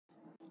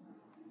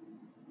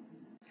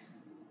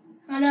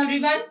Hello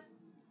everyone.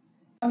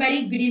 A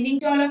very good evening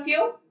to all of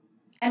you.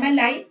 Am I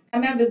live?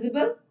 Am I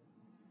visible?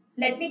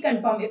 Let me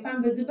confirm if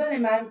I'm visible,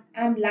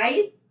 am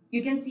live.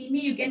 You can see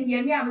me, you can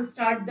hear me. I will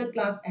start the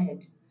class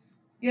ahead.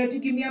 You have to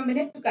give me a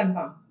minute to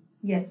confirm.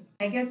 Yes,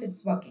 I guess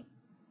it's working.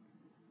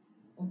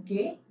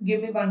 Okay,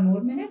 give me one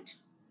more minute.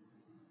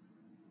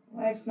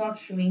 Why it's not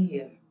showing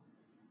here?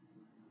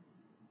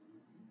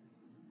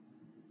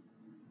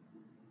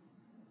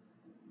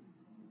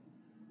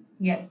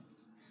 Yes.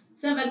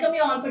 So welcome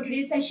you all for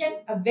today's session.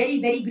 A very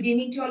good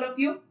evening to all of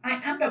you.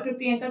 I am Dr.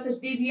 Priyanka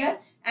Sachdev here,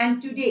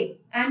 and today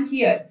I am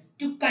here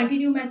to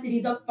continue my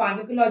series of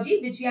pharmacology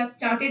which we have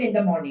started in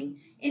the morning.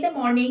 In the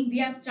morning we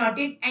have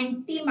started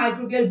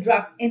antimicrobial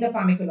drugs in the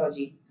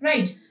pharmacology,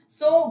 right?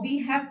 So we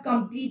have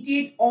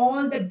completed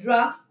all the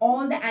drugs,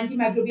 all the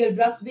antimicrobial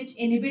drugs which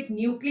inhibit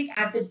nucleic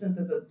acid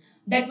synthesis.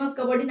 That was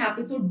covered in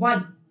episode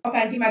 1 of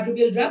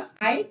antimicrobial drugs.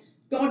 I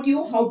taught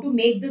you how to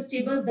make these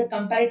tables, the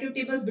comparative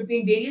tables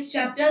between various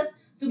chapters.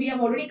 So we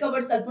have already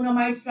covered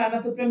sulfonamides,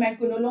 trimethoprim and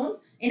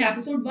quinolones. In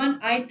episode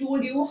 1, I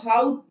told you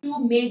how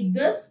to make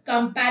this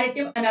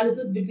comparative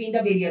analysis between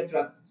the various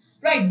drugs.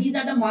 Right, these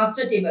are the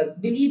master tables.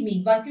 Believe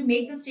me, once you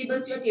make these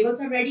tables, your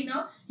tables are ready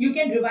now. You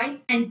can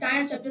revise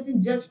entire chapters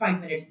in just 5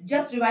 minutes.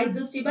 Just revise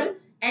this table.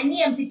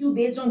 Any MCQ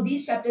based on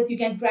these chapters, you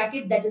can crack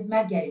it. That is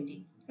my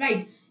guarantee.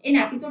 Right. In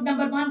episode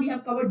number 1, we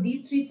have covered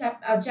these three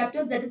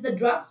chapters, that is the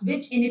drugs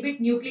which inhibit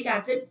nucleic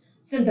acid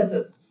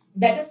synthesis.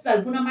 That is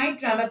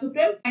sulfonamide,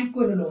 trimethoprim and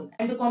quinolones.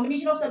 And the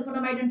combination of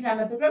sulfonamide and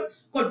trimethoprim,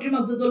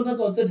 cotrimoxazole, was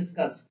also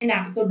discussed in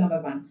episode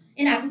number 1.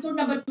 In episode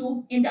number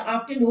 2, in the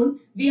afternoon,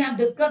 we have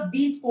discussed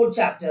these 4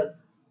 chapters.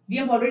 We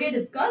have already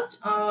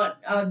discussed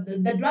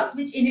the drugs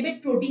which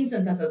inhibit protein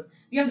synthesis.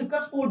 We have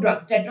discussed 4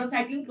 drugs: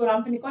 tetracycline,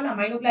 chloramphenicol,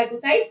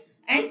 aminoglycoside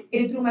and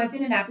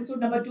erythromycin. In episode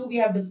number 2, we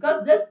have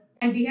discussed this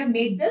and we have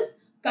made this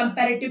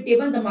comparative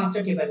table, the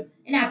master table.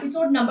 In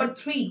episode number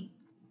 3,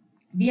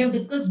 we have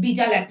discussed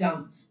beta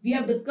lactams. We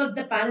have discussed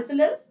the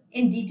penicillins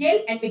in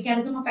detail and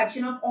mechanism of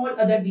action of all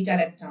other beta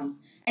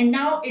lactams. And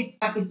now it's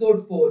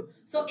episode 4.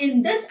 So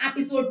in this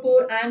episode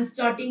 4, I am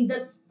starting the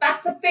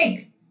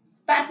specific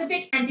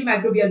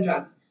antimicrobial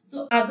drugs.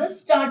 So I will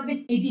start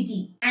with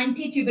ATT,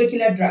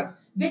 anti-tubercular drug,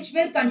 which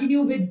will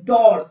continue with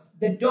DORS,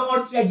 the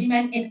DORS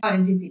regimen in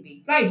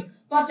RNTCP, right?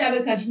 First I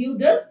will continue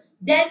this,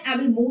 then I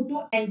will move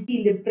to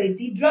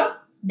anti-leprosy drug,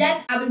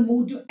 then I will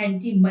move to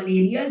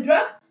anti-malarial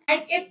drug,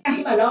 and if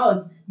time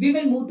allows, we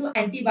will move to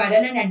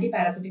antiviral and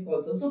antiparasitic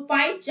also. So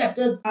 5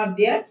 chapters are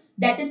there,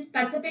 that is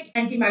specific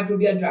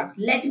antimicrobial drugs.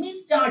 Let me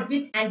start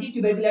with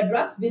anti-tubercular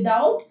drugs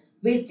without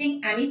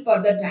wasting any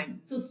further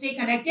time. So stay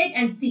connected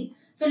and see.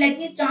 So let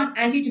me start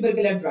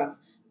anti-tubercular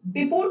drugs.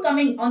 Before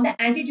coming on the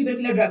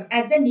anti-tubercular drugs,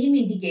 as the name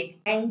indicates,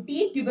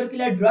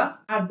 anti-tubercular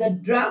drugs are the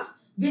drugs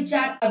which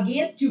are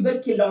against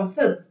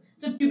tuberculosis.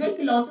 So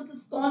tuberculosis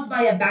is caused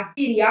by a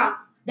bacteria.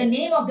 The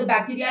name of the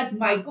bacteria is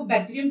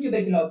Mycobacterium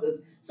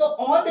tuberculosis. So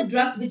all the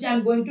drugs which I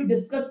am going to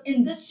discuss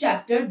in this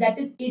chapter, that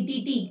is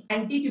ATT,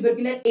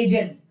 anti-tubercular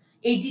agents.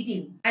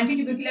 ATT,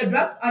 anti-tubercular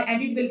drugs or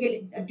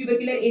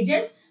anti-tubercular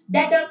agents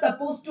that are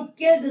supposed to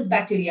kill this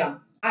bacteria.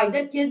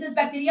 Either kill this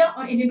bacteria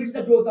or inhibits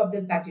the growth of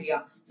this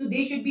bacteria. So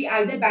they should be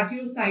either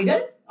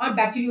bactericidal or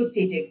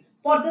bacteriostatic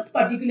for this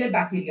particular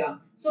bacteria.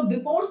 So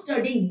before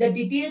studying the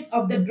details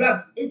of the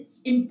drugs,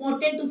 it's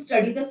important to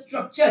study the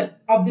structure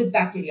of this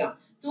bacteria.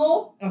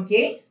 So,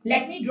 okay,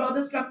 let me draw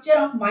the structure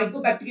of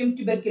Mycobacterium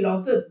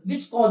tuberculosis,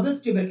 which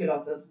causes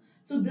tuberculosis.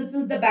 So this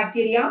is the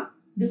bacteria.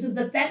 This is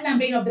the cell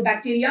membrane of the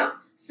bacteria.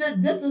 So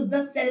this is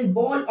the cell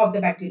wall of the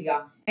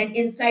bacteria. And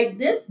inside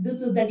this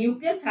is the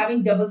nucleus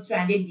having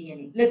double-stranded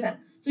DNA. Listen,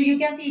 so you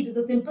can see it is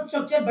a simple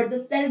structure, but the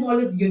cell wall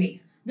is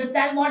unique. The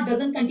cell wall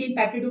doesn't contain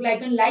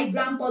peptidoglycan like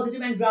gram-positive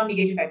and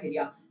gram-negative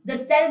bacteria. The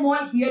cell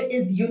wall here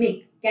is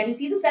unique. Can you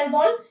see the cell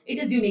wall?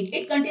 It is unique.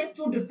 It contains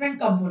 2 different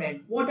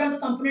components. What are the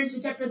components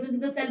which are present in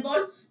the cell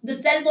wall? The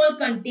cell wall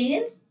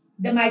contains,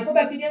 the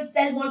mycobacterial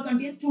cell wall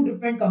contains 2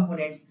 different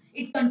components.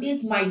 It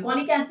contains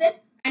mycolic acid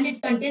and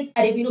it contains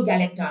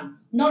arabinogalactan.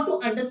 Now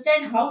to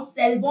understand how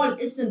cell wall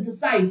is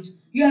synthesized,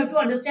 you have to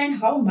understand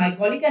how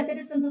mycolic acid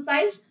is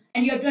synthesized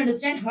and you have to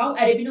understand how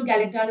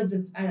arabinogalactan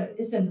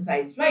is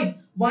synthesized, right?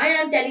 Why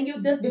I am telling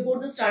you this before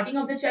the starting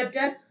of the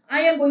chapter?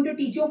 I am going to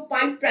teach you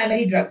 5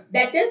 primary drugs.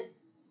 That is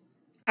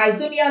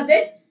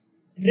isoniazid,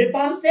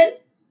 rifampicin,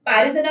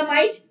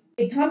 pyrazinamide,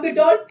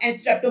 ethambutol and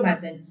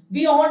streptomycin.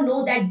 We all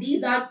know that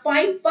these are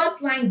 5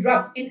 first-line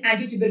drugs in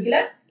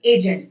anti-tubercular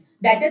agents.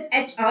 That is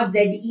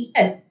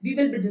HRZES. We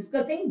will be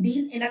discussing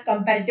these in a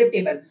comparative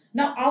table.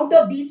 Now, out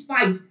of these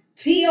 5,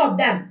 3 of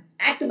them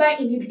act by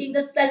inhibiting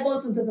the cell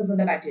wall synthesis in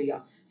the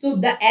bacteria. So,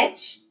 the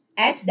H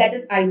that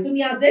is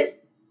isoniazid,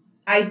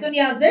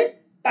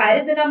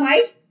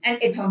 pyrazinamide and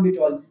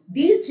ethambutol.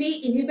 These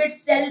 3 inhibit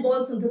cell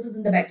wall synthesis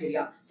in the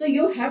bacteria. So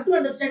you have to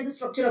understand the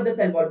structure of the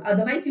cell wall.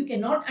 Otherwise, you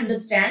cannot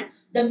understand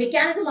the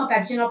mechanism of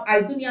action of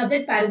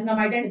isoniazid,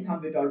 pyrazinamide and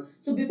ethambutol.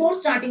 So before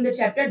starting the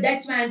chapter,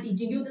 that's why I am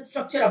teaching you the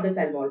structure of the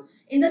cell wall.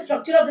 In the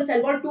structure of the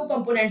cell wall, 2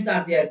 components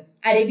are there: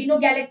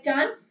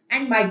 arabinogalactan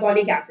and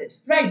mycolic acid.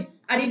 Right?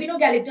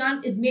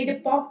 Arabinogalactan is made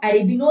up of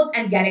arabinose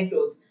and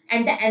galactose,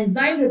 and the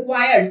enzyme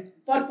required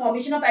for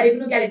formation of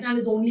arabinogalactan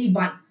is only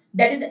one,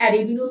 that is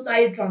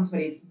arabinosyl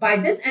transferase. By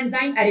this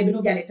enzyme,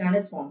 arabinogalactan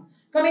is formed.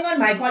 Coming on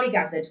mycolic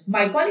acid.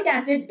 Mycolic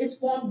acid is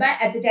formed by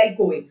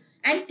acetyl-CoA,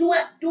 and two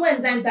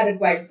enzymes are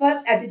required.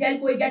 First,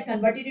 acetyl-CoA get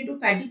converted into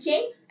fatty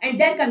chain and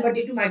then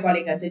converted to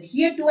mycolic acid.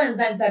 Here, two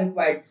enzymes are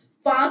required.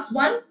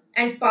 Fas1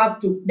 and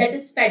Fas2. That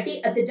is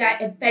fatty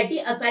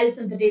acyl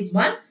synthetase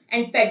 1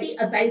 and fatty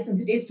acyl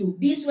synthetase 2.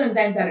 These two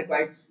enzymes are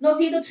required. Now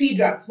see the three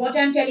drugs. What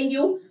I am telling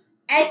you,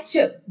 H,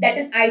 that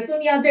is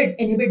isoniazid,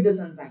 inhibit this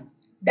enzyme.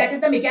 That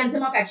is the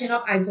mechanism of action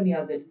of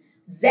isoniazid.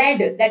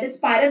 Z, that is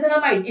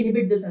pyrazinamide,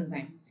 inhibit this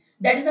enzyme.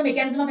 That is the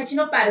mechanism of action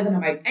of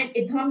pyrazinamide. And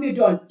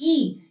ethambutol,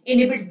 E,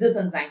 inhibits this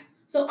enzyme.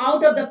 So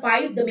out of the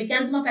five, the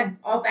mechanism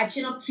of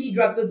action of three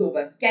drugs is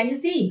over. Can you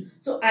see?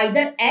 So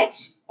either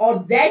H or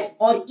Z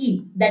or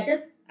E, that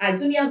is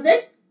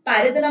isoniazid,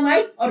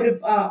 pyrazinamide or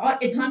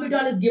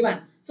ethambutol is given.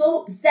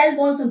 So cell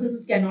wall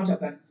synthesis cannot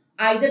occur.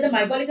 Either the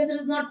mycolic acid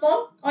is not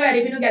formed or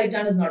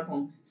arabinogalactan is not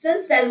formed.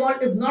 Since cell wall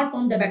is not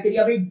formed, the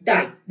bacteria will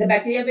die. The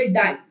bacteria will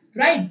die,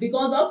 right?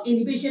 Because of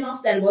inhibition of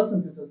cell wall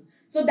synthesis.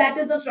 So that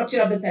is the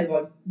structure of the cell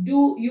wall.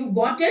 Do you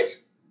got it?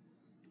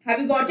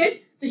 Have you got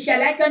it? So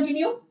shall I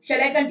continue?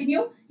 Shall I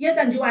continue? Yes,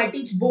 Anju, I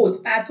teach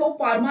both patho,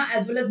 pharma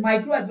as well as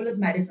micro as well as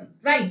medicine,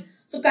 right?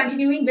 So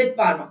continuing with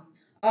pharma.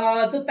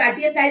 So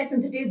fatty acyl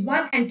synthetase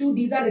 1 and 2,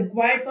 these are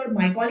required for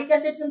mycolic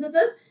acid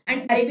synthesis,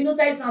 and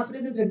arabinosyl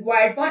transferase is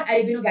required for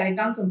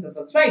arabinogalactan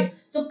synthesis, right?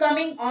 So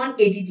coming on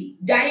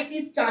ATT,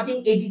 directly starting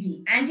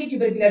ATT,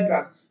 anti-tubercular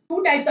drug.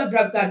 Two types of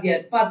drugs are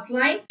there, first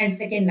line and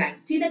second line.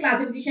 See the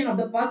classification of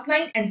the first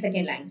line and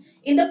second line.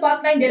 In the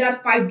first line, there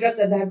are 5 drugs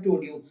as I have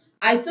told you.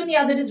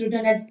 Isoniazid is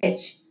written as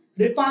H,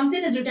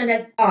 rifampicin is written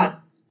as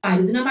R,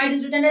 pyrazinamide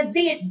is written as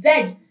Z,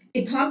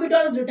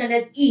 ethambutol is written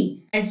as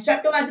E, and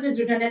streptomycin is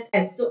written as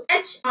S. So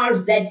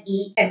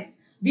HRZES.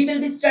 We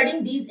will be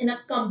studying these in a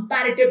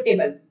comparative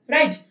table,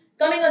 right?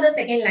 Coming on the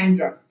second line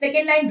drugs.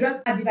 Second line drugs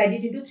are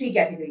divided into 3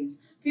 categories.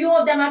 Few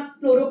of them are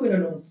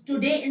fluoroquinolones.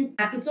 Today in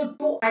episode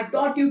 2, I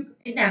taught you,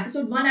 in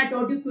episode 1, I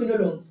taught you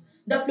quinolones,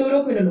 the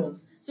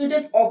fluoroquinolones. So it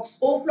is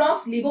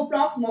Oflox,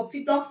 Levoflox,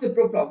 Moxiflox,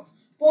 Ciproflox.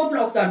 4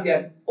 flox are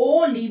there.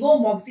 O, Levo,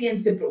 Moxi and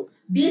Cipro.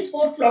 These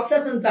 4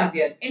 floxacenes are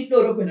there in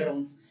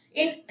fluoroquinolones.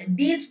 In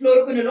these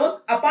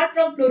fluoroquinolones, apart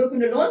from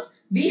fluoroquinolones,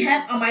 we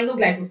have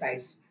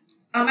aminoglycosides.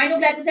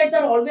 Aminoglycosides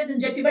are always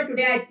injectable.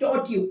 Today I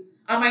taught you.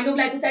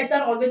 Aminoglycosides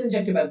are always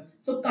injectable.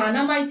 So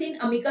kanamycin,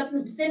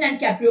 amikacin and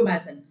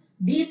capreomycin.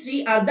 These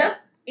 3 are the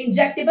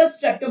injectable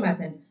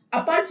streptomycin.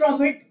 Apart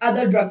from it,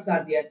 other drugs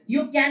are there.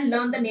 You can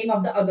learn the name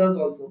of the others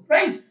also,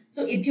 right?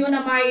 So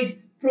ethionamide,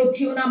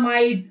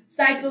 prothionamide,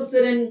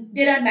 cyclocerin,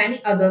 there are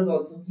many others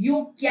also.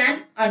 You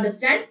can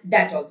understand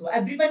that also.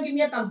 Everyone give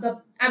me a thumbs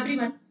up.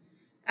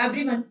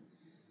 Everyone.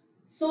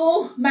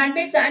 So,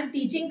 Manbex, I am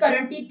teaching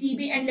currently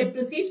TB and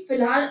leprosy.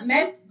 Filhal,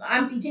 I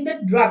am teaching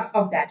the drugs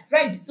of that,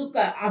 right? So,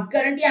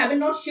 currently I will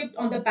not shift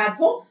on the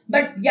patho,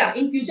 but yeah,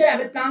 in future I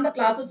will plan the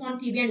classes on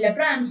TB and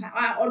lepra, and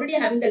I already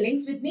having the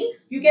links with me.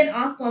 You can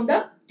ask on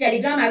the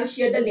Telegram. I will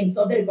share the links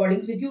of the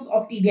recordings with you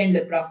of TB and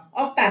lepra,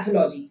 of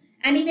pathology.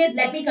 Anyways,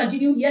 let me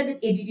continue here with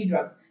ATT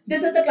drugs.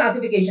 This is the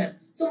classification.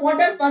 So, what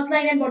are first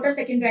line and what are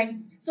second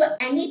line? So,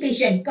 any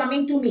patient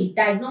coming to me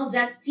diagnosed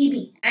as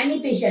TB,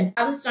 any patient,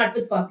 I will start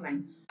with first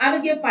line. I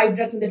will give 5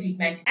 drugs in the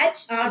treatment.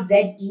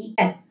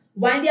 HRZES.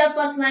 Why they are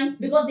first line?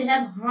 Because they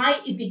have high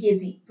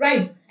efficacy,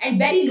 right? And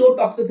very low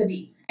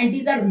toxicity. And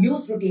these are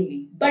used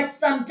routinely. But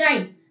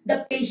sometimes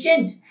the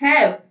patient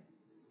have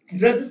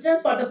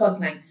resistance for the first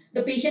line.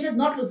 The patient is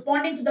not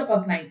responding to the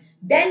first line.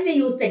 Then we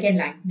use second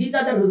line. These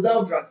are the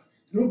reserve drugs.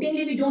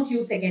 Routinely we don't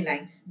use second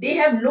line. They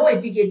have low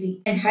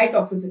efficacy and high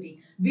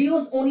toxicity. We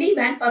use only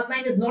when first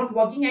line is not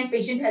working and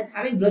patient has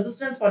having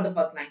resistance for the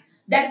first line.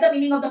 That is the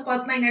meaning of the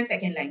first line and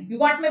second line. You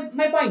got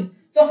my point.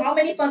 So how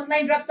many first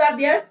line drugs are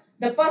there?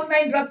 The first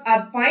line drugs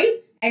are 5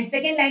 and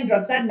second line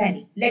drugs are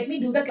many. Let me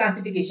do the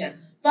classification.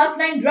 First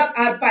line drug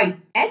are 5.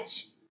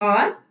 H,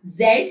 R,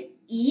 Z,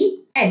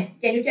 E, S.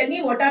 Can you tell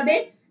me what are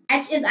they?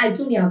 H is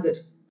isoniazid.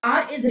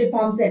 R is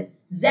rifampicin.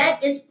 Z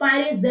is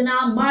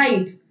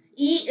pyrazinamide.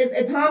 E is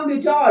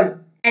ethambutol.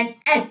 And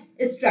S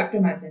is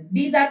streptomycin.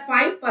 These are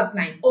 5 first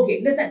line.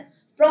 Okay, listen.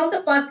 From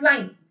the first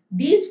line,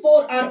 these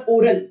 4 are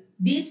oral.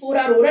 These 4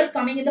 are oral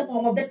coming in the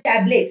form of the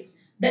tablets.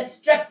 The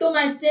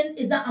streptomycin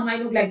is the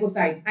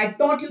aminoglycoside. I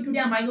taught you today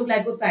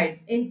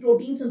aminoglycosides in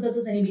protein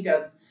synthesis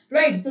inhibitors.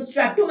 Right. So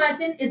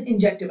streptomycin is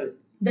injectable.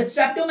 The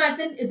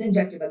streptomycin is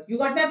injectable. You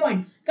got my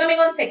point. Coming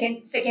on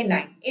second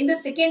line. In the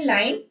second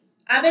line,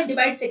 I will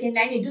divide second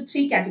line into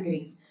 3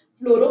 categories.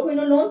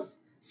 Fluoroquinolones,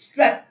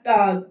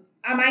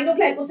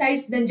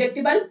 aminoglycosides, the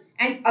injectable,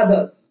 and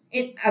others.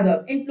 In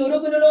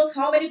fluoroquinolones,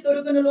 how many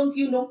fluoroquinolones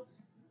you know?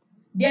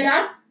 There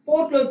are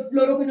 4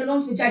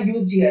 fluoroquinolones which are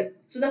used here.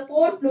 So the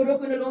 4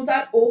 fluoroquinolones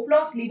are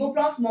Oflox,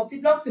 Levoflox,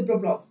 Moxiflox,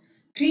 Ciproflox.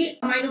 3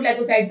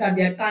 aminoglycosides are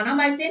there: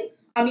 kanamycin,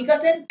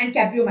 amikacin, and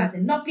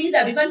capreomycin. Now please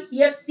everyone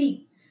here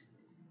see.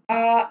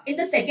 In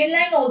the second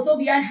line also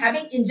we are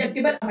having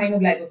injectable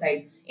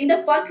aminoglycoside. In the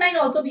first line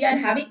also we are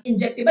having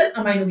injectable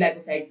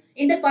aminoglycoside.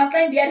 In the first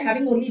line we are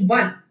having only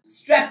one,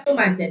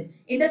 streptomycin.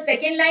 In the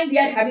second line we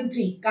are having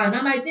three,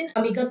 kanamycin,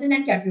 amikacin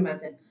and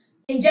capromycin.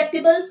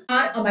 Injectables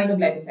are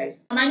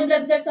aminoglycosides.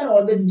 Aminoglycosides are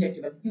always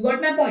injectable. You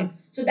got my point?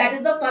 So that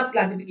is the first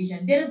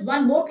classification. There is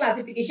one more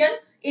classification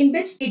in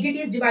which ATT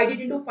is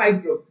divided into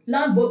 5 groups.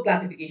 Learn both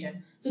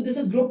classification. So this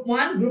is group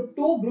 1, group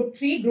 2, group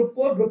 3, group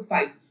 4, group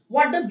 5.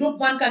 What does group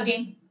 1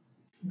 contain?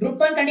 Group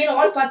 1 contain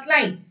all first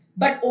line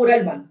but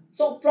oral one.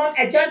 So from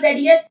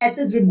HRZES, S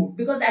is removed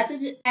because S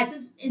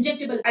is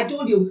injectable. I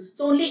told you.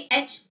 So only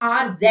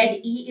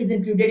HRZE is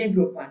included in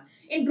group 1.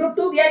 In group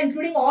 2, we are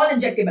including all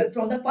injectable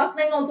from the first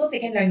line also,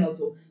 second line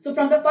also. So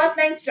from the first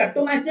line,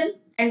 streptomycin,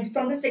 and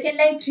from the second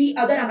line, 3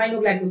 other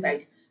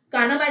aminoglycoside.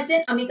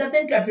 Kanamycin,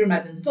 amikacin,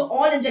 capromycin. So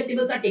all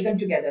injectables are taken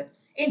together.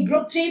 In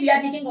group 3, we are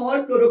taking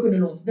all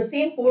fluoroquinolones, the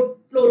same 4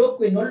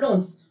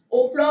 fluoroquinolones.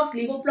 Oflox,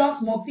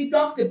 levoflox,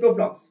 moxiflox,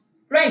 ciproflox.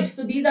 Right.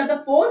 So these are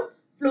the 4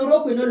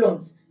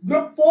 fluoroquinolones.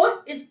 Group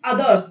 4 is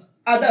others,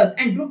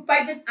 and group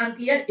 5 is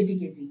unclear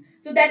efficacy.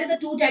 So that is the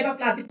 2 type of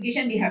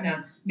classification we have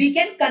done. We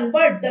can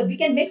we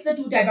can mix the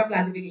 2 type of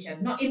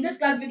classification. Now in this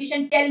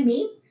classification, tell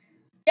me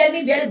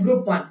where is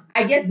group 1?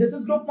 I guess this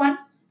is group 1.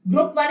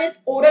 Group 1 is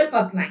oral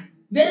first line.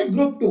 Where is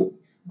group 2?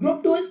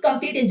 Group 2 is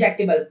complete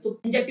injectable. So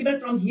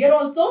injectable from here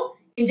also,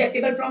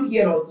 injectable from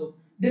here also.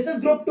 This is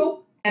group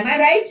 2. Am I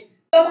right?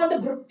 Come on the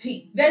group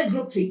 3. Where is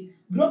group 3?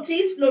 Group 3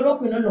 is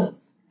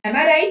fluoroquinolones. Am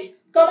I right?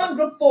 Come on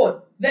group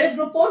 4. Where is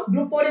group 4?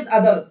 Group 4 is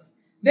others.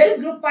 Where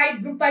is group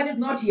 5? Group 5 is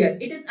not here.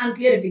 It is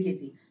unclear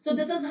efficacy. So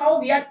this is how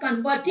we are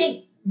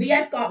converting. We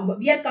are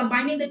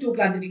combining the 2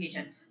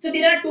 classification. So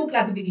there are 2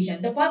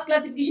 classification. The first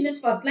classification is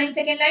first line,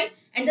 second line,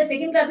 and the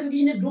second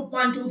classification is group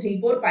 1, 2,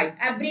 3, 4, 5.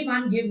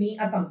 Everyone give me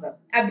a thumbs up.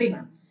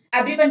 Everyone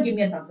give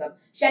me a thumbs up.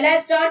 Shall I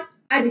start?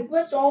 I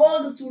request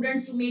all the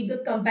students to make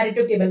this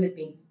comparative table with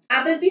me.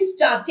 I will be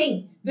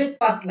starting with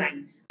first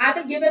line. I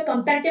will give a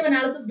comparative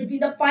analysis between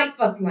the 5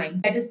 first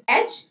line. That is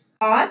H,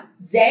 R,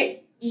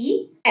 Z,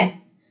 E,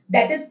 S.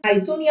 That is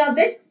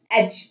isoniazid,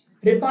 H,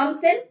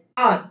 rifampicin,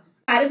 R,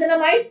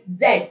 pyrazinamide,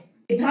 Z,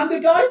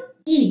 ethambutol,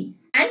 E,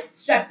 and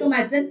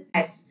streptomycin,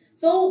 S.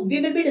 So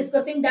we will be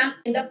discussing them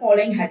in the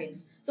following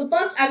headings. So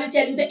first I will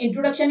tell you the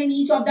introduction in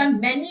each of them.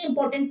 Many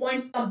important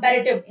points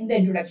comparative in the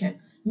introduction.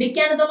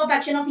 Mechanism of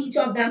action of each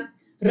of them.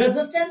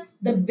 Resistance,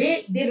 the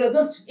way they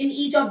resist in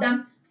each of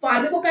them.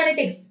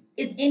 Pharmacokinetics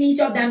is in each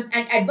of them,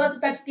 and adverse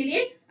effects के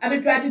लिए I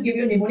will try to give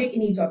you a mnemonic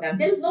in each of them.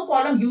 There is no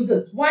column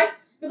uses. Why?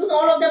 Because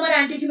all of them are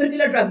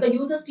anti-tubercular drugs. The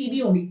use is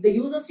TB only. The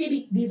use is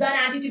TB. These are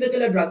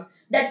anti-tubercular drugs.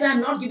 That's why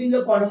I'm not giving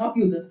you a column of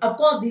uses. Of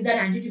course, these are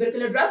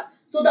anti-tubercular drugs.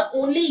 So the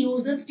only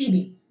use is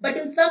TB. But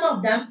in some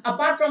of them,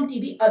 apart from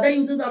TB, other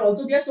uses are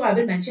also there. So I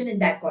will mention in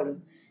that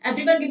column.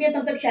 Everyone give me a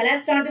thumbs up. Shall I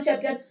start the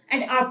chapter?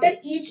 And after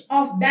each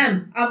of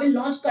them, I will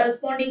launch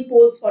corresponding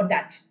polls for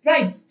that.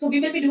 Right? So we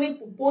will be doing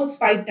polls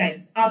 5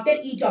 times after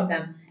each of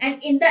them.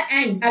 And in the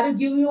end, I will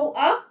give you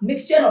a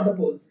mixture of the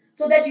polls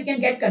so that you can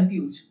get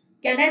confused.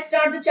 Can I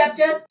start the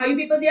chapter? Are you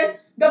people there?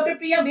 Dr.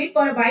 Priya, wait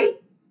for a while.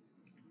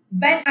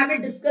 When I will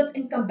discuss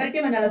in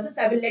comparative analysis,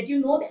 I will let you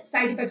know the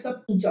side effects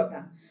of each of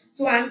them.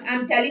 So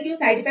I'm telling you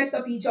side effects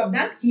of each of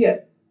them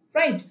here.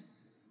 Right?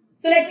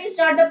 So let me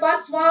start the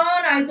first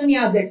one,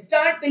 isoniazid.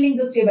 Start filling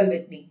this table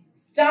with me.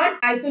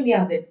 Start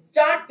isoniazid.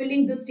 Start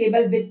filling this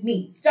table with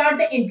me. Start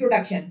the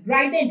introduction.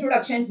 Write the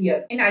introduction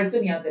here in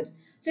isoniazid.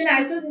 So in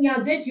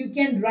isoniazid, you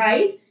can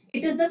write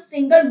it is the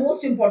single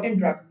most important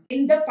drug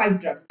in the 5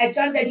 drugs.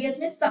 HRZES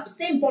में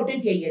सबसे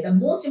important यही है. The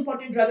most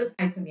important drug is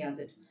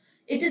isoniazid.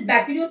 It is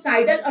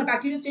bactericidal or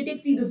bacteriostatic.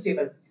 See this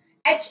table.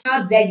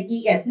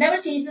 HRZES. Never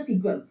change the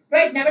sequence.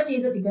 Right? Never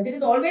change the sequence. It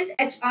is always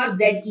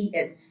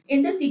HRZES.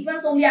 In this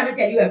sequence only I will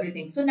tell you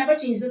everything. So never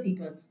change the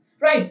sequence.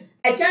 Right?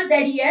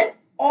 HRZES,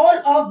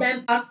 all of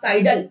them are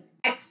cidal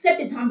except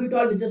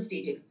ethambutol which is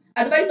static.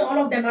 Otherwise all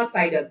of them are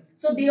cidal.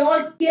 So they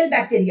all kill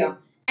bacteria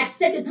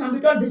except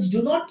ethambutol which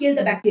do not kill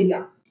the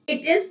bacteria.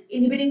 It is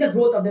inhibiting the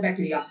growth of the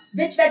bacteria.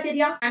 Which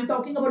bacteria? I am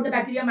talking about the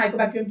bacteria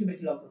Mycobacterium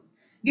tuberculosis.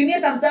 Give me a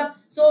thumbs up.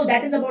 So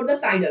that is about the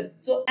cidal.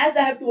 So as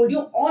I have told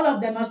you, all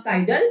of them are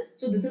cidal.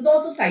 So this is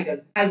also cidal.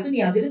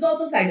 Isoniazid is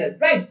also cidal.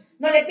 Right?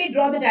 Now let me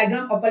draw the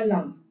diagram of a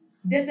lung.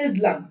 This is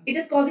lung. It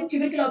is causing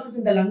tuberculosis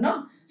in the lung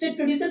now. So it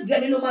produces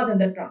granulomas in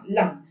the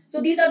lung. So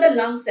these are the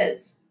lung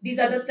cells. These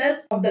are the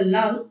cells of the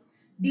lung.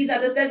 These are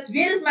the cells.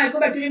 Where is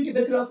Mycobacterium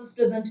tuberculosis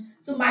present?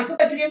 So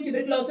Mycobacterium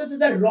tuberculosis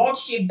is a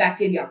rod-shaped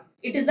bacteria.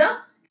 It is a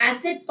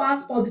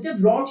acid-fast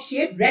positive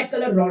rod-shaped red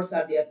color rods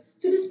are there.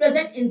 So it is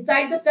present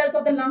inside the cells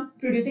of the lung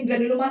producing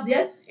granulomas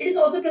there. It is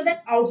also present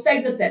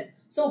outside the cell.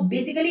 So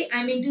basically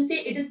I mean to say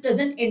it is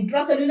present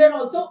intracellular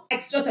also,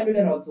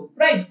 extracellular also.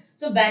 Right?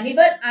 So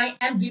whenever I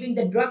am giving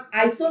the drug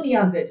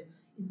isoniazid,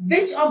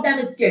 which of them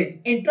is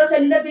killed?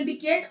 Intracellular will be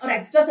killed or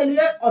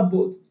extracellular or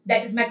both?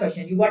 That is my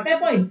question. You got my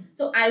point?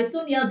 So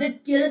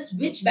isoniazid kills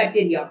which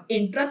bacteria?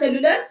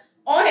 Intracellular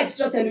or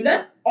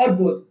extracellular or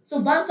both? So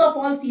once of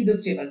all see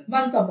this table.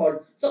 Once of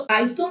all. So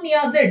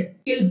isoniazid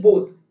kill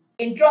both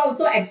Intra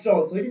also, extra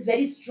also. It is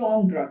very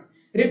strong drug.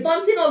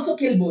 Rifampicin also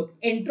kill both.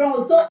 Intra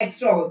also,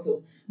 extra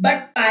also.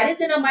 But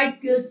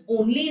pyrazinamide kills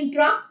only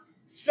intra.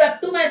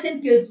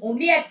 Streptomycin kills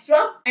only extra.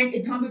 And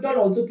ethambutol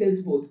also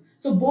kills both.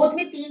 So both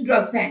में तीन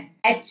drugs हैं.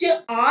 H,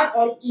 R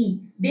और E.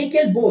 They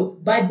kill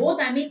both. By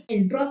both I mean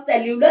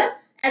intracellular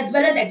as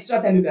well as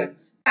extracellular.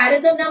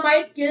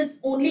 Pyrazinamide kills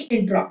only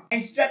intra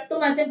and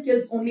streptomycin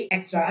kills only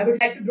extra. I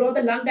would like to draw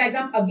the lung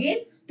diagram again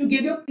to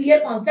give you a clear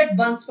concept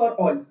once for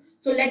all.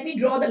 So let me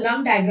draw the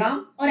lung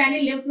diagram or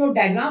any lymph node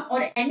diagram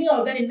or any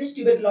organ in which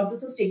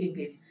tuberculosis is taking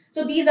place.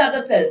 So these are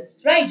the cells,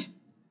 right?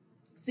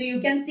 So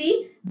you can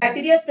see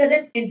bacteria is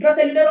present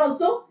intracellular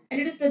also and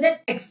it is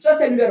present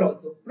extracellular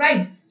also,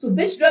 right? So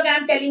which drug I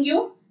am telling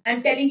you? I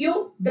am telling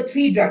you the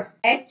three drugs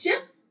H,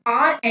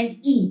 R and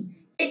E.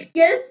 It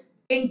kills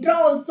intra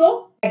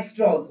also,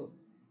 extra also.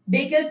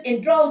 They kills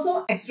intra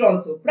also, extra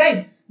also,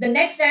 right? The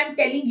next I am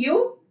telling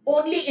you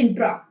only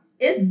intra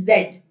is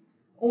Z.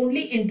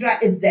 Only intra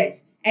is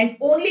Z and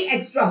only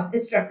extra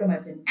is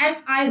streptomycin. Am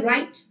I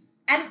right?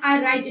 Am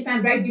I right? If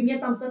I'm right, give me a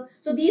thumbs up.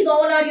 So these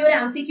all are your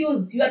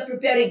MCQs you are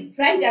preparing,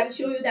 right? I will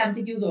show you the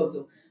MCQs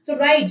also. So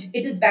right,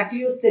 it is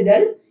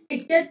bactericidal.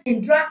 It is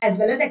intra as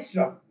well as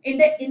extra. In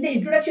the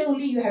introduction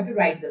only you have to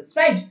write this,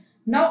 right?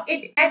 Now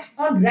it acts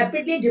on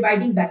rapidly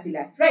dividing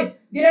bacilli, right?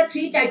 There are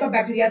three type of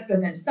bacteria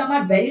present. Some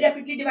are very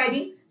rapidly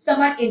dividing,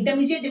 some are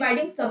intermediate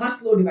dividing, some are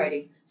slow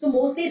dividing. So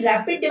mostly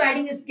rapid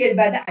dividing is killed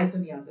by the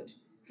isoniazid.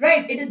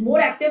 Right, it is more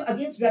active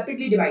against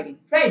rapidly dividing.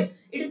 Right,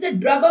 it is the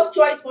drug of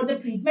choice for the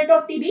treatment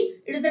of TB.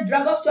 It is the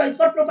drug of choice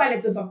for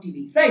prophylaxis of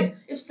TB. Right,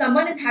 if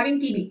someone is having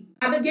TB,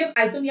 I will give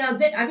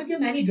isoniazid. I will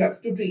give many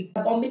drugs to treat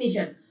a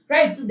combination.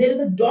 Right, so there is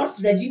a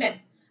DOTS regimen.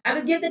 I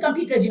will give the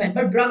complete regimen,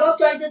 but drug of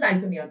choice is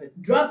isoniazid.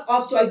 Drug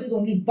of choice is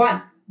only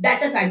one.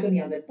 That is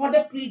isoniazid for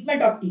the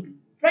treatment of TB.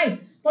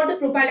 Right, for the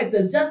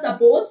prophylaxis, just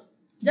suppose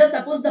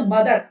the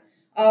mother.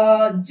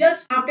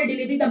 Just after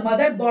delivery, the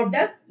mother got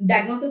the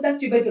diagnosis as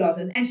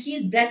tuberculosis and she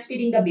is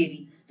breastfeeding the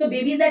baby. So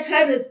baby is at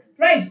high risk,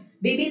 right?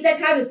 Baby is at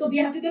high risk. So we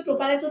have to give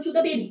prophylaxis to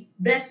the baby.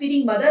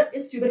 Breastfeeding mother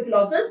is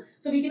tuberculosis.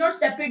 So we cannot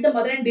separate the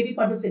mother and baby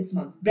for the 6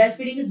 months.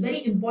 Breastfeeding is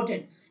very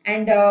important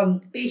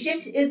and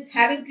patient is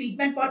having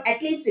treatment for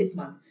at least 6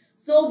 months.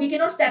 So we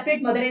cannot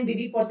separate mother and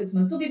baby for 6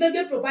 months. So we will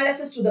give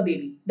prophylaxis to the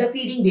baby, the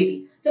feeding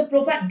baby. So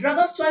drug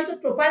of choice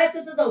of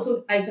prophylaxis is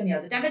also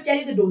isoniazid. I will tell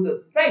you the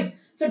doses, right?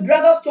 So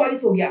drug of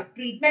choice हो गया,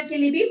 treatment के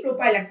लिए भी,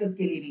 prophylaxis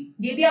के लिए भी.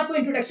 ये भी आपको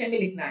introduction में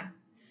लिखना है.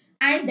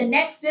 And the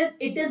next is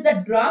it is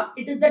the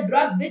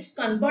drug which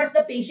converts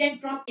the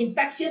patient from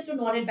infectious to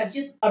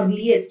non-infectious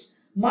earliest.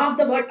 Mark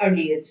the word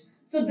earliest.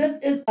 So this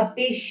is a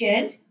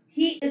patient.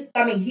 He is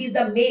coming. He is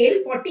a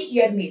male,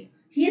 40-year male.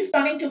 He is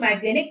coming to my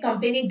clinic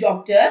complaining,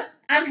 doctor,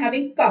 I'm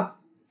having cough.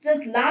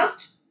 Since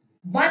last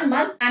 1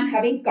 month, I'm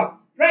having cough.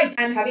 Right,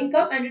 I'm having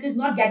cough and it is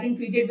not getting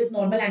treated with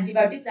normal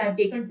antibiotics. I have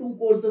taken 2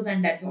 courses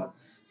and that's all.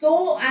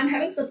 So I'm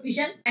having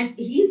suspicion and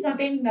he is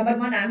complaining, number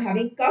 1, I'm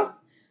having cough.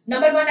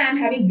 Number 1, I'm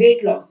having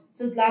weight loss.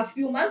 Since last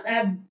few months,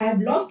 I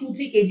have lost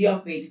 2-3 kg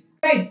of weight.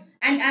 Right,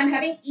 and I'm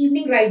having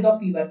evening rise of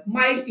fever,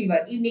 mild fever,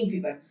 evening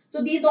fever.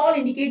 So these all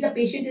indicate the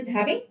patient is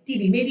having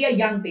TB, maybe a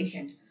young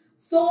patient.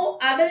 So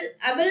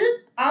I will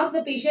ask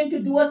the patient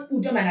to do a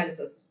sputum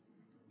analysis.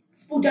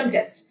 Sputum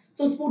test.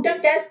 So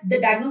sputum test, the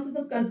diagnosis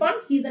is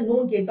confirmed. He is a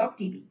known case of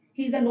TB.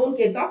 He is a known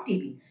case of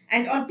TB.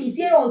 And on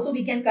PCR also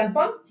we can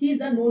confirm he is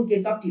a known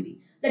case of TB.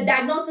 The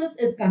diagnosis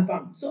is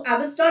confirmed. So I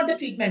will start the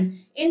treatment.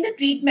 In the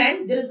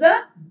treatment, there is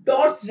a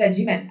DOTS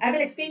regimen. I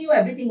will explain you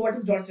everything what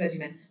is DOTS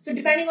regimen. So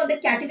depending on the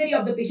category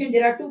of the patient,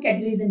 there are 2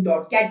 categories in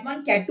DOT. Cat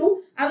 1, Cat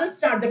 2. I will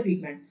start the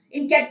treatment.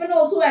 In Cat 1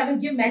 also I will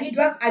give many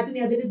drugs.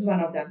 Isoniazid is one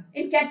of them.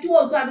 In Cat 2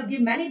 also I will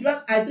give many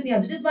drugs.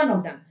 Isoniazid is one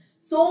of them.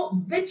 So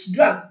which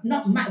drug?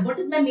 What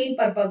is my main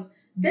purpose?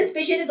 This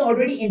patient is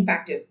already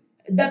infected.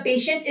 The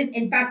patient is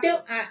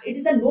infective. It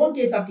is a known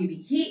case of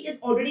TB. He is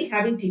already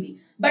having TB.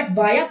 But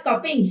via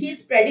coughing, he is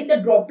spreading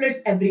the droplets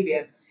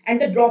everywhere. And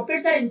the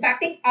droplets are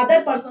infecting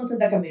other persons in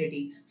the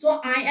community.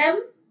 So I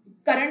am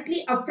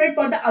currently afraid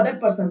for the other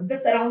persons, the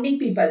surrounding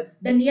people,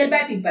 the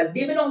nearby people.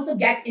 They will also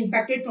get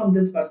infected from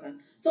this person.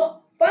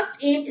 So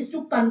first aim is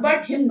to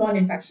convert him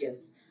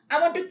non-infectious. I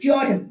want to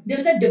cure him. There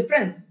is a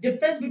difference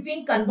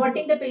between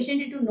converting the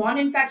patient into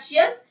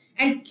non-infectious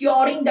and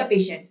curing the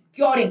patient.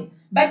 Curing.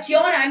 By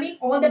cure, I mean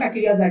all the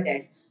bacteria are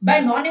dead. By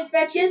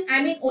non-infectious,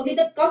 I mean only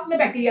the cough में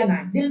bacteria na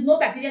hai. There is no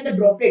bacteria in the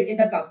droplet in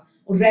the cough.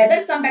 Rather,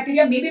 some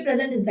bacteria may be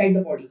present inside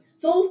the body.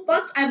 So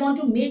first, I want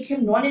to make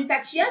him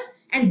non-infectious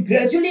and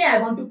gradually I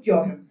want to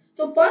cure him.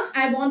 So first,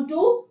 I want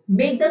to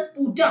make the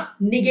sputum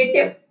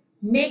negative.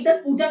 Make the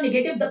sputum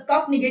negative, the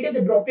cough negative,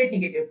 the droplet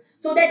negative.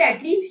 So that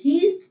at least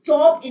he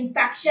stop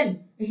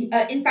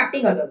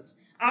infecting others.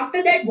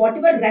 After that,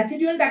 whatever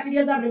residual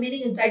bacteria are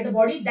remaining inside the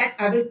body, that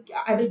I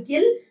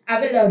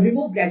will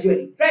remove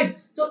gradually, right?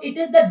 So it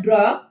is the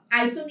drug,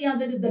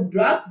 isoniazid is the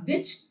drug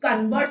which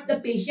converts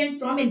the patient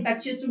from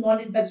infectious to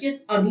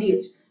non-infectious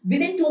earliest.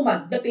 Within 2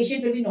 months, the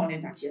patient will be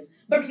non-infectious.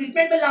 But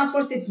treatment will last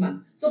for 6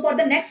 months. So for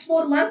the next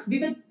 4 months, we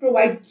will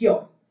provide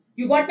cure.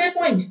 You got my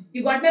point?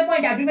 You got my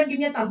point? Everyone give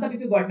me a thumbs up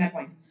if you got my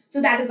point.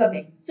 So that is the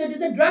thing. So it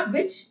is a drug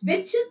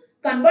which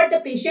convert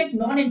the patient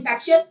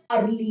non-infectious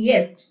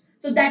earliest.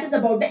 So that is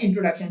about the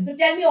introduction. So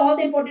tell me all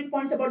the important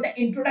points about the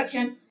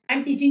introduction.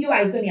 I'm teaching you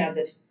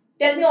isoniazid.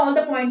 Tell me all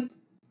the points.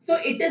 So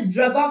it is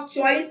drug of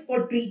choice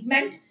for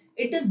treatment.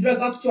 It is drug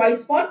of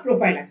choice for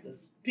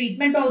prophylaxis.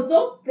 Treatment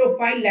also,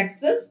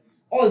 prophylaxis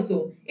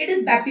also. It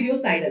is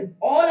bactericidal.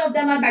 All of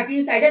them are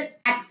bactericidal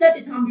except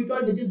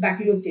ethambutol, which is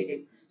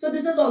bacteriostatic. So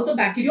this is also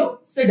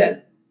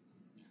bactericidal.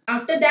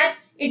 After that,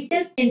 it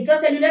kills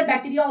intracellular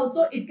bacteria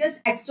also, it kills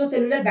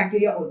extracellular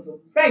bacteria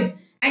also, right?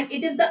 And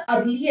it is the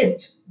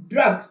earliest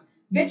drug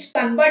which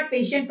convert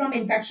patient from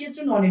infectious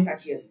to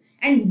non-infectious.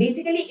 And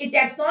basically it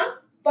acts on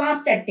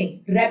fast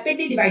acting,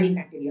 rapidly dividing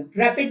bacteria.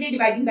 Rapidly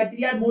dividing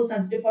bacteria are more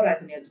sensitive for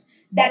isoniazid.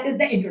 That is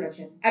the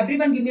introduction.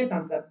 Everyone give me a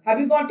thumbs up. Have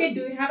you got it?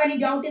 Do you have any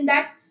doubt in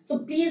that? So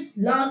please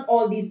learn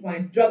all these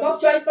points. Drug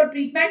of choice for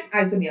treatment,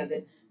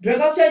 isoniazid. Drug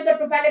of choice for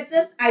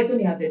prophylaxis,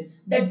 isoniazid.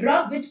 The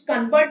drug which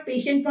convert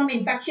patient from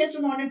infectious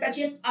to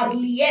non-infectious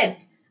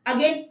earliest.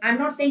 Again, I'm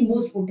not saying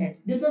most potent.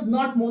 This is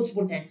not most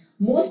potent.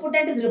 Most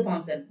potent is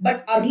rifampicin,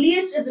 but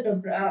earliest is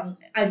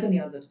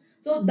isoniazid.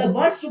 So the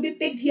words to be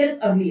picked here is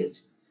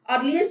earliest.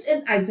 Earliest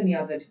is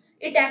isoniazid.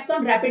 It acts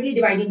on rapidly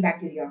dividing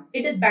bacteria.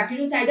 It is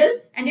bactericidal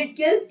and it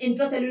kills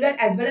intracellular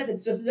as well as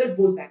extracellular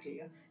both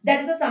bacteria. That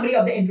is a summary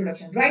of the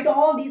introduction. Write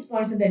all these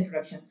points in the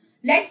introduction.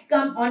 Let's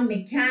come on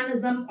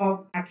mechanism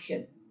of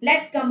action.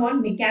 Let's come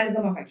on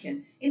mechanism of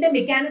action. In the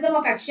mechanism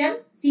of action,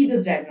 see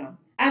this diagram.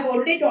 I have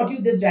already taught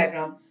you this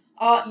diagram.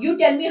 You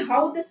tell me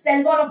how the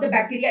cell wall of the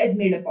bacteria is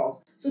made up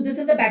of. So this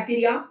is a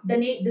bacteria.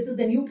 This is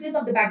the nucleus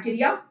of the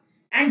bacteria.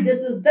 And this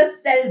is the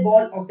cell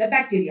wall of the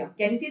bacteria.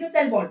 Can you see the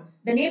cell wall?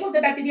 The name of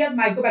the bacteria is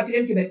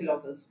Mycobacterium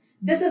tuberculosis.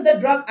 This is the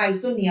drug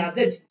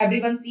isoniazid.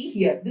 Everyone see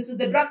here. This is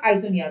the drug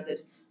isoniazid.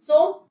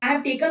 So I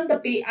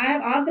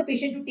have asked the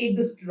patient to take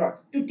this drug,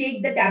 to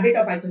take the tablet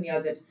of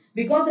isoniazid,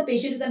 because the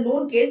patient is a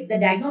known case, the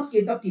diagnosed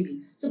case of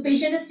TB. So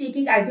patient is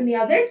taking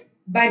isoniazid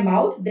by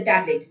mouth, the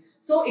tablet.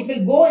 So it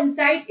will go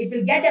inside, it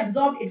will get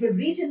absorbed, it will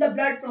reach in the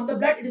blood. From the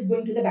blood, it is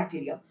going to the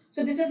bacteria.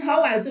 So this is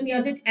how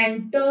isoniazid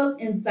enters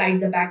inside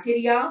the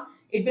bacteria.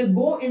 It will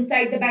go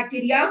inside the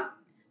bacteria.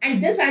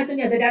 And this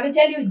isoniazid, I will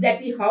tell you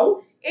exactly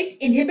how it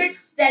inhibits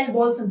cell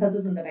wall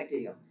synthesis in the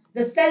bacteria.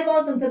 The cell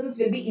wall synthesis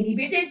will be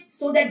inhibited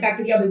so that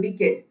bacteria will be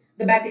killed.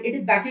 It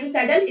is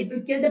bactericidal. It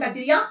will kill the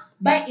bacteria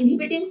by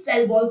inhibiting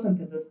cell wall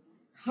synthesis.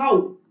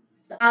 How?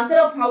 The answer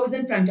of how is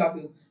in front of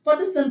you. For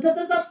the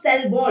synthesis of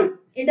cell wall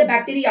in the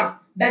bacteria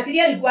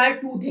require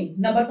two things.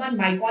 Number one,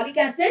 mycolic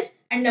acid,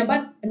 and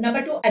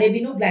number two,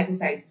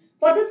 arabinoglycoside.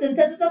 For the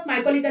synthesis of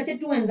mycolic acid,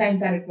 two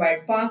enzymes are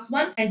required,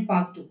 FAS1 and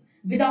FAS2,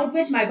 without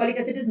which mycolic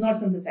acid is not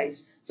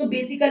synthesized. So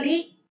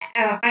basically,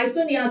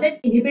 isoniazid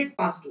inhibits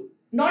FAS2.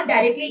 Not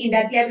directly,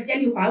 indirectly, I will tell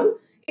you how.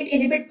 It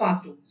inhibits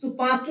FAS2. So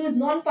FAS2 is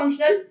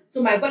non-functional,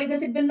 so mycolic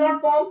acid will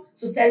not form,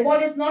 so cell wall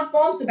is not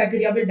formed, so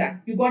bacteria will die.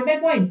 You got my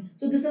point?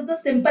 So this is the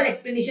simple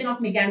explanation of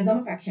mechanism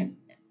of action.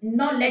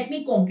 Now let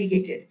me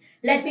complicate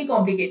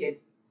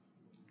it.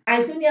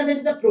 Isoniazid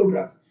is a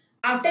prodrug.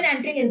 After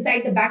entering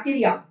inside the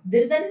bacteria,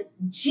 there is a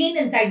gene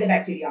inside the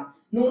bacteria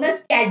known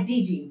as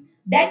CatG gene.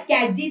 That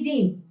CatG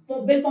gene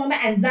will form an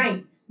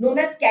enzyme known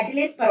as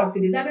catalase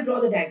peroxidase. I will draw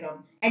the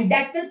diagram, and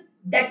that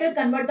will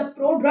convert the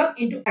prodrug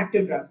into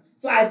active drug.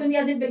 So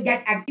isoniazid will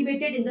get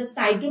activated in the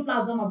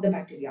cytoplasm of the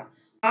bacteria.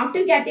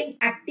 After getting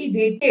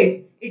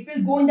activated, it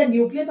will go in the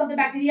nucleus of the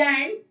bacteria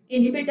and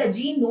inhibit a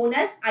gene known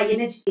as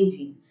INHA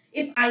gene.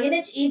 If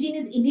INHA gene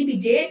is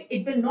inhibited,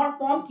 it will not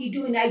form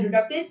keto-vinyl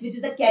reductase, which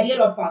is a carrier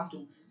of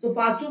FAS2. So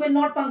FAS2 will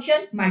not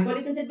function,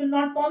 mycolic acid will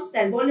not form,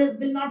 cell wall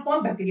will not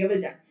form, bacteria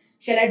will die.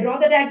 Shall I draw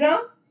the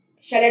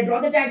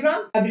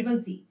diagram?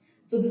 Everyone see.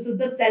 So this is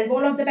the cell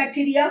wall of the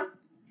bacteria,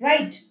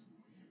 right?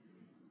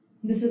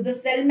 This is the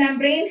cell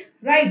membrane,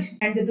 right?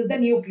 And this is the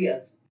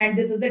nucleus. And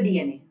this is the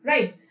DNA,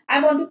 right? I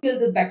want to kill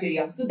this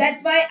bacteria. So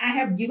that's why I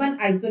have given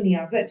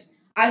isoniazid.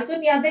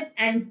 Isoniazid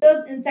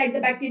enters inside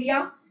the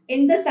bacteria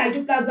in the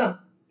cytoplasm.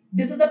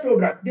 This is a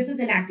prodrug. This is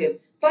inactive.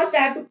 First, I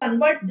have to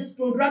convert this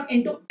prodrug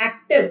into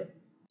active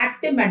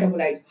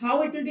metabolite.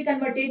 How it will be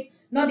converted?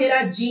 Now, there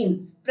are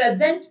genes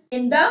present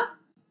in the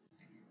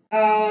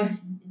uh,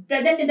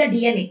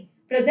 DNA,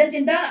 present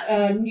in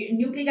the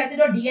nucleic acid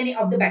or DNA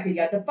of the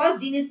bacteria. The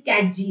first gene is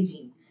CatG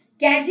gene.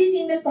 CatG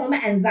gene will form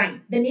an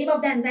enzyme. The name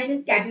of the enzyme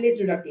is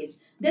catalase reductase.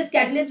 This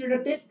catalase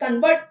reductase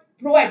convert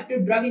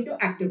proactive drug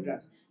into active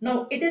drug.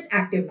 Now it is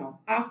active now.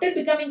 After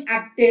becoming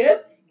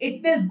active,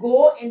 it will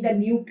go in the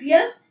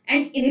nucleus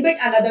and inhibit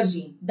another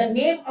gene. The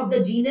name of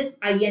the gene is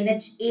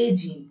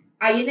INHA gene.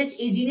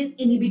 INHA gene is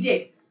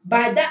inhibited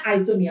by the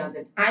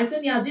isoniazid.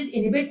 Isoniazid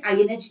inhibit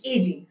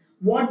INHA gene.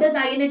 What does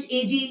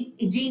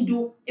INHA gene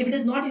do? If it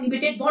is not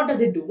inhibited, what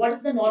does it do? What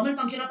is the normal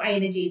function of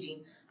INHA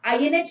gene?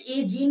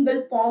 INHA gene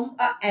will form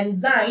an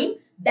enzyme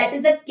that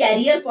is a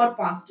carrier for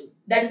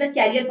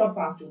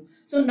FAS2.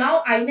 So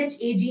now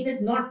INHA gene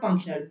is not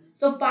functional.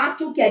 So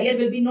FAS2 carrier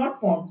will be not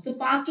formed. So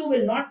FAS2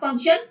 will not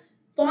function.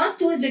 Fast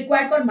 2 is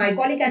required for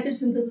mycolic acid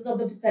synthesis of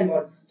the cell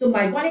wall. So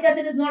mycolic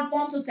acid is not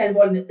formed, so cell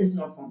wall is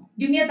not formed.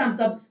 Give me a thumbs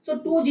up. So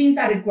two genes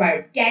are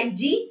required.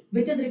 CATG,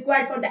 which is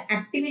required for the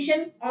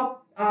activation of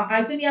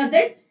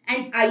isoniazid,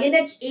 and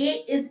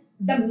INHA is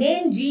the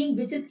main gene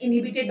which is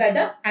inhibited by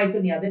the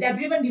isoniazid.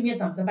 Everyone give me a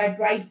thumbs up. I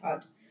tried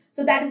hard.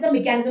 So that is the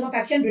mechanism of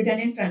action written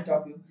in front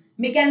of you.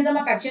 Mechanism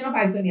of action of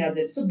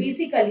isoniazid. So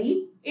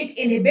basically, it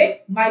inhibits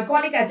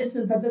mycolic acid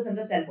synthesis in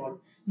the cell wall.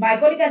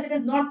 Mycolic acid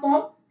is not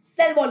formed,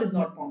 cell wall is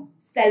not formed.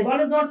 Cell wall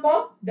is not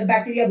formed, the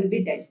bacteria will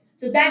be dead.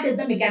 So that is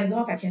the mechanism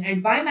of action.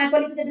 And why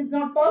mycolic acid is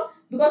not formed?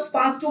 Because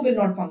fast2 will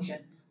not function.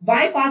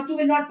 Why fast2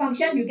 will not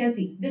function? You can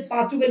see this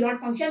fast2 will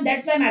not function.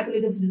 That's why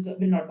mycolic acid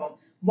will not form.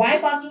 Why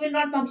fast2 will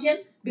not function?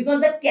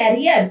 Because the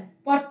carrier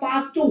for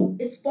fast2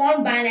 is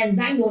formed by an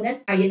enzyme known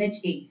as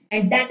INHA,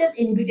 and that is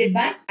inhibited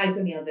by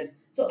isoniazid.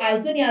 So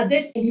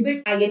isoniazid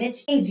inhibit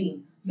INHA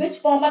gene, which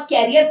form a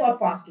carrier for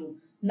fast2.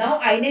 Now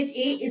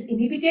INHA is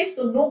inhibited,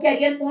 so no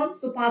carrier formed,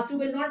 so fast2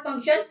 will not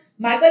function,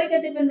 mycolic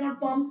acid will not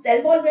form,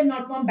 cell wall will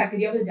not form,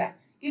 bacteria will die.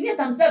 Give me a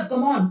thumbs up,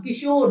 come on.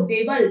 Kishore,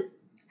 Deval,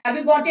 have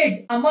you got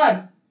it?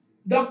 Amar,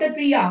 Dr.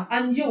 Priya,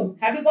 Anju,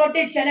 have you got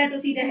it? Shall I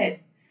proceed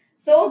ahead?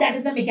 So that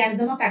is the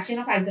mechanism of action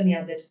of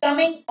isoniazid.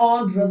 Coming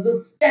on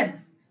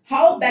resistance.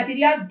 How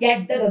bacteria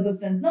get the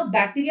resistance? Now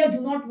bacteria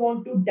do not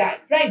want to die,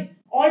 right?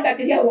 All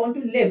bacteria want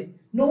to live.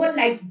 No one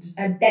likes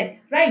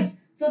death, right?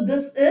 So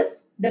this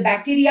is the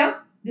bacteria.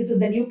 This is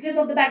the nucleus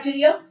of the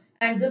bacteria,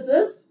 and this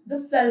is the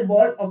cell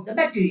wall of the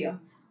bacteria.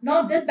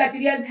 Now this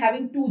bacteria is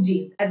having two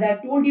genes. As I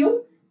have told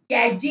you,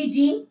 CATG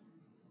gene,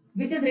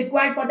 which is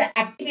required for the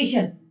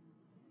activation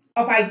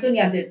of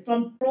isoniazid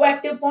from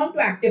proactive form to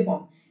active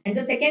form. And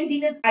the second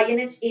gene is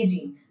INHA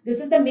gene.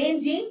 This is the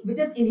main gene which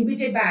is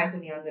inhibited by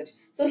isoniazid.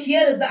 So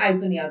here is the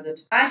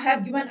isoniazid. I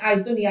have given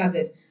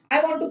isoniazid. I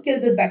want to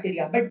kill this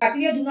bacteria, but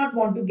bacteria do not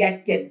want to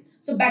get killed.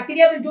 So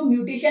bacteria will do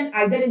mutation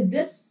either in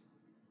this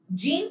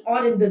gene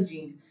or in this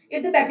gene.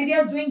 If the bacteria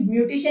is doing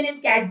mutation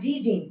in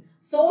CATG gene,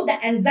 so the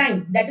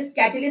enzyme, that is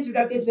catalase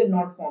reductase, will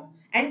not form,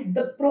 and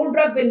the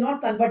prodrug will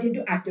not convert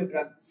into active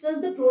drug.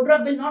 Since the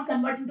prodrug will not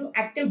convert into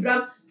active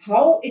drug,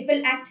 how it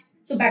will act?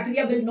 So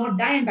bacteria will not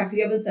die and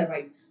bacteria will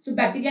survive. So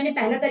bacteria ने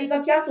पहला तरीका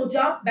क्या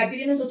सोचा?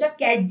 Bacteria ने सोचा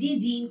CATG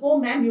gene को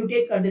मैं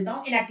mutate कर देता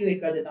हूँ,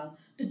 इनएक्टिवेट कर देता हूँ.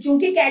 तो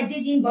चूंकि CATG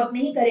जीन वर्क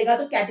नहीं करेगा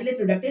तो कैटालेस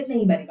रिडक्टेस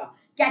नहीं बनेगा.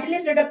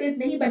 कैटालेस रिडक्टेस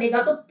नहीं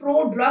बनेगा तो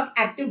प्रो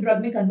ड्रग एक्टिव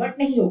ड्रग में कन्वर्ट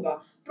नहीं होगा.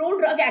 प्रो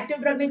ड्रग एक्टिव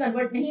ड्रग में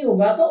कन्वर्ट नहीं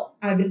होगा तो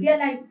I will be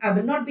alive, I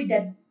will not be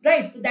dead,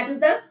 right? So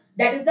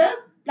that is the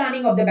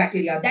planning of the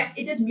bacteria, that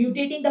it is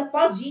mutating the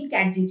first gene,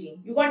 CATG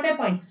gene. You got my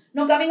point?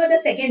 Now coming on the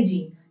second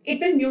gene, it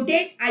will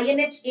mutate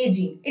INHA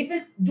gene. It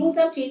will do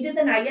some changes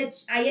in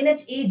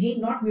INHA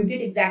gene, not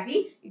mutate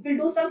exactly. It will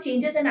do some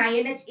changes in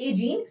INHA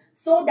gene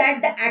so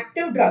that the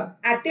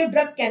active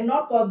drug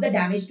cannot cause the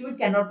damage to it,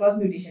 cannot cause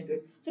mutation to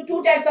it. So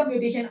two types of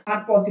mutation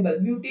are possible: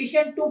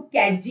 mutation to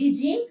CATG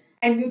gene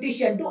and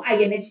mutation to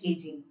INHA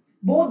gene.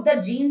 Both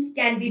the genes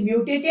can be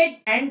mutated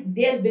and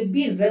there will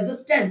be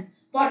resistance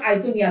for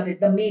isoniazid,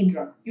 the main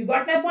drug. You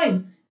got my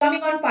point?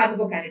 Coming on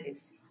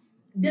pharmacokinetics.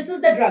 This is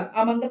the drug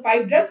among the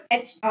 5 drugs,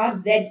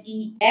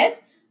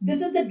 HRZES.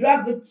 This is the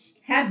drug which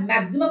have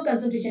maximum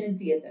concentration in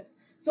CSF.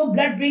 So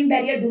blood-brain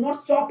barrier, do not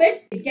stop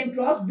it. It can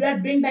cross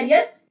blood-brain barrier.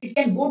 It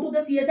can go to the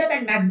CSF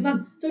and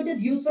maximum. So it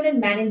is useful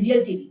in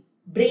meningeal TB,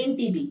 brain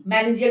TB,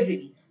 meningeal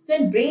TB. So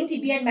in brain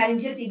TB and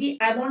meningeal TB,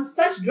 I want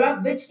such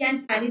drug which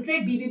can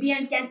penetrate BBB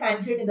and can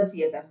penetrate in the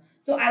CSF.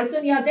 So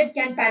isoniazid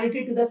can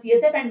penetrate to the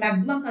CSF and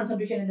maximum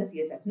concentration in the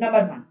CSF.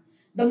 Number 1,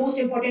 the most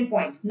important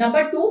point.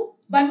 Number 2,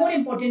 one more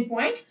important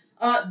point.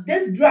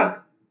 This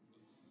drug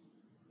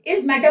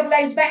is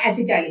metabolized by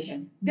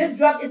acetylation. This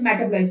drug is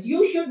metabolized.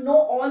 You should know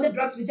all the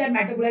drugs which are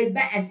metabolized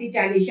by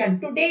acetylation.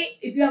 Today,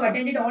 if you have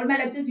attended all my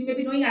lectures, you may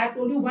be knowing I have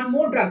told you one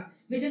more drug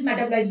which is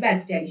metabolized by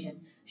acetylation.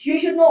 So you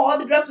should know all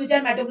the drugs which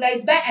are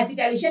metabolized by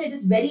acetylation. It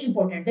is very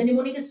important. The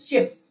mnemonic is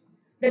CHIPS.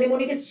 The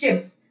mnemonic is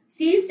CHIPS.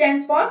 C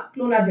stands for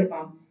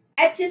clonazepam.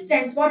 H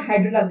stands for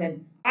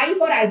hydrolazine. I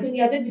for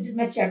isoniazid, which is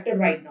my chapter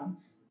right now.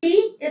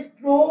 P is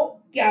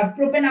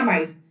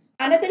propanamide.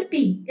 Another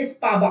P is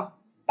PABA.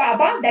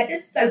 PABA, that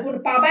is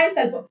PABA and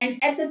sulfur, and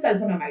S is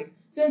sulfonamide.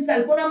 So in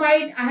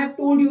sulfonamide, I have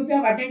told you, if you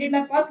have attended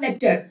my first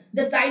lecture,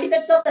 the side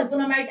effects of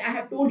sulfonamide, I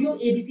have told you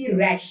ABC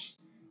rash.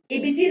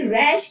 ABC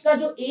rash का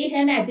जो A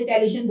है मैं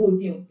acetylation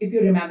बोलती हूँ, if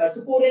you remember.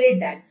 So correlate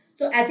that.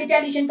 So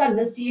acetylation का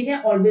list ये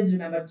है, always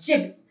remember.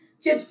 CHIPS.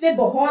 CHIPS पे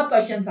बहुत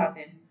questions आते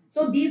हैं.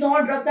 So these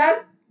all drugs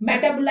are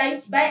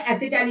metabolized by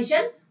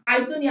acetylation.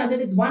 Isoniazid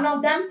is one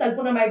of them.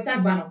 Sulfonamides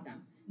are one of them.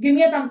 Give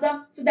me a thumbs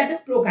up. So that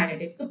is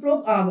prokinetics. So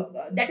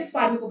that is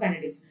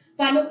pharmacokinetics.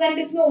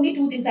 Pharmacokinetics में only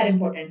 2 things are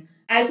important.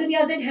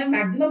 Isoniazid have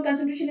maximum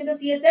concentration in the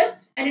CSF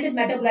and it is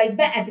metabolized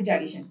by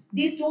acetylation.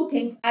 These 2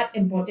 things are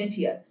important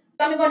here.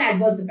 Coming on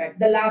adverse effect,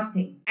 the last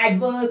thing,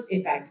 adverse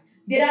effect.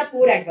 There are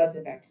 4 adverse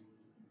effects.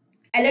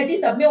 Allergy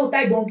सब में होता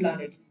है, don't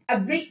learn it.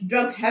 Every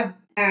drug have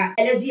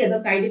allergy as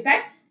a side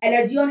effect,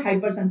 allergy or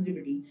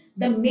hypersensitivity.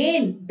 The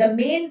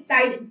main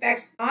side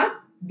effects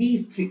are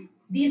these 3.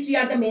 These 3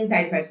 are the main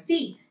side effects.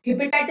 See,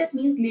 hepatitis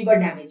means liver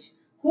damage.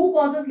 Who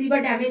causes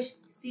liver damage?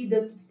 See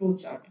this flow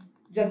chart.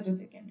 Just a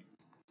second.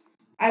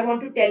 I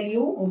want to tell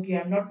you. Okay,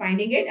 I'm not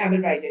finding it. I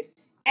will write it.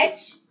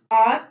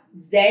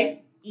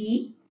 HRZES.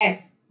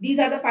 These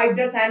are the 5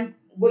 drugs I'm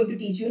going to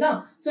teach you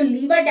now. So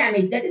liver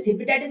damage, that is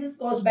hepatitis, is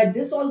caused by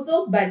this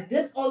also, by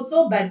this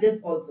also, by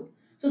this also.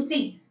 So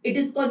see, it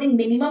is causing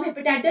minimum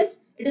hepatitis,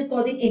 it is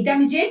causing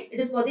intermediate, it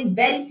is causing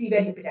very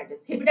severe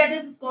hepatitis.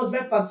 Hepatitis is caused by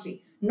first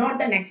 3, not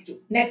the next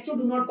 2. Next 2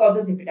 do not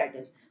causes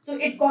hepatitis. So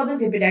it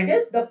causes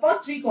hepatitis. The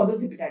first 3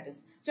 causes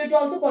hepatitis. So it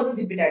also causes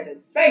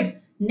hepatitis,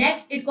 right?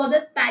 Next, it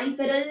causes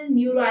peripheral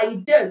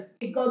neuritis.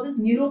 It causes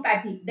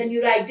neuropathy, the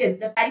neuritis,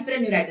 the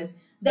peripheral neuritis.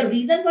 The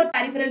reason for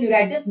peripheral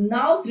neuritis,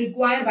 nerves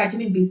require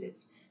vitamin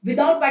B6.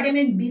 Without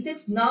vitamin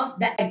B6, nerves,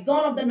 the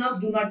axon of the nerves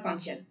do not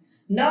function.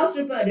 Nerves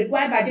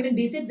require vitamin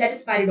B6, that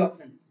is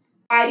pyridoxine.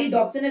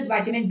 Pyridoxine is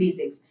vitamin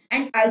B6.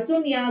 And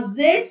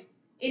isoniazid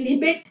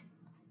inhibit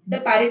the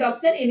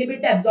pyridoxine,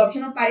 inhibit the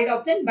absorption of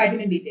pyridoxine,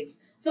 vitamin B6.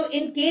 So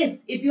in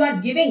case if you are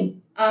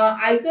giving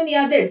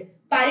isoniazid,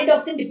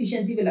 pyridoxine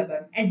deficiency will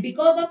occur. And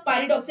because of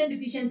pyridoxine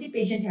deficiency,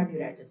 patient have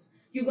neuritis.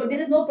 There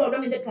is no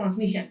problem in the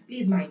transmission.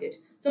 Please mind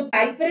it. So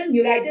peripheral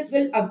neuritis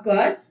will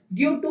occur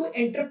due to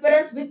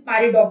interference with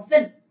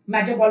pyridoxine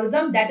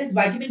metabolism, that is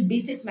vitamin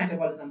B6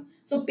 metabolism.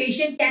 So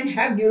patient can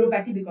have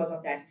neuropathy because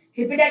of that.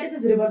 Hepatitis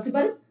is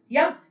reversible,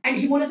 yeah, and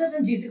hemolysis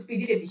and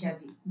G6PD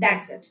deficiency.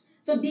 That's it.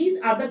 So these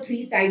are the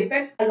 3 side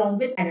effects along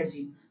with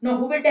allergy. Now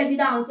who will tell me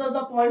the answers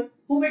of all?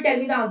 Who will tell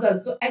me the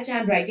answers? So H I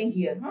am writing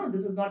here.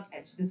 This is not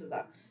H, this is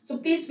R. So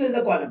please fill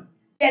the column.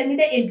 Tell me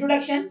the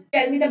introduction,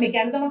 tell me the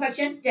mechanism of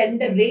action, tell me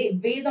the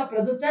ways of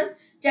resistance,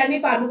 tell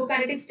me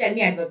pharmacokinetics, tell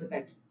me adverse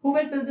effect. Who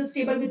will fill this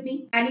table with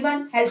me?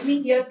 Anyone? Help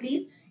me here,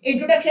 please.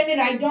 Introduction, and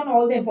write down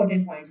all the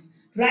important points.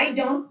 Write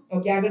down,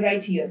 okay, I will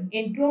write here.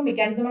 Intro,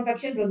 mechanism of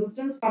action,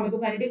 resistance,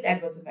 pharmacokinetics,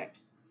 adverse effect.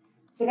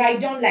 So write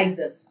down like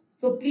this.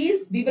 So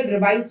please, we will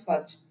revise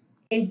first.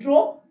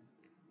 Intro,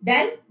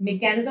 then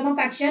mechanism of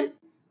action,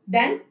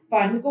 then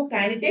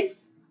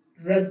pharmacokinetics,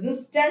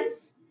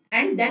 resistance,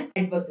 and then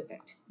adverse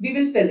effect. We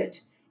will fill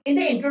it. In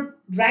the intro,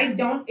 write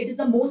down it is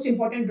the most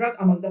important drug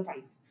among the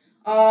 5.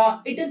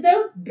 It is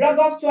the drug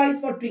of choice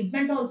for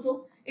treatment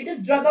also. It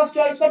is drug of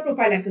choice for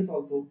prophylaxis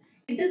also.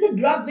 It is the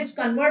drug which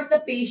converts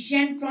the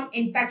patient from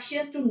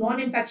infectious to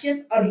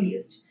non-infectious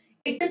earliest.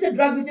 It is the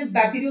drug which is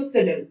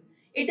bactericidal.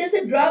 It is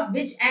the drug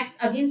which acts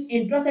against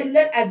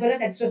intracellular as well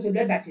as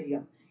extracellular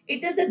bacteria.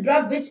 It is the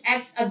drug which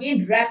acts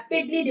against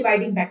rapidly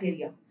dividing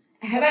bacteria.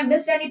 Have I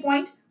missed any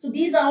point? So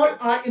these all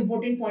are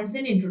important points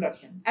in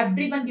introduction.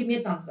 Everyone give me a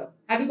thumbs up.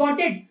 Have you got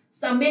it?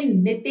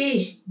 Samin,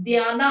 Nitesh,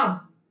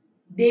 Diana,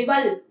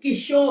 Deval,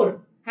 Kishore.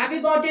 Have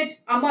you got it?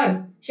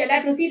 Amar. Shall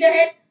I proceed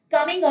ahead?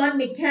 Coming on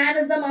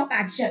mechanism of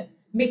action.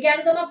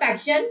 Mechanism of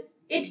action,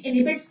 it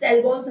inhibits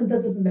cell wall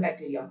synthesis in the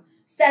bacteria.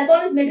 Cell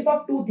wall is made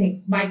up of 2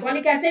 things,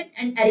 mycolic acid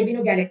and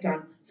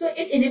arabinogalactan. So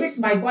it inhibits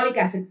mycolic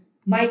acid.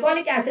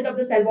 Mycolic acid of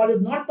the cell wall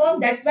is not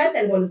formed. That's why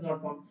cell wall is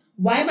not formed.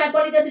 Why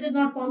mycolic acid is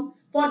not formed?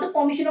 For the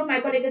formation of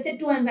mycolic acid,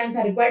 2 enzymes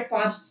are required,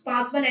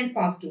 FAS1 and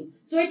FAS2.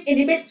 So it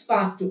inhibits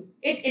FAS2.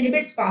 It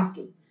inhibits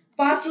FAS2.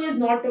 FAS2 is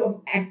not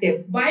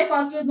active. Why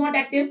FAS2 is not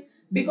active?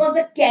 Because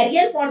the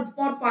carrier for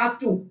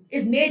FAS2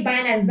 is made by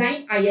an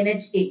enzyme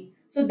INHA.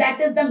 So that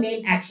is the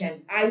main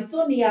action.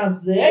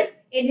 Isoniazid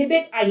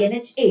inhibit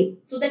INHA.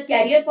 So the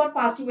carrier for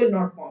FAS2 will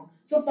not form.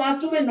 So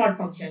FAS2 will not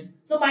function.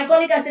 So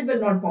mycolic acid will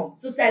not form.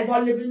 So cell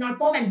wall will not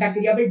form and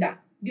bacteria will die.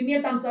 Give me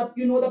a thumbs up.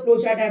 You know the flow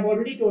chart I have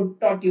already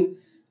taught you.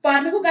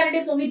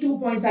 Pharmacokinetics, only 2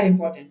 points are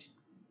important.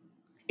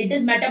 It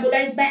is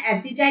metabolized by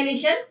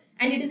acetylation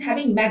and it is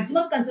having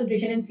maximum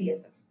concentration in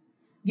CSF.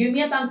 Give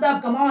me a thumbs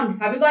up. Come on.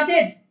 Have you got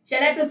it?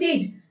 Shall I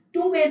proceed?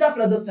 2 ways of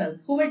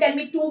resistance. Who will tell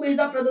me 2 ways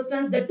of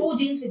resistance? The 2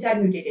 genes which are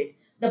mutated.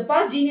 The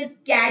first gene is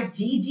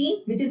CAT-G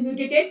gene which is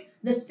mutated.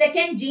 The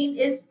second gene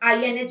is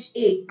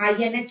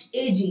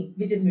INHA gene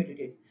which is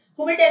mutated.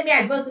 Who will tell me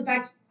adverse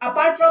effect?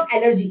 Apart from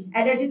allergy.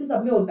 Allergy to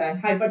सब में होता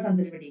है.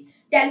 Hypersensitivity.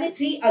 Tell me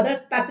 3 other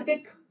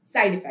specific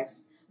side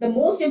effects. The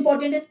most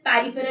important is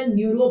peripheral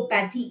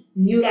neuropathy.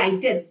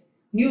 Neuritis.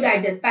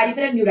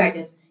 Peripheral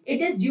neuritis.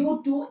 It is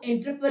due to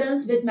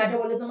interference with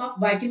metabolism of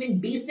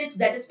vitamin B6,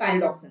 that is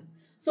pyridoxine.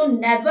 So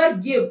never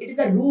give, it is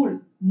a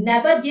rule,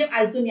 never give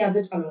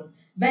isoniazid alone.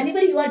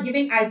 Whenever you are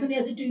giving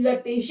isoniazid to your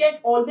patient,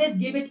 always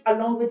give it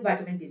along with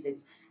vitamin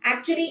B6.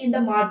 Actually, in the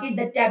market,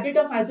 the tablet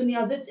of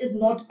isoniazid is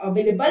not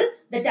available.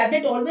 The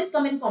tablet always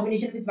come in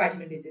combination with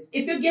vitamin B6.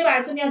 If you give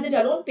isoniazid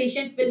alone,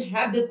 patient will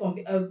have this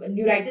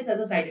neuritis as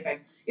a side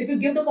effect. If you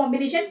give the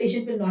combination,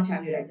 patient will not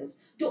have neuritis.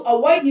 To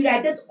avoid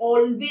neuritis,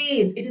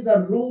 always, it is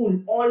a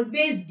rule,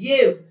 always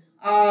give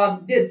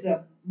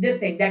this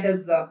thing, that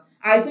is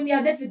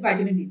isoniazid with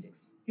vitamin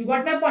B6. You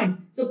got my point?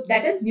 So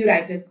that is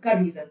neuritis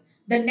का reason.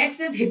 The next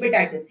is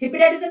hepatitis.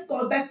 Hepatitis is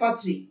caused by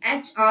first 3,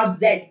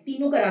 HRZ.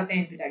 तीनों कराते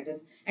हैं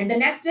hepatitis. And the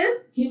next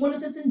is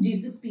hemolysis and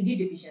G6PD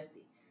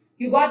deficiency.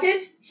 You got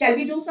it? Shall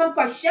we do some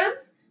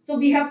questions? So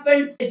we have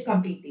filled it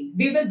completely.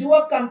 We will do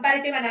a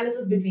comparative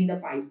analysis between the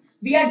 5.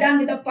 We are done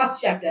with the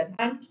first chapter.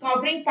 I'm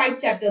covering 5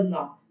 chapters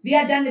now. We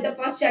are done with the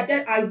first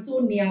chapter,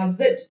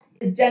 isoniazid.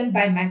 is done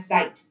by my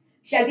side.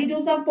 Shall we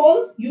do some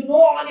polls? You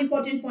know all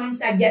important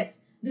points, I guess.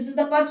 This is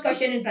the first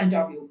question in front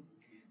of you.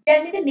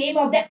 Tell me the name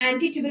of the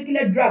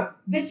anti-tubercular drug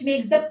which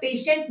makes the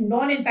patient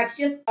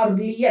non-infectious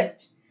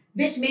earliest.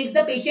 Which makes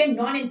the patient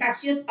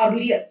non-infectious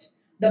earliest.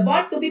 The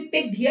word to be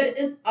picked here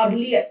is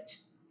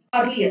earliest.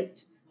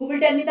 Earliest. Who will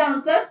tell me the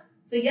answer?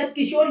 So yes,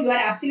 Kishore, you are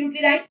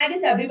absolutely right. I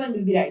guess everyone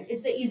will be right.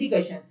 It's an easy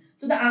question.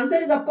 So the answer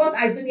is of course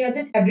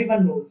isoniazid.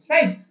 Everyone knows,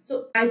 right?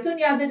 So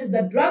isoniazid is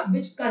the drug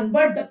which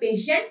convert the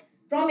patient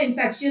from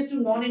infectious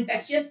to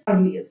non-infectious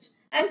earliest.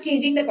 I'm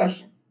changing the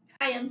question.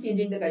 I am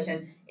changing the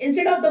question.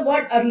 Instead of the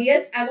word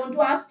earliest, I want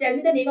to ask, tell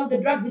me the name of the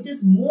drug which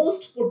is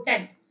most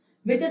potent,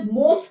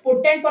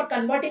 for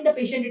converting the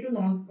patient into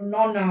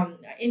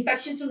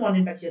infectious to non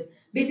infectious.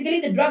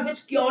 Basically the drug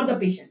which cure the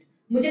patient.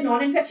 मुझे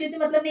non infectious से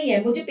मतलब नहीं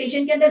है, मुझे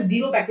patient के अंदर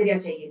zero bacteria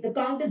चाहिए. The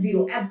count is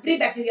zero. Every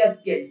bacteria is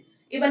killed,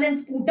 even in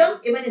sputum,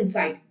 even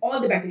inside all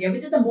the bacteria,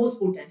 which is the most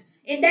potent.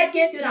 In that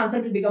case your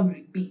answer will become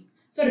B.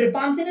 So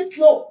rifampicin is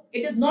slow,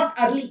 it is not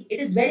early,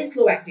 it is very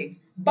slow acting,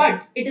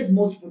 but it is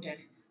most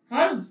potent.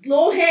 हाँ,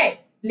 slow है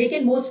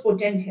लेकिन most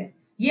potent है.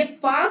 ये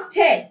fast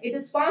है, it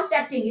is fast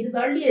acting, it is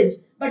earliest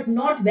but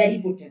not very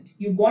potent.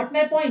 You got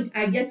my point?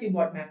 I guess you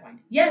got my point.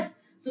 Yes.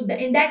 So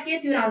in that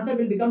case your answer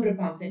will become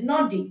rifampicin,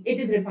 not D. It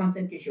is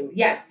rifampicin, Kishore.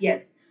 Yes,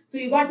 yes. So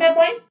you got my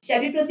point.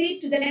 Shall we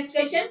proceed to the next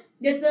question?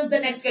 This is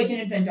the next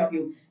question in front of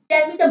you.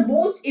 Tell me the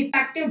most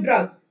effective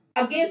drug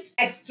against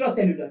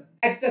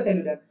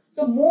extracellular.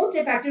 So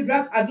most effective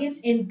drug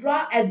against intra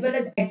as well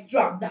as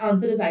extra. The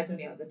answer is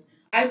isoniazid.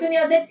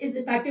 Isoniazid is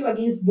effective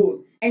against both.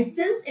 And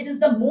since it is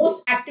the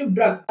most active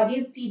drug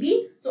against TB,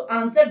 so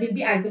answer will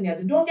be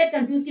isoniazid. Don't get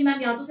confused कि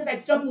ma'am यहाँ तो सिर्फ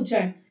extra पूछा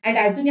है. And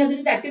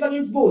isoniazid is active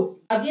against both.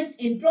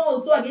 Against intra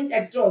also, against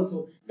extra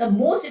also. The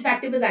most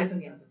effective is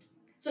isoniazid.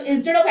 So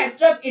instead of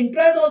extra, if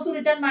intra is also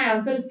written, my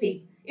answer is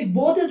same. If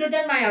both is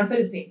written, my answer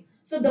is same.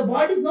 So the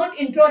word is not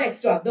intra or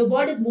extra. The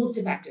word is most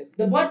effective.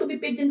 The word to be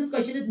picked in this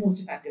question is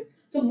most effective.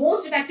 So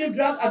most effective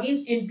drug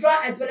against intra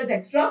as well as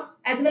extra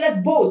as well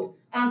as both.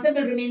 Answer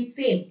will remain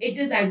same. It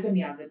is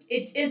isoniazid.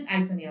 It is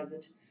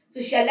isoniazid.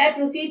 So shall I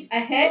proceed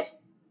ahead?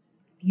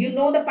 You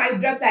know the 5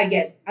 drugs, I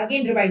guess.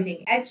 Again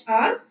revising. H,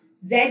 R,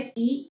 Z,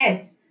 E,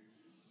 S.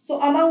 So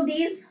among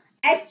these,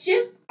 H,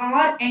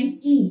 R and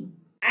E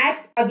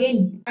act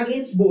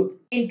against both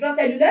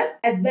intracellular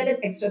as well as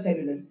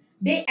extracellular.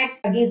 They act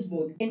against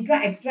both intra,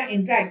 extra,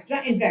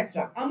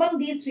 intra-extra. Among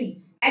these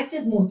 3, H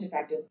is most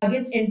effective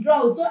against intra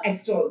also,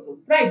 extra also,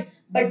 right?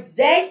 But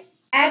Z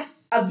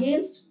acts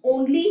against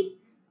only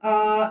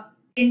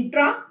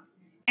intra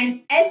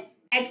and S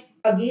acts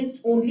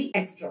against only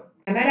extra.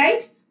 Am I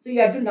right? So you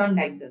have to learn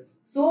like this.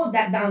 So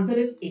that the answer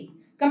is A.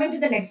 Coming to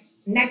the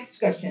next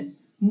question.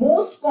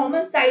 Most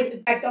common side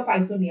effect of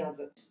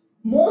isoniazid.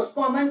 Most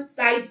common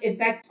side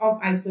effect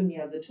of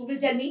isoniazid. Who will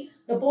tell me?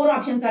 The 4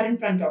 options are in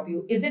front of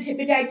you. Is it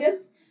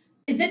hepatitis?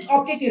 Is it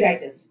optic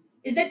neuritis?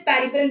 Is it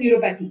peripheral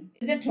neuropathy?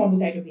 Is it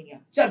thrombocytopenia?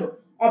 चलो,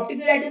 optic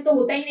neuritis तो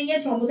होता ही नहीं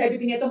है,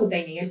 thrombocytopenia तो होता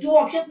ही नहीं है. 2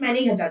 options मैंने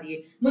ही हटा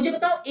दिए. मुझे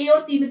बताओ A और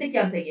C में से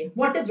क्या सही है?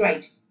 What is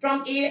right?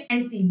 From A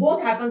and C,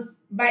 both happens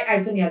by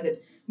isoniazid.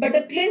 But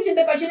the clinch in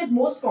the question is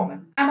most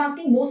common. I'm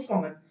asking most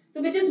common.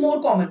 So which is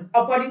more common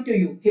according to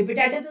you?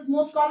 Hepatitis is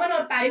most common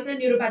or peripheral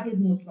neuropathy is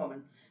most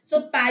common?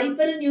 So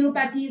peripheral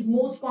neuropathy is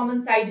most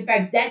common side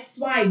effect. That's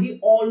why we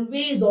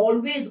always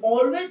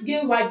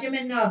give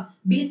vitamin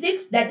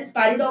B6, that is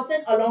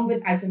pyridoxine, along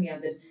with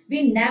isoniazid.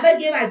 We never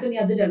give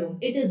isoniazid alone.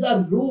 It is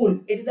a rule.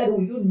 It is a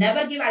rule. You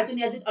never give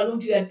isoniazid alone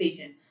to your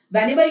patient.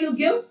 Whenever you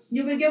give,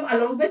 you will give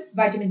along with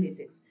vitamin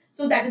B6.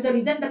 So that is the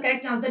reason. The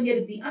correct answer here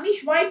is C.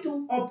 Amish, why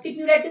 2? Optic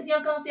neuritis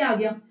यहाँ कहाँ से आ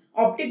गया?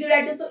 Optic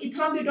neuritis तो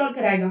ethambutol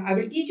कराएगा. I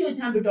will teach you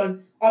ethambutol.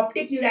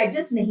 Optic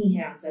neuritis नहीं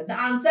है answer. The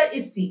answer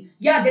is C.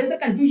 Yeah, there is a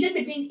confusion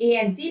between A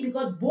and C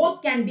because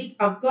both can be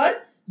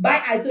occur by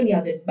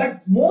isoniazid.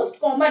 But most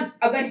common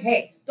अगर है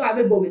तो I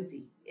will go with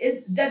C.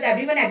 Does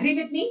everyone agree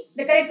with me?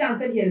 The correct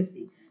answer here is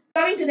C.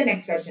 Coming to the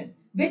next question.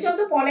 Which of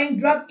the following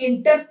drug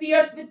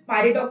interferes with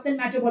pyridoxine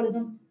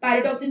metabolism?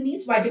 Pyridoxine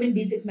means vitamin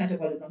B6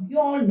 metabolism. You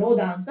all know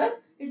the answer.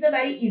 It's a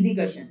very easy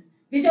question.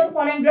 Which of the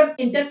following drug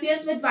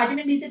interferes with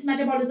vitamin B6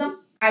 metabolism?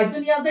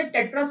 Isoniazid,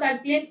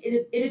 tetracycline,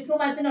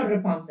 erythromycin or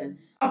rifampicin?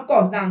 Of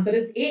course, the answer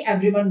is A.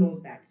 Everyone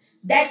knows that.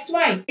 That's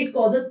why it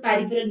causes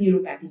peripheral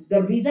neuropathy.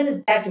 The reason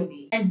is that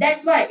only. And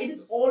that's why it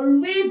is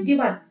always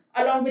given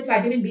along with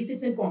vitamin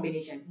B6 in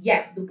combination.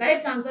 Yes, the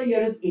correct answer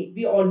here is A.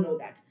 We all know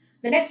that.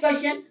 The next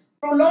question.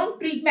 Prolonged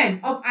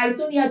treatment of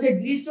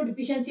isoniazid leads to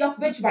deficiency of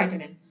which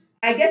vitamin?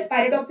 I guess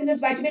pyridoxine is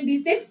vitamin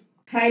B6,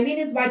 thymine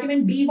is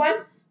vitamin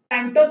B1,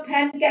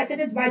 pantothenic acid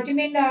is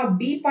vitamin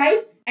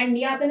B5, and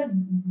niacin is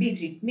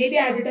B3. Maybe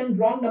I have written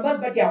wrong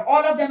numbers, but yeah,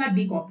 all of them are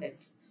B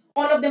complex.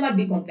 All of them are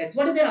B complex.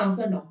 What is their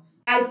answer now?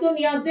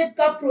 Isoniazid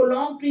ka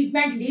prolonged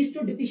treatment leads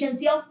to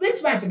deficiency of which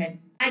vitamin?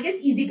 I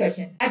guess easy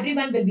question.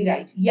 Everyone will be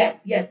right.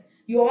 Yes, yes.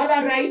 You all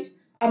are right.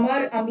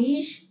 Amar,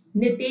 Amish,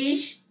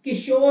 Nitesh,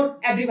 Kishore,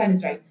 everyone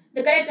is right.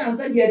 The correct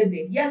answer here is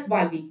A. Yes,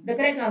 Valvi. The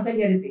correct answer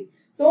here is A.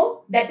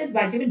 So that is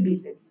vitamin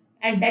B6.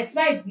 And that's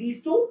why it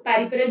leads to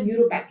peripheral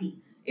neuropathy.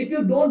 if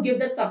you don't give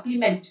the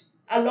supplement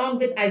along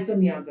with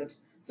isoniazid.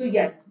 So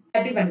yes,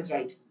 everyone is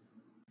right.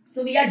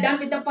 So we are done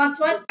with the first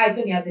one,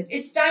 isoniazid.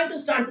 It's time to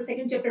start the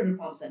second chapter,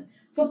 rifampicin.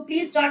 So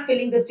please start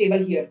filling this table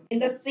here in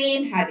the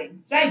same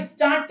headings, right?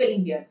 Start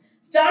filling here.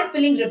 Start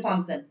filling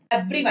rifampicin.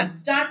 Everyone,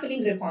 start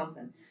filling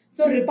rifampicin.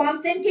 So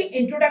rifampicin के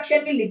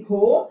introduction में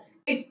लिखो,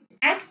 it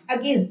acts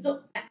against.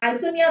 So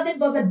isoniazid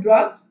was a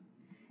drug.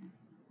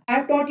 I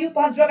have taught you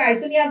first drug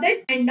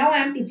isoniazid and now I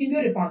am teaching you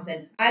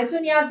rifampicin.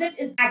 Isoniazid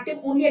is active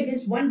only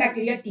against one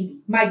bacteria,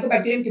 TB,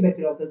 Mycobacterium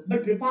tuberculosis,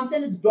 but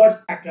rifampicin is broad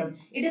spectrum.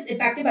 It is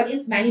effective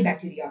against many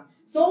bacteria.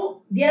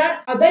 So there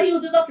are other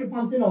uses of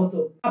rifampicin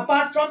also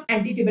apart from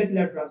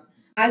anti-tubercular drugs.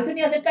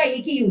 Isoniazid का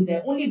एक ही use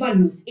है, only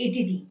one use,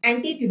 ATT,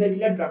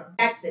 anti-tubercular drug.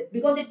 That's it,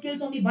 because it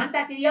kills only one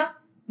bacteria,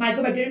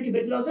 Mycobacterium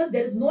tuberculosis.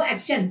 There is no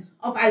action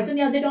of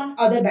isoniazid on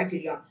other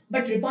bacteria.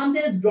 But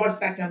rifampicin is broad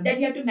spectrum, that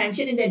you have to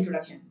mention in the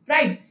introduction,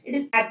 right? It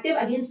is active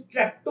against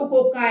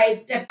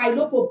streptococci,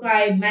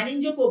 staphylococci,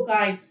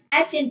 meningococci,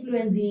 H.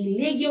 influenzae,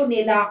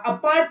 legionella,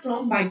 apart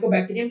from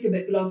Mycobacterium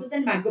tuberculosis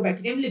and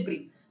Mycobacterium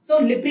leprae. So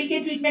leprae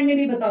के treatment में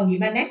भी बताऊंगी.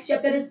 My next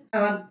chapter is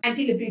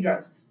anti-leprae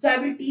drugs. So I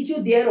will teach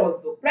you there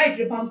also, right?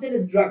 Rifampicin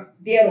is drug,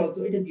 there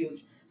also it is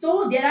used.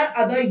 So there are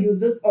other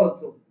uses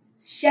also.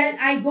 Shall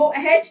I go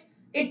ahead?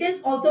 It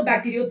is also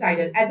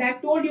bactericidal. As I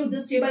have told you,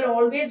 this table,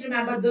 always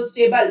remember this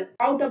table.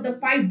 Out of the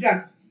 5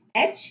 drugs,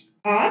 H,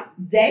 R,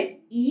 Z,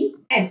 E,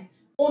 S.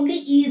 Only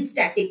E is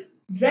static.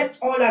 Rest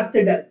all are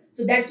cidal.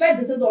 So that's why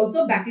this is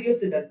also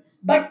bactericidal.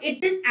 But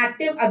it is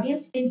active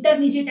against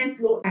intermediate and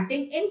slow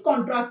acting, in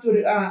contrast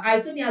to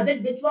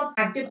isoniazid, which was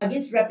active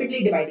against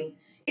rapidly dividing.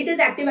 It is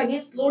active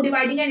against slow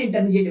dividing and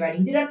intermediate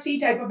dividing. There are 3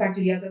 types of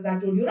bacteria, as I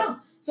told you now.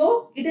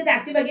 So it is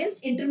active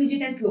against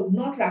intermediate and slow,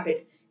 not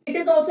rapid. It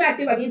is also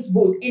active against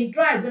both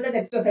intra as well as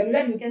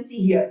extracellular. You can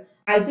see here.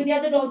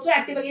 Isoniazid also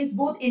active against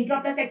both intra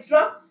plus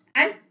extra,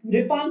 and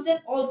rifampicin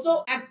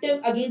also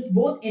active against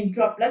both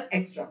intra plus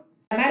extra.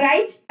 Am I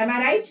right? Am I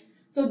right?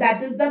 So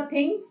that is the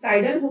thing.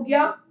 Cidal हो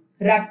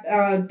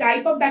गया,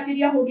 type of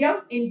bacteria हो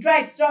गया, intra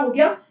extra हो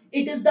गया.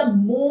 It is the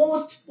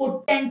most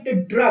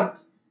potent drug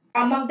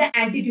among the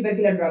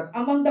anti-tubercular drug,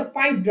 among the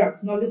 5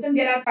 drugs. Now listen,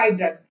 there are 5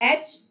 drugs: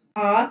 H,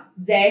 R,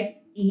 Z,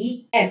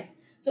 E, S.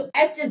 So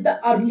H is the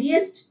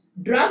earliest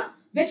drug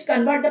which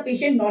convert the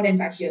patient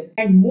non-infectious,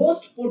 and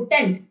most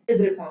potent is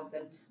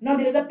rifampicin. Now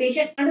there is a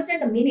patient.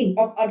 Understand the meaning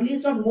of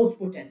earliest or most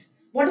potent.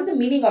 What is the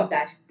meaning of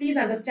that? Please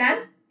understand.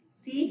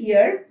 See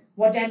here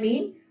what I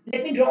mean.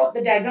 Let me draw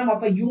the diagram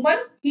of a human.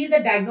 He is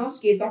a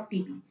diagnosed case of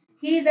TB.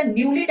 He is a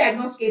newly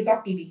diagnosed case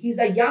of TB. He is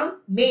a young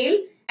male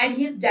and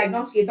he is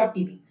diagnosed case of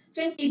TB.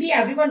 So in TB,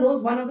 everyone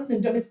knows one of the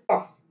symptoms is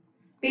cough.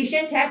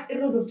 Patient have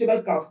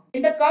irresistible cough.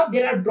 In the cough,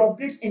 there are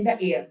droplets in the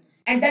air.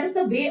 And that is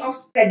the way of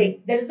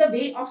spreading. That is the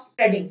way of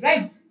spreading,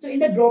 right? So in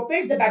the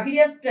droplets, the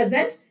bacteria is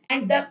present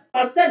and the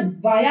person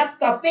via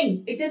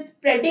coughing, it is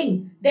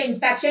spreading the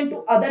infection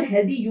to other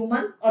healthy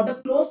humans or the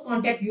close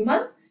contact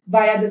humans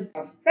via this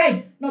cough,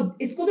 right? Now,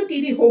 इसको तो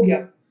TB हो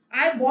गया.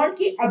 I want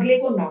कि अगले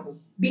को ना हो.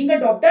 Being a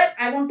doctor,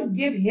 I want to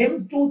give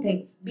him 2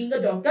 things. Being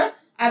a doctor,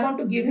 I want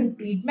to give him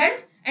treatment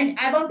and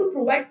I want to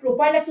provide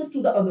prophylaxis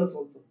to the others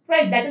also,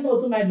 right? That is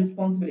also my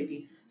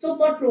responsibility. So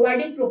for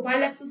providing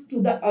prophylaxis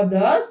to the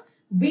others,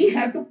 we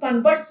have to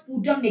convert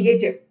sputum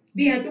negative.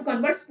 We have to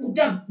convert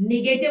sputum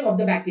negative of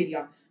the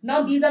bacteria.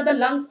 Now these are the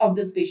lungs of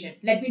this patient.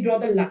 Let me draw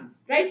the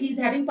lungs, right? He is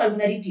having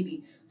pulmonary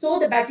TB. So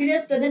the bacteria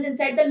is present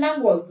inside the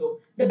lung also.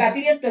 The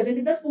bacteria is present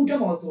in the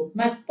sputum also.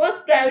 My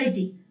first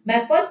priority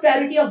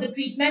of the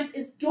treatment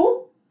is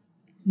to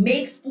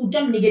make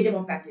sputum negative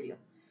of bacteria.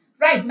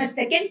 Right. My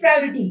second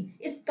priority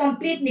is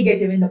complete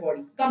negative in the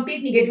body.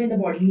 Complete negative in the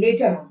body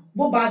later on.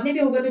 वो बाद में भी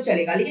होगा तो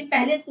चलेगा, लेकिन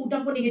पहले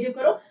sputum को negative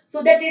करो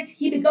so that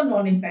he become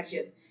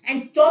non-infectious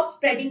and stop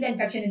spreading the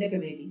infection in the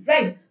community.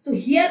 Right. So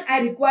here I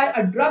require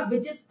a drug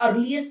which is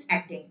earliest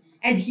acting,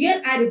 and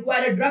here I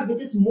require a drug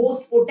which is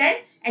most potent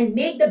and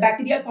make the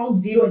bacteria count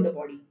 0 in the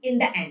body in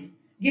the end.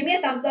 Give me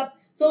a thumbs up.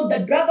 So the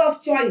drug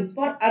of choice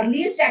for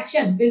earliest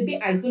action will be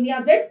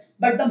isoniazid,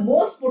 but the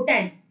most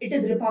potent, it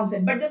is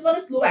rifampicin. But this one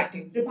is slow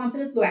acting. Rifampicin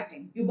is slow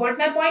acting. You got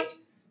my point?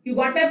 You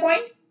got my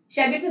point?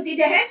 Shall we proceed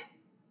ahead?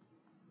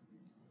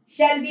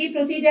 Shall we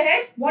proceed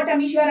ahead? What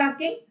Amish you are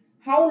asking?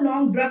 How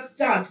long drugs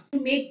start to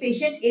make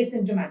patient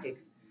asymptomatic?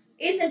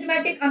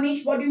 Asymptomatic,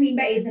 Amish, what do you mean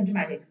by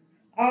asymptomatic?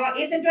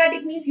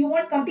 Asymptomatic means you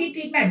want complete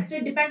treatment. So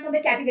it depends on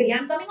the category. I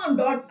am coming on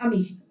dots,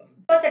 Amish.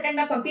 First attend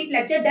my complete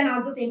lecture, then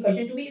ask the same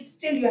question to me if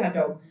still you have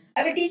doubt.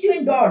 I will teach you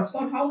in dots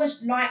for how much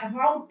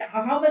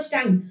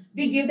time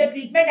we give the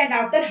treatment and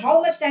after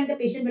how much time the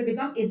patient will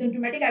become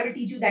asymptomatic. I will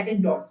teach you that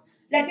in dots.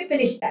 Let me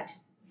finish that.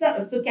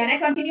 So can I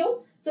continue?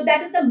 So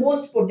that is the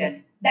most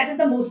potent. That is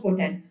the most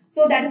potent.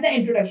 So that is the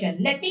introduction.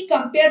 Let me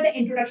compare the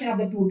introduction of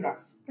the 2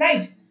 drugs.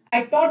 Right?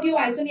 I taught you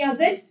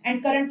isoniazid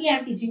and currently I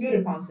am teaching you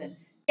rifampicin.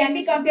 Can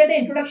we compare the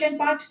introduction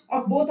part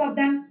of both of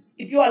them?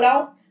 If you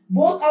allow,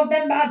 both of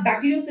them are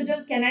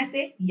bactericidal. Can I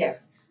say?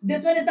 Yes.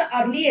 This one is the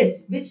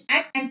earliest which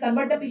act and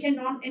convert the patient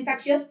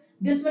non-infectious.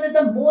 This one is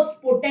the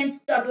most potent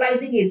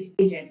sterilizing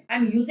agent.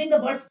 I'm using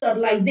the word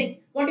sterilizing.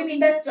 What do you mean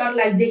by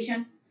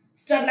sterilization?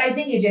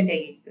 Sterilizing agent है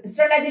ये.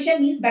 Sterilization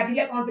means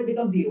bacteria count will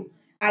become zero.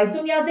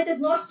 Isoniazid is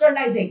not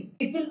sterilizing.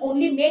 It will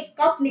only make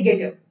cup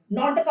negative,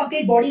 not the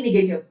complete body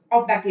negative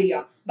of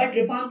bacteria. But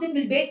rifampicin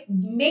will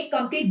make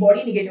complete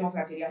body negative of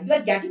bacteria. You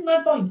are getting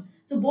my point.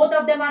 So both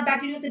of them are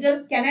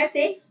bactericidal. Can I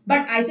say?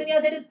 But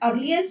isoniazid is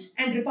earliest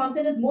and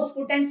rifampicin is most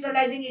potent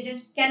sterilizing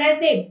agent. Can I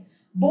say?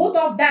 Both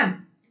of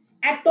them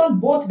act on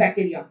both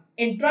bacteria.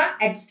 Intra,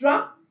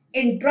 extra,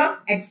 intra,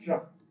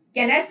 extra.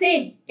 Can I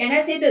say? Can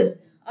I say this?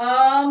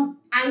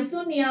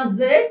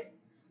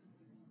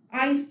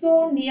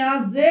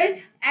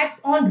 Isoniazid act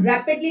on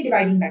rapidly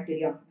dividing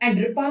bacteria and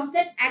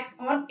rifampicin act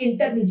on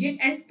intermediate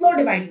and slow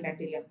dividing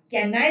bacteria.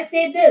 Can I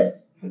say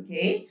this?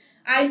 Okay.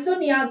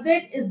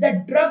 Isoniazid is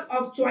the drug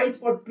of choice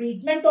for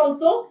treatment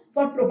also,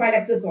 for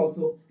prophylaxis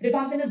also.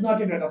 Rifampicin is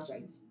not a drug of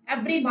choice.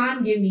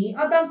 Everyone give me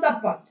a thumbs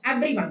up first.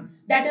 Everyone.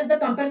 That is the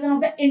comparison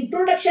of the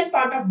introduction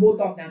part of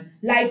both of them.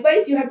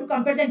 Likewise, you have to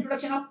compare the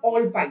introduction of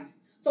all five.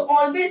 So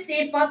always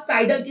say first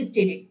Seidel की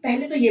stated.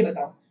 पहले तो ये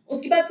बताओ.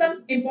 उसके बाद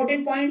some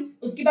important points.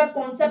 उसके बाद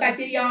कौन सा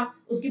bacteria.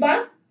 उसके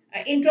बाद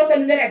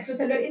intracellular,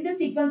 extracellular. In this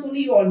sequence only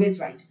you always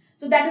write.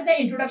 So that is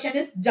the introduction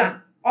is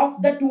done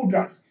of the two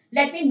drugs.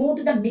 Let me move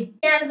to the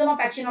mechanism of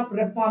action of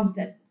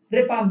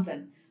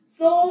rifampicin.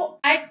 So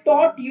I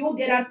taught you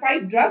there are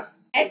 5 drugs.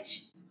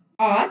 H,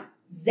 R,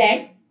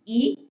 Z,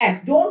 E,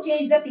 S. Don't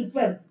change the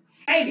sequence.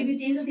 Right? If you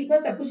change the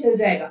sequence, सब कुछ हिल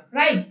जाएगा.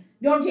 Right?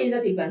 Don't change the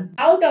sequence.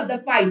 Out of the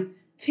 5,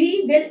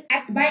 3 will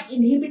act by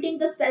inhibiting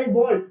the cell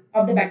wall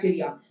of the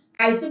bacteria.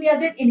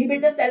 Isoniazid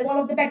inhibit the cell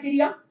wall of the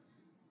bacteria.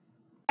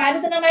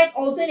 Pyrazinamide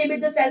also inhibit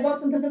the cell wall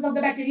synthesis of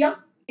the bacteria.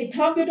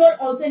 Ethambutol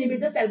also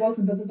inhibit the cell wall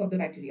synthesis of the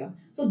bacteria.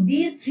 So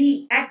these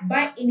 3 act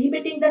by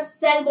inhibiting the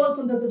cell wall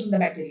synthesis in the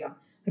bacteria.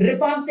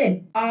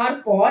 Rifampicin, R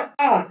for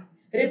R.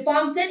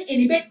 Rifampicin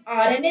inhibit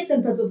RNA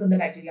synthesis in the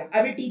bacteria.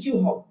 I will teach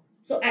you how.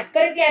 So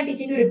currently I am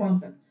teaching you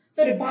rifampicin.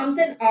 So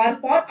rifampicin, R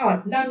for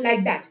R. Learn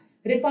like that.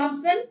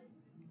 Rifampicin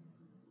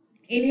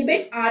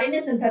inhibit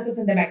RNA synthesis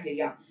in the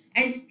bacteria.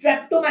 And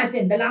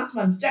streptomycin, the last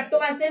one.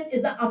 Streptomycin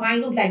is the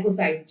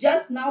aminoglycoside.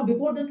 Just now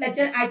before this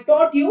lecture, I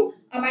taught you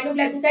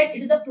aminoglycoside.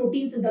 It is a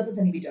protein synthesis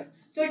inhibitor.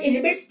 So it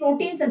inhibits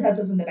protein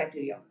synthesis in the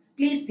bacteria.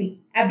 Please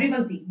see.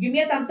 Everyone see. Give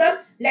me a thumbs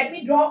up. Let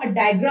me draw a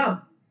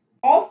diagram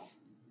of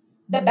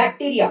the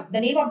bacteria.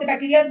 The name of the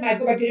bacteria is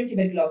Mycobacterium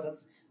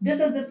tuberculosis. This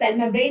is the cell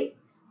membrane.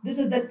 This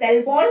is the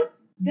cell wall.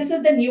 This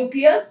is the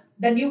nucleus.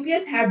 The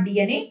nucleus have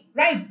DNA.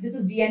 Right? This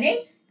is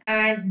DNA.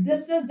 And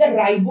this is the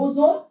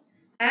ribosome.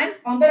 And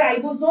on the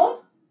ribosome,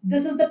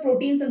 this is the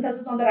protein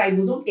synthesis on the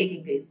ribosome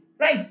taking place,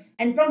 right?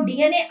 And from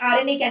DNA,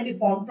 RNA can be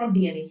formed from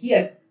DNA.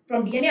 Here,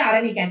 from DNA,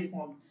 RNA can be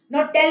formed.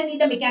 Now tell me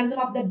the mechanism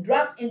of the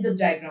drugs in this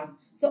diagram.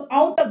 So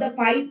out of the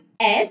 5,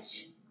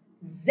 H,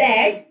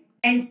 Z,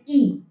 and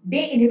E,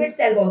 they inhibit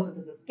cell wall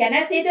synthesis. Can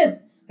I say this?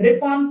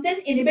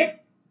 Rifampicin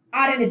inhibit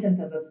RNA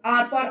synthesis,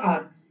 R for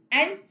R.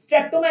 And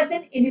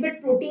streptomycin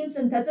inhibit protein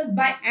synthesis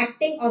by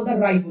acting on the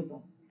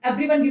ribosome.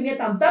 Everyone give me a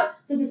thumbs up.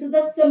 So this is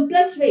the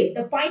simplest way,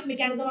 the 5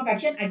 mechanism of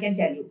action I can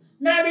tell you.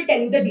 Now I will tell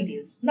you the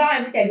details.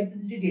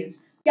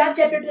 क्या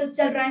chapter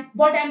चल रहा है?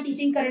 What I am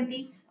teaching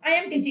currently? I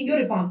am teaching you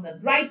rifampicin.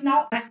 Right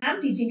now I am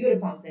teaching you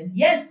rifampicin.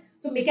 Yes.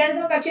 So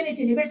mechanism of action, it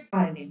inhibits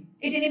RNA.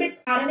 It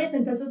inhibits RNA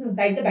synthesis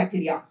inside the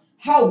bacteria.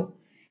 How?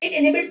 It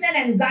inhibits an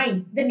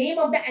enzyme. The name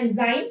of the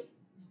enzyme,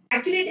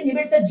 actually it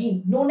inhibits a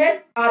gene known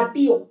as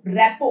RPO,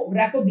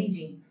 RAPO-B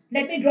gene.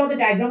 Let me draw the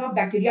diagram of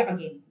bacteria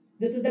again.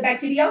 This is the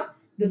bacteria.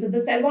 This is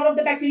the cell wall of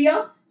the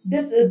bacteria.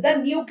 This is the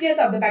nucleus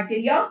of the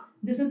bacteria.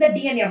 This is the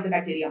DNA of the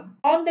bacteria.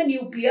 On the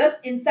nucleus,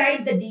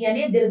 inside the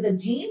DNA, there is a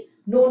gene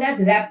known as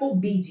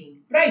RAPO-B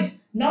gene. Right?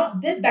 Now,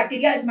 this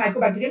bacteria is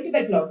Mycobacterium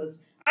tuberculosis.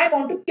 I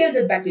want to kill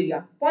this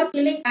bacteria. For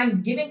killing, I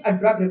am giving a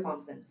drug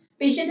rifampicin.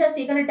 Patient has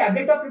taken a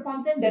tablet of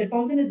rifampicin. The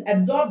rifampicin is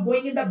absorbed,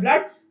 going in the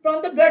blood.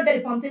 From the blood, the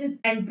rifampicin is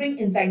entering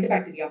inside the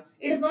bacteria.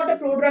 It is not a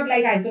prodrug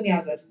like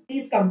isoniazid.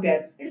 Please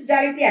compare. It is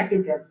directly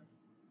active drug.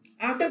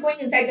 After going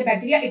inside the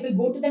bacteria, it will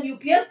go to the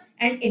nucleus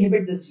and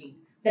inhibit this gene.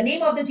 The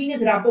name of the gene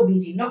is RAPO-B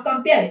gene. Now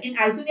compare. In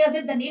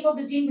isoniazid, the name of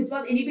the gene which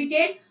was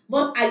inhibited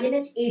was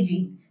INHA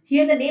gene.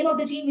 Here the name of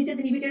the gene which is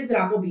inhibited is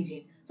RAPO-B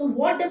gene. So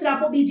what does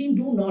RAPO-B gene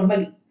do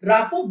normally?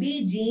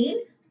 RAPO-B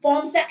gene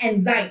forms an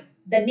enzyme.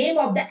 The name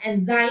of the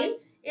enzyme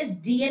is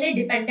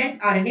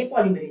DNA-dependent RNA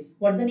polymerase.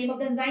 What is the name of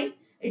the enzyme?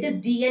 It is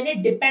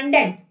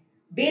DNA-dependent.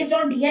 Based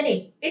on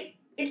DNA, it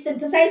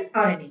synthesizes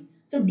RNA.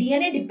 So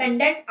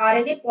DNA-dependent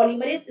RNA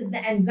polymerase is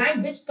the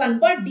enzyme which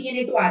converts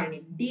DNA to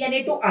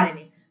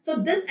RNA. So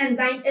this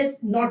enzyme is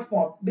not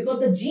formed because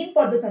the gene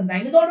for this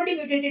enzyme is already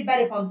mutated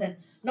by rifampicin.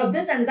 Now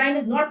this enzyme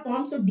is not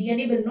formed, so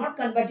DNA will not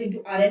convert into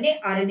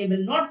RNA. RNA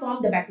will not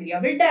form. The bacteria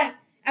will die.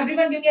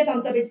 Everyone give me a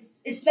thumbs up.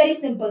 It's very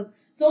simple.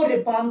 So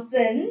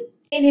rifampicin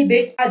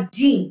inhibit a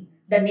gene.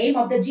 The name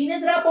of the gene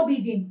is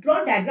RAPO-B gene.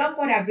 Draw diagram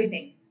for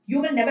everything.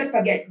 You will never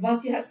forget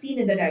once you have seen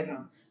in the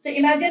diagram. So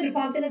imagine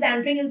rifampicin is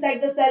entering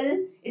inside the cell.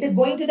 It is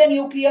going to the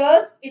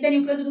nucleus. In the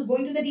nucleus, it is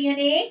going to the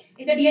DNA.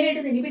 In the DNA, it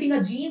is inhibiting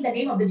a gene. The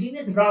name of the gene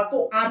is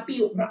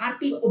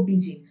RPOB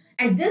gene.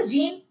 And this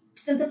gene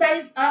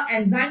synthesizes a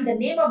enzyme. The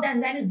name of the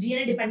enzyme is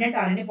DNA-dependent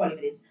RNA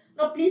polymerase.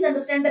 Now, please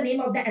understand the name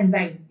of the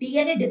enzyme.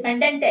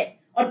 DNA-dependent है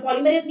और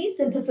polymerase means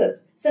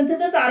synthesis.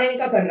 Synthesis RNA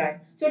का कर रहा है.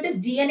 So it is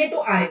DNA to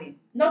RNA.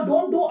 Now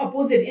don't do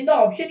opposite. In the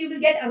option you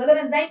will get another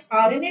enzyme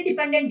RNA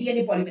dependent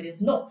DNA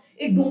polymerase. No,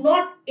 it do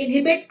not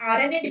inhibit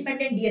RNA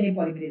dependent DNA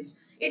polymerase.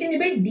 It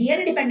inhibits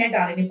DNA dependent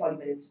RNA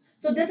polymerase.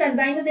 So this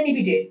enzyme is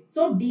inhibited.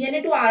 So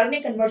DNA to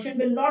RNA conversion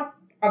will not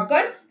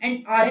occur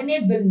and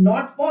RNA will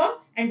not form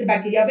and the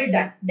bacteria will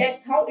die.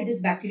 That's how it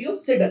is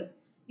bactericidal.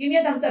 Give me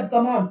a thumbs up.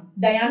 Come on.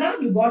 Diana,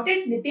 you got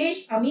it?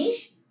 Nitesh,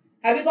 Amish,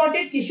 have you got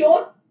it?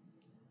 Kishore?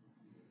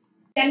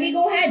 Can we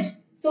go ahead?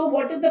 So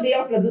what is the way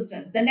of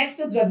resistance? The next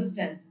is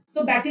resistance.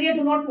 So bacteria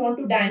do not want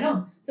to die,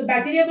 no? So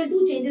bacteria will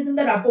do changes in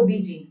the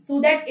RAPOB gene so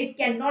that it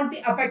cannot be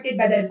affected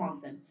by the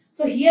rifampicin.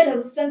 So here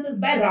resistance is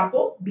by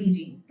RAPOB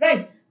gene,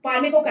 right?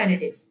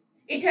 Pharmacokinetics.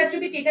 It has to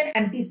be taken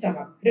empty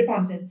stomach,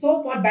 rifampicin.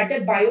 So for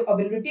better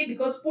bioavailability,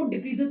 because food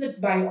decreases its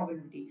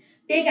bioavailability.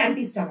 Take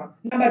empty stomach,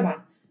 number 1.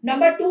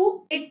 Number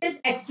 2, it is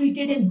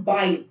excreted in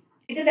bile.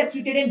 It is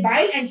excreted in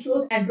bile and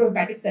shows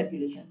enterohepatic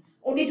circulation.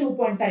 Only 2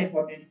 points are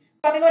important.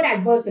 Coming on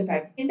adverse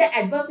effect. In the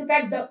adverse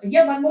effect,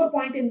 one more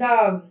point in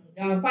the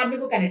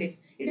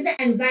pharmacokinetics. It is an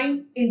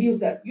enzyme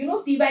inducer. You know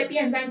CYP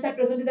enzymes are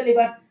present in the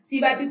liver.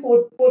 CYP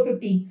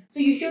 450. So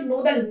you should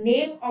know the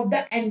name of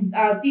the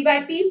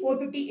CYP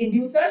 450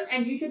 inducers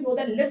and you should know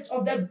the list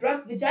of the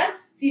drugs which are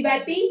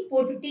CYP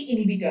 450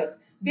 inhibitors.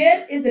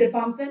 Where is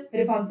rifampicin?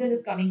 Rifampicin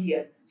is coming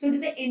here. So it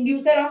is an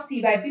inducer of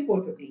CYP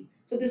 450.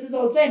 So this is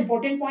also an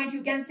important point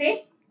you can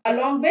say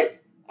along with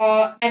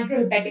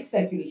enterohepatic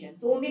circulation.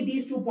 So only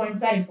these 2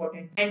 points are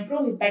important.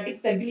 Enterohepatic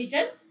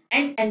circulation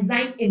and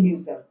enzyme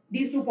inducer.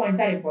 These 2 points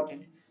are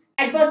important.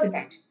 Adverse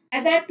effect.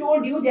 As I have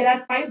told you, there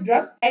are 5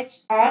 drugs H,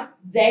 R,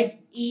 Z,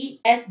 E,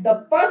 S.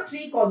 The first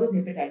 3 causes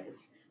hepatitis.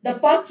 The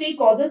first 3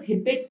 causes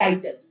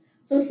hepatitis.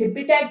 So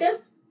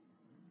hepatitis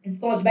is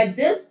caused by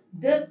this.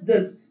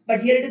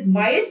 But here it is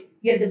mild,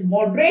 here it is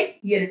moderate,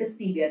 here it is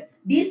severe.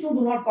 These 2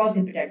 do not cause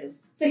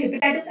hepatitis. So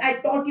hepatitis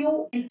I taught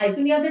you in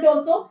isoniazid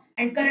also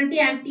and currently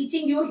I am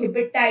teaching you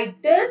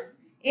hepatitis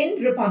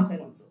in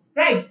rifampicin also.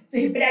 Right? So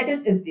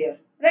hepatitis is there.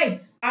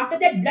 Right? After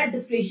that blood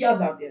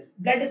dysplasias are there.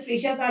 Blood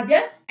dysplasias are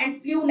there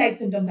and flu-like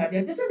symptoms are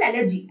there. This is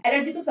allergy.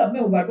 Allergy to sab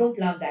mein hoga. Don't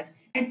learn that.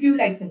 And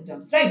flu-like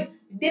symptoms. Right?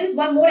 There is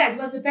one more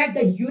adverse effect.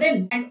 The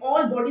urine and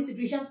all body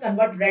secretions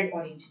convert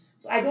red-orange.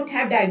 So I don't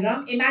have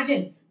diagram.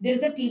 Imagine there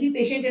is a TB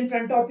patient in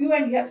front of you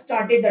and you have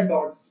started the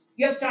dots.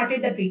 You have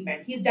started the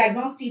treatment. He is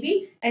diagnosed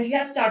TB and you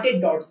have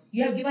started dots.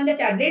 You have given the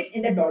tablets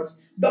in the dots.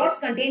 Dots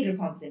contain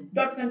rifampicin.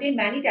 Dots contain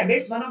many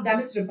tablets. One of them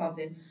is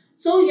rifampicin.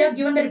 So you have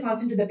given the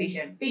rifampicin to the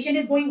patient. Patient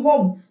is going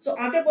home. So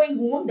after going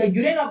home, the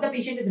urine of the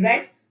patient is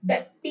red.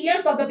 The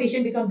tears of the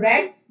patient become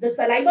red. The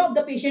saliva of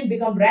the patient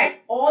become red.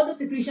 All the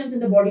secretions in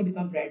the body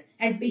become red.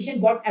 And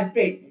patient got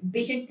afraid.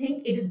 Patient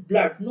think it is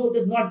blood. No, it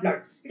is not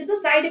blood. It is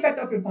a side effect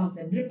of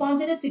rifampicin.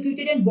 Rifampicin is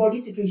secreted in body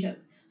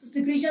secretions. So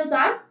secretions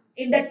are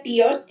in the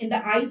tears, in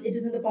the eyes, it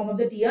is in the form of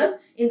the tears,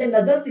 in the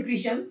nasal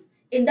secretions,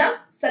 in the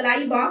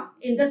saliva,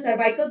 in the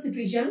cervical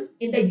secretions,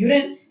 in the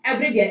urine,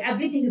 everywhere,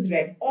 everything is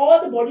red.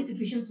 All the body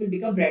secretions will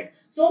become red.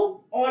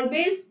 So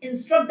always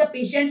instruct the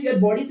patient, your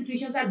body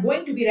secretions are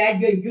going to be red,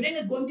 your urine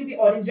is going to be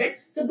orange red.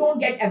 So don't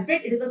get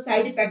afraid, it is a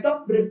side effect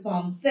of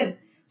rifampicin.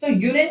 So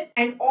urine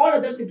and all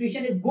other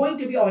secretion is going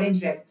to be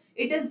orange red.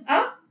 It is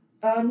a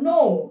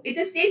no, it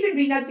is safe in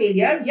renal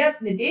failure. Yes,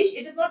 Nitesh,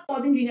 it is not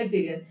causing renal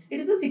failure. It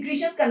is the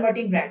secretions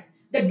converting red.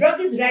 The drug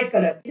is red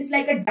color. It is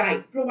like a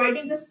dye,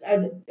 providing this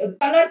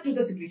color to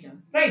the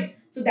secretions, right?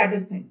 So that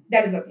is thing.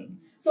 That is the thing.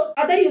 So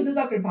other uses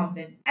of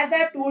rifampicin. As I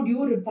have told you,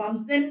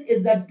 rifampicin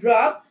is a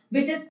drug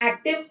which is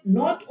active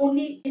not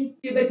only in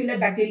tubercular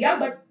bacteria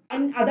but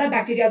in other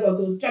bacteria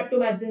also.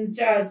 Streptomycin,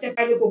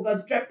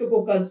 Staphylococcus,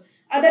 Streptococcus.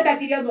 Other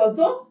bacteria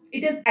also.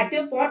 It is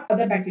active for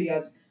other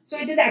bacteria. So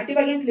it is active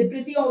against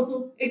leprosy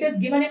also. It is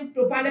given in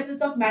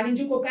prophylaxis of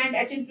meningococci and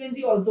H.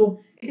 influenzae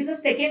also. It is a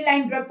second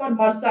line drug for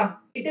MRSA.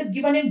 It is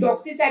given in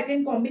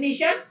doxycycline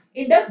combination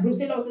in the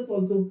brucellosis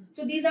also.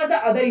 So these are the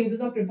other uses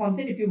of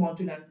rifampicin if you want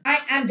to learn. I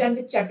am done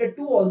with chapter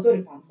 2 also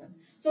rifampicin.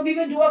 So we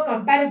will do a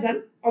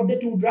comparison of the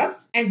 2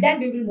 drugs and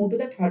then we will move to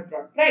the 3rd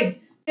drug,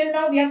 right? Till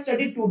now we have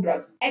studied 2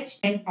 drugs, H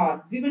and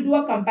R. We will do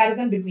a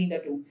comparison between the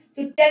 2.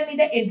 So tell me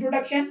the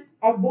introduction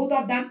of both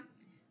of them.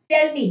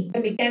 Tell me the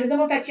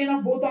mechanism of action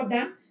of both of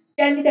them.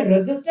 Tell me the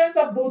resistance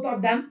of both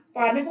of them,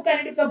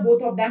 pharmacokinetics of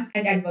both of them,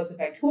 and adverse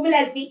effect. Who will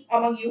help me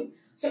among you?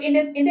 So in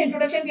the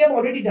introduction, we have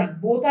already done.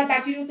 Both are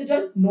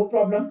bactericidal, no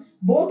problem.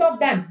 Both of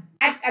them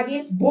act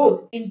against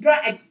both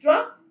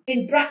intra-extra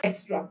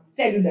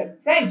cellular,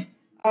 right?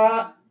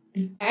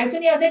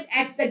 Isoniazid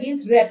acts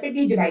against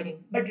rapidly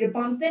dividing, but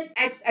rifampicin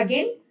acts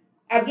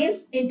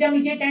against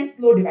intermediate and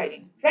slow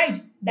dividing,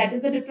 right? That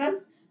is the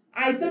difference.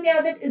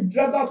 Isoniazid is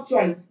drug of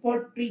choice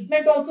for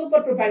treatment also,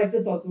 for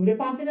prophylaxis also.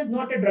 Rifampicin is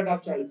not a drug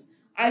of choice.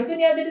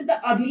 Isoniazid is the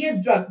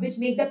earliest drug which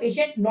make the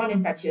patient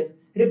non-infectious.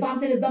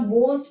 Rifampicin is the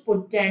most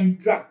potent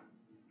drug.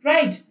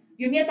 Right?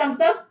 Give me a thumbs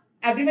up.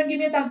 Everyone give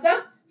me a thumbs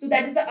up. So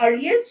that is the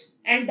earliest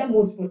and the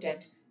most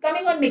potent.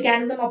 Coming on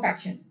mechanism of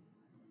action.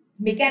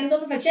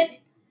 Mechanism of action,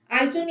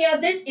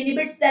 isoniazid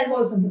inhibits cell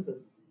wall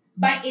synthesis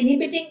by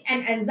inhibiting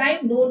an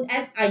enzyme known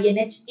as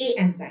INHA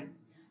enzyme.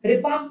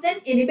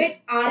 Rifampicin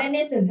inhibit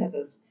RNA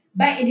synthesis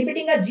by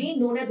inhibiting a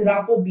gene known as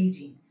RAPOB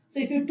gene. So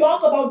if you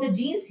talk about the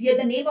genes, here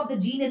the name of the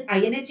gene is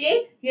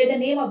INHA, here the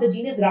name of the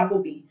gene is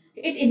RAPOB.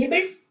 It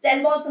inhibits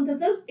cell wall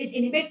synthesis, it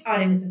inhibits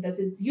RNA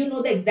synthesis. You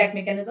know the exact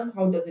mechanism,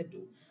 how does it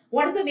do?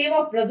 What is the way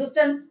of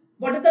resistance?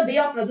 What is the way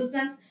of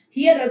resistance?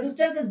 Here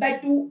resistance is by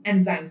two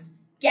enzymes.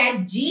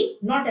 CAT-G,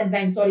 not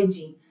enzyme, sorry,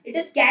 gene. It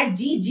is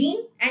CAT-G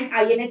gene and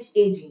INHA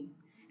gene.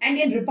 And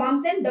in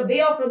rifampicin, the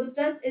way of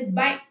resistance is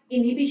by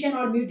inhibition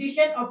or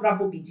mutation of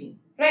RAPOB gene.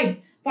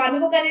 Right?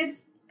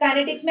 Pharmacokinetics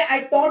mein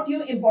I taught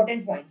you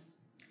important points.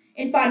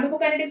 In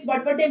pharmacokinetics,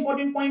 what were the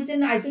important points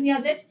in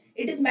isoniazid?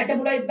 It is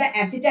metabolized by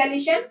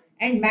acetylation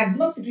and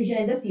maximum secretion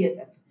in the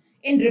CSF.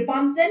 In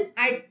rifampicin,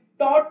 I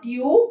taught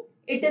you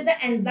it is an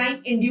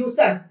enzyme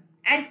inducer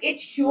and it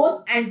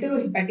shows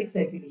enterohepatic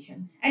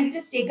circulation and it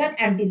is taken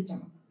empty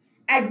stomach.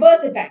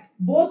 Adverse effect,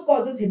 both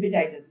causes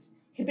hepatitis.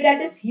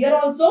 Hepatitis here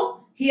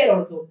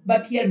also,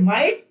 but here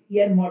mild,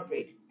 here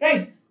moderate.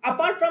 Right?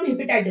 Apart from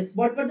hepatitis,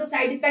 what were the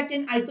side effects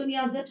in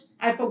isoniazid?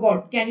 I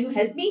forgot. Can you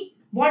help me?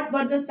 What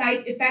were the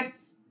side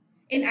effects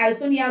in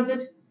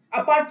isoniazid?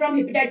 Apart from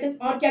hepatitis,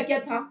 और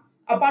क्या था?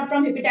 Apart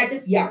from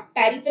hepatitis, yeah,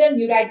 peripheral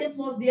neuritis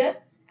was there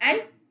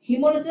and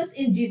hemolysis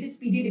in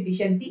G6PD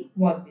deficiency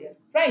was there.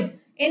 Right?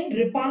 In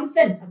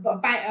rifampicin,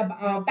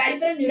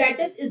 peripheral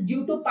neuritis is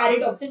due to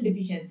pyridoxine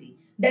deficiency.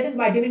 That is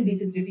vitamin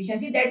B6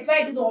 deficiency. That's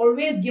why it is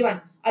always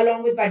given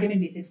along with vitamin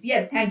B6.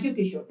 Yes, thank you,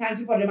 Kishore. Thank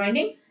you for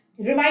reminding.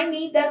 Remind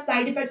me the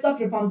side effects of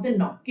rifampicin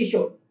now,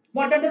 Kishore.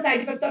 What are the side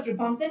effects of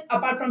rifampicin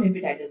apart from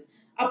hepatitis?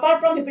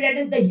 Apart from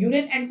hepatitis, the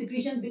urine and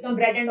secretions become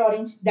red and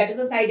orange. That is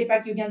a side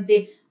effect, you can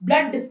say.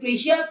 Blood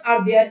dyscrasias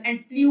are there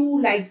and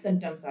flu-like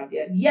symptoms are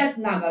there. Yes,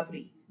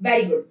 Nagasri.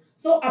 Very good.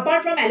 So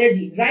apart from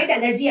allergy, right?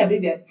 Allergy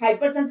everywhere.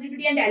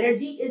 Hypersensitivity and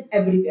allergy is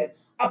everywhere.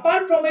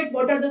 Apart from it,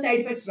 what are the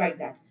side effects? Write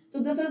that.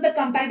 So this is the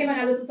comparative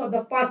analysis of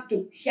the first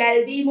two.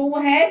 Shall we move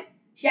ahead?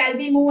 Shall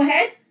we move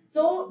ahead?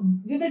 So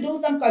we will do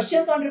some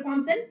questions on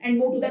rifampicin and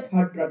move to the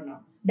third drug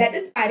now. That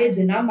is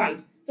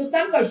pyrazinamide. So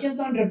some questions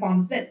on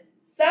rifampicin.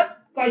 Some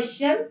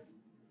questions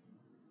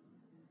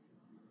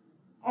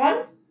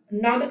on,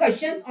 now the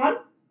questions on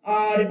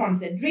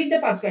rifampicin. Read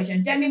the first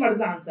question. Tell me what is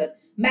the answer.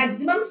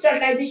 Maximum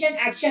sterilization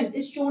action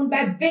is shown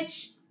by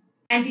which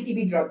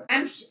anti-TB drug?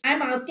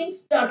 I'm asking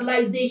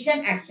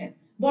sterilization action.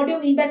 What do you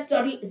mean by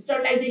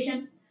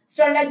sterilization?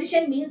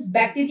 Sterilization means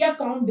bacteria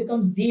count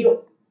becomes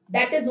zero.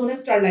 That is known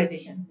as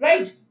sterilization,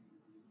 right?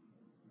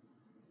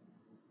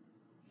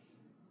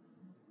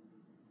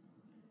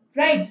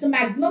 Right. So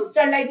maximum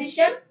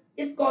sterilization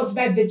is caused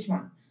by which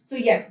one? So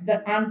yes,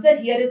 the answer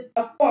here is,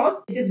 of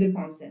course, it is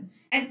rifampicin.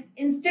 And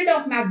instead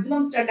of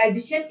maximum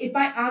sterilization, if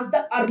I ask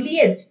the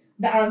earliest,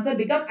 the answer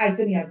becomes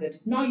isoniazid.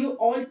 Now you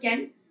all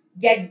can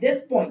get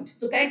this point.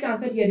 So correct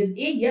answer here is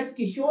A. Yes,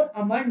 Kishore,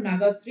 Amar,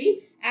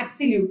 Nagasri,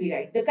 absolutely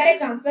right. The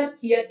correct answer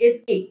here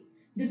is A.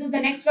 This is the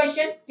next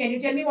question. Can you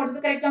tell me what is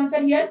the correct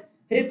answer here?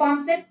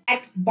 Rifampicin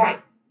acts by.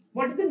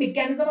 What is the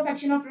mechanism of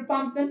action of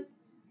rifampicin?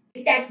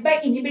 It acts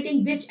by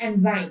inhibiting which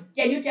enzyme?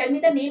 Can you tell me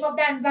the name of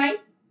the enzyme?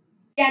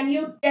 Can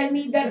you tell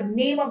me the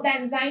name of the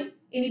enzyme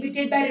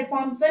inhibited by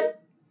rifampicin?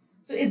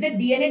 So is it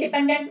DNA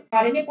dependent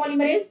RNA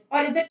polymerase or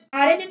is it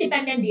RNA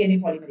dependent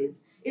DNA polymerase?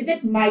 Is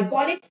it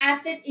mycolic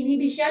acid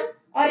inhibition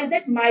or is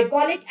it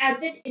mycolic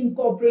acid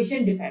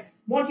incorporation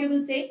defects? What you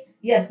will say?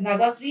 Yes,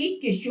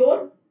 Nagasri,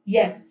 Kishore,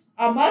 yes,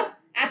 Amar,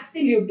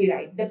 absolutely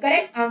right. The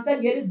correct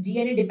answer here is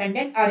DNA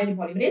dependent RNA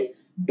polymerase.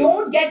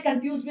 Don't get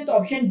confused with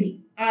option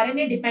B.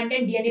 RNA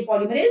dependent DNA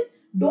polymerase.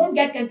 Don't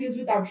get confused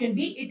with option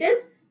B. It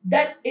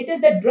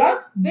is the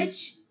drug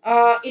which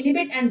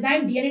inhibit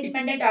enzyme DNA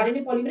dependent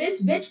RNA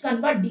polymerase which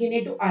convert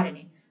DNA to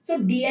RNA. So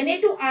DNA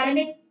to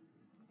RNA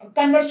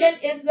conversion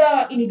is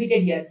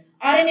inhibited here.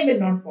 RNA will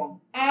not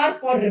form. R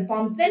for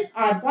rifampicin,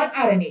 R for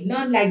RNA.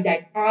 Learn like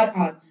that.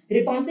 RR.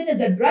 Rifampicin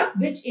is a drug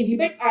which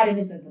inhibit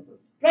RNA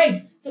synthesis.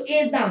 Right? So A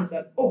is the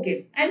answer.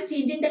 Okay. I am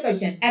changing the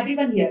question.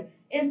 Everyone here.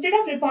 Instead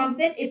of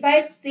rifampicin, if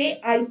I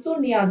say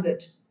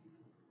isoniazid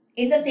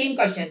in the same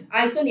question,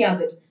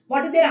 isoniazid,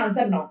 what is their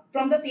answer now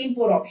from the same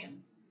four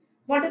options?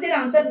 What is their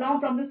answer now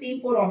from the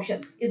same four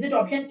options? Is it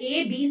option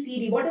A, B, C,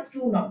 D? What is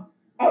true now?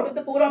 Out of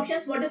the four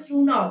options, what is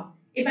true now?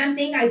 If I am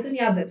saying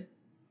isoniazid,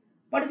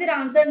 what is their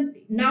answer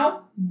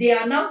now?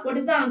 Dhyana, what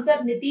is the answer?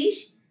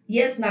 Nitish?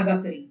 Yes,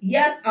 Nagasari.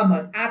 Yes,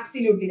 Amar.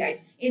 Absolutely right.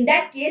 In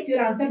that case,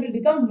 your answer will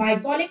become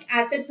mycolic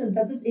acid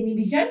synthesis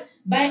inhibition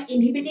by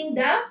inhibiting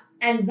the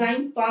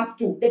enzyme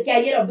FAST2, the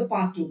carrier of the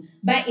FAST2,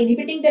 by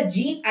inhibiting the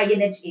gene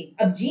INHA.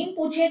 अब gene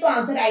पूछे तो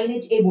answer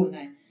INHA बोलना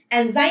है,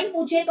 enzyme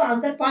पूछे तो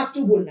answer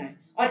FAST2 बोलना है,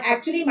 और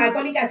actually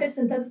mycolic acid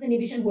synthesis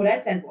inhibition हो रहा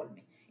है cell wall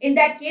में. In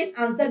that case,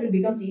 answer will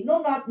become C.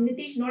 No, not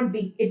Nitish, not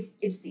B. It's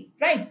C,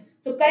 right?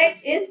 So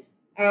correct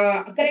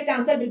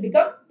answer will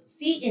become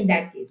C in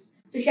that case.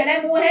 So shall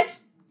I move ahead?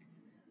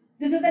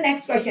 This is the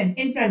next question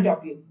in front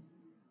of you.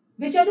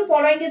 Which of the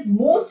following is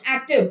most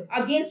active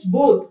against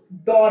both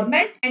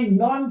dormant and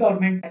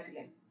non-dormant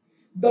bacilli?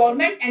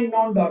 Dormant and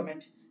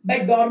non-dormant. By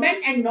dormant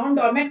and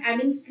non-dormant, I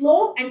mean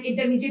slow and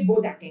intermediate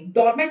both acting.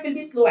 Dormant will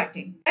be slow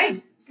acting,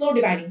 right? Slow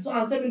dividing. So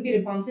answer will be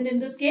rifampicin in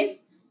this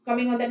case.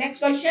 Coming on the next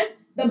question.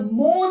 The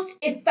most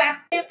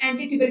effective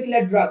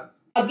anti-tubercular drug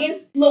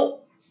against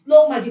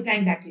slow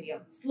multiplying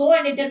bacteria. Slow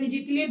and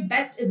intermediate के लिए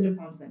best is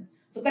rifampicin.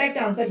 So correct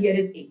answer here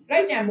is A.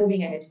 Right? I am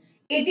moving ahead.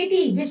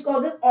 ATT which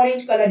causes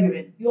orange color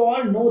urine. You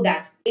all know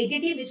that.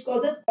 ATT which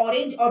causes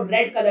orange or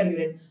red color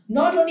urine.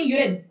 Not only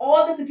urine,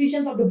 all the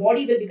secretions of the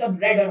body will become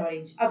red or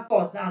orange. Of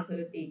course, the answer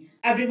is A.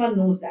 Everyone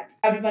knows that.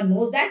 Everyone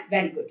knows that.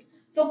 Very good.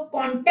 So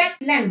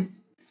contact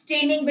lens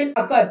staining will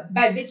occur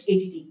by which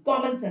ATT?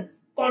 Common sense.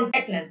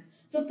 Contact lens.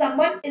 So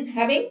someone is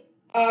having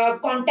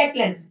contact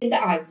lens in the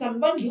eye.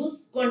 Someone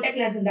used contact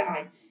lens in the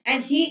eye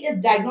and he is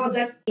diagnosed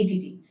as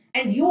ATT.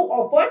 And you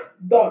offered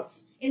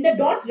dots. In the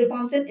dots,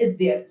 rifampicin is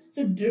there.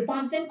 So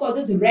rifampicin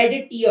causes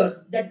red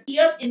tears. The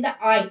tears in the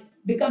eye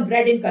become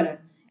red in color.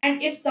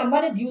 And if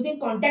someone is using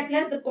contact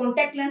lens, the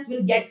contact lens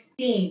will get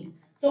stained.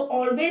 So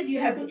always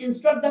you have to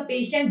instruct the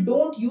patient,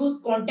 don't use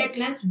contact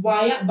lens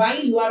while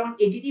you are on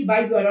ATT,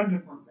 while you are on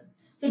rifampicin.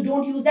 So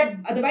don't use that,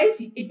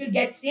 otherwise it will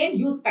get stained.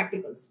 Use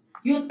spectacles.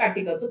 Use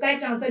spectacles. So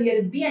correct answer here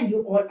is B and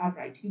you all are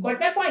right. You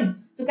got my point.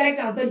 So correct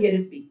answer here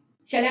is B.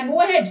 Shall I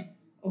move ahead?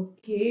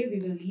 Okay, we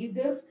will leave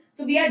this.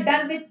 So we are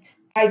done with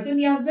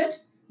isoniazid.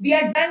 We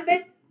are done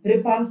with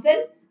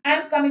rifampicin. I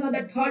am coming on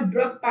the third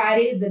drug,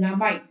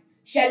 pyrazinamide.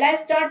 Shall I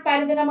start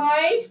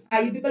pyrazinamide?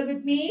 Are you people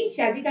with me?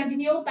 Shall we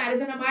continue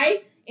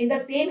pyrazinamide in the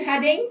same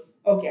headings?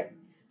 Okay.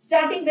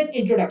 Starting with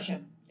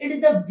introduction. It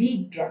is a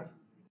weak drug.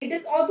 It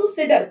is also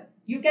Sidal.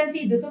 You can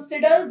see this is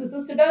Sidal, this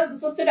is Sidal,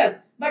 this is Sidal.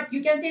 But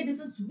you can say this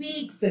is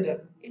weak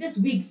Sidal. It is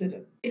weak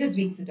Sidal. It is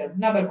weak Sidal.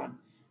 Number one.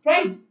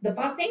 Right? The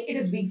first thing, it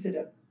is weak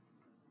Sidal.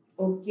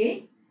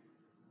 Okay.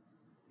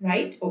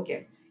 Right?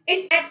 Okay.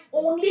 It acts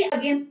only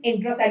against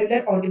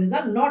intracellular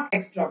organism, not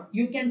extra.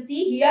 You can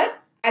see here,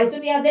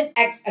 isoniazid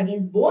acts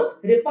against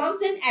both,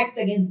 rifampicin acts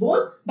against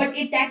both, but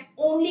it acts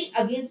only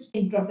against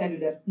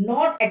intracellular,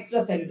 not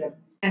extracellular.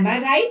 Am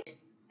I right?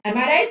 Am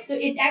I right? So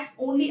it acts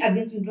only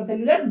against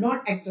intracellular,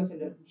 not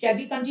extracellular. Shall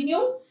we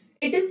continue?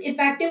 It is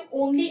effective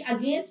only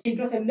against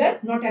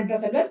intracellular, not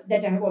intracellular,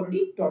 that I have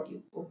already taught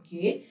you.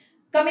 Okay.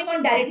 Coming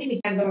on directly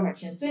mechanism of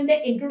action. So in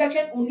the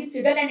introduction, only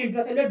Sidal and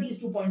intracellular, these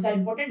 2 points are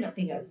important,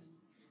 nothing else.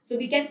 So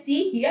we can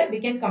see here, we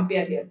can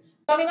compare here.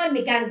 Coming on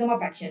mechanism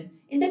of action.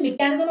 In the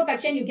mechanism of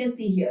action, you can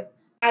see here.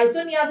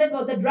 Isoniazid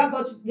was the drug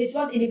which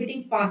was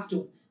inhibiting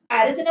FAST2.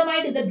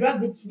 Pyrazinamide is a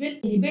drug which will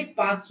inhibit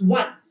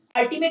FAST1.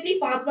 Ultimately,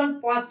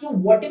 FAST1, FAST2,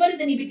 whatever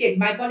is inhibited,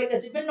 mycolic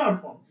acid will not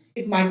form.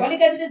 If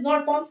mycolic acid is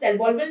not formed, cell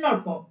wall will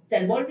not form.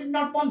 Cell wall will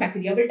not form,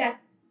 bacteria will die.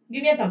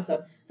 Give me a thumbs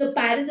up. So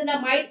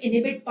pyrazinamide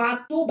inhibit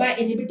FAST2 by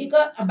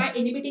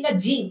inhibiting a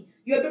gene.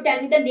 You have to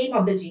tell me the name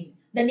of the gene.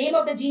 The name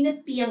of the gene is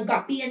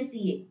Priyanka,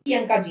 PNCA,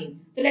 Priyanka gene.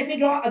 So let me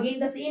draw again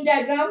the same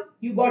diagram.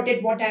 You got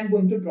it what I am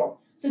going to draw.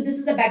 So this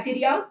is a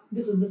bacteria.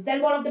 This is the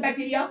cell wall of the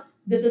bacteria.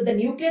 This is the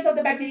nucleus of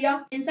the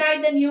bacteria.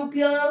 Inside the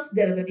nucleus,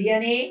 there is a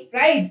DNA,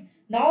 right?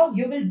 Now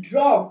you will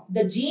draw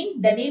the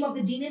gene. The name of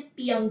the gene is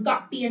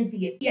Priyanka,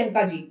 PNCA,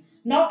 Priyanka gene.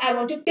 Now I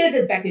want to kill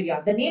this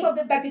bacteria. The name of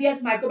this bacteria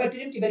is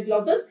Mycobacterium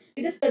tuberculosis.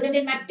 It is present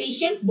in my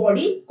patient's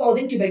body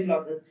causing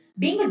tuberculosis.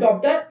 Being a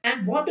doctor,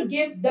 I want to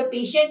give the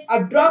patient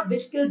a drug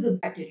which kills this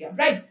bacteria,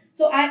 right?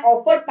 So I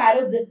offered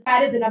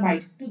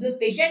pyrazinamide to this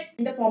patient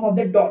in the form of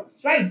the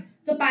dots, right?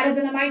 So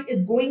pyrazinamide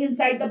is going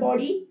inside the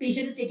body.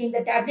 Patient is taking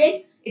the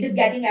tablet. It is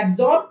getting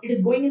absorbed. It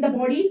is going in the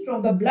body.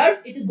 From the blood,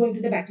 it is going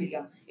to the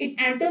bacteria.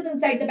 It enters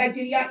inside the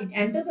bacteria. It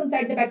enters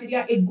inside the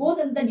bacteria. It goes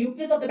in the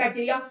nucleus of the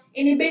bacteria.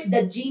 Inhibit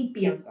the gene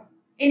Priyanka.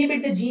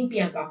 Inhibit the gene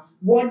Priyanka.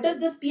 What does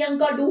this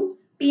Priyanka do?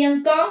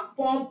 Priyanka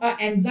form an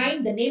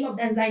enzyme. The name of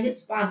the enzyme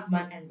is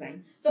FAST1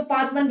 enzyme. So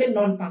FAST1 will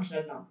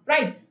non-functional now,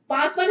 right?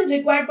 FAST1 is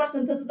required for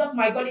synthesis of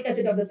mycolic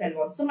acid of the cell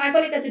wall. So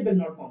mycolic acid will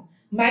not form.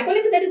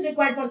 Mycolic acid is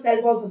required for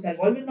cell wall. So cell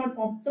wall will not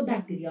form. So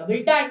bacteria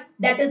will die.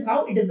 That is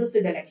how it is the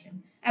Sidal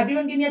action.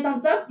 Everyone give me a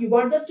thumbs up. You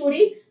got the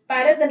story?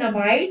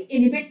 Pyrazinamide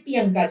inhibit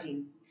Priyanka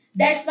gene.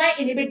 That's why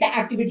inhibit the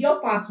activity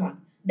of FAST1.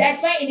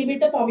 That's why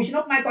inhibit the formation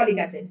of mycolic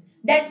acid.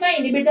 That's why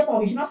inhibit the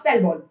formation of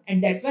cell wall.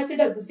 And that's why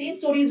Sidal, the same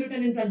story is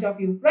written in front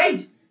of you,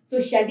 right? So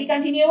shall we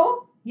continue?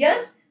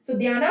 Yes? So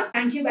Diana,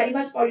 thank you very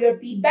much for your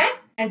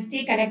feedback and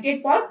stay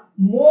connected for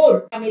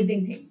more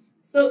amazing things.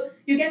 So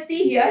you can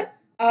see here,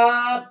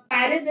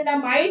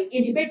 pyrazinamide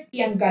inhibit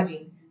Priyanka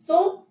gene.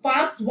 So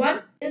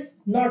FAST1 is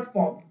not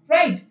formed,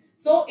 right?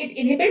 So it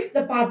inhibits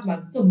the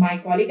FAST1. So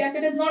mycolic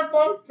acid is not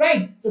formed,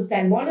 right? So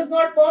cell wall is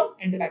not formed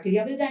and the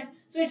bacteria will die.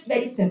 So it's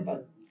very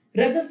simple.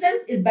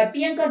 Resistance is by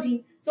Priyanka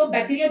gene. So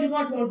bacteria do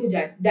not want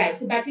to die.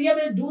 So bacteria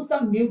will do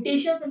some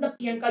mutations in the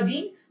Priyanka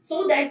gene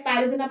so that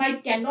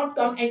pyrazinamide cannot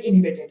come and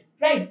inhibit it.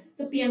 Right?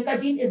 So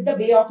Priyanka gene is the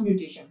way of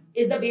mutation,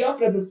 is the way of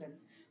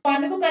resistance.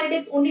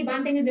 Pharmacokinetics, only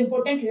one thing is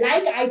important,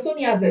 like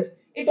isoniazid,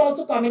 it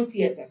also comes in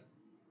CSF.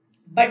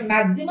 But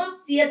maximum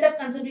CSF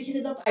concentration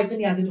is of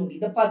isoniazid only,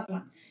 the first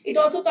one. It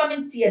also comes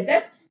in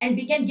CSF, and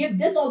we can give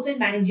this also in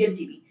meningeal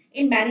TB.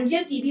 In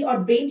meningeal TB or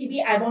brain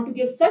TB, I want to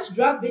give such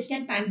drug which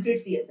can penetrate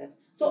CSF.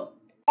 So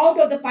out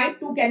of the 5,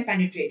 2 can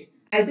penetrate.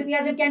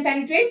 Isoniazid can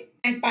penetrate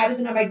and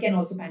pyrazinamide can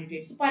also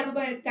penetrate. So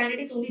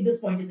pharmacokinetics, only this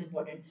point is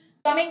important.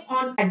 Coming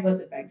on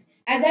adverse effect.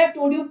 As I have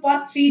told you,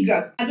 first 3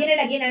 drugs, again and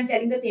again I am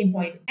telling the same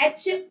point.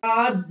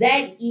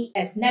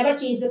 HRZES, never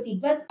change the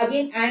sequence.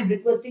 Again I am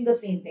requesting the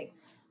same thing.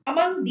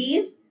 Among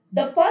these,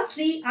 the first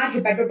 3 are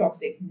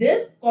hepatotoxic.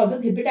 This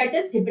causes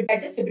hepatitis,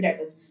 hepatitis,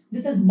 hepatitis.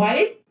 This is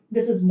mild,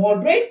 this is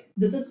moderate,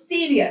 this is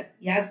severe.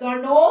 Yes or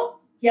no?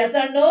 Yes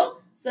or no?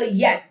 So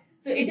yes.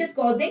 So it is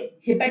causing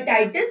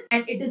hepatitis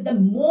and it is the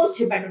most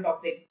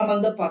hepatotoxic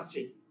among the first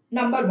 3.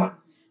 Number 1.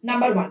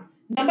 Number 1.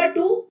 Number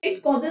 2,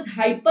 it causes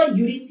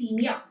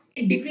hyperuricemia.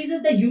 It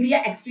decreases the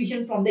urea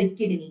excretion from the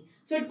kidney.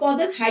 So it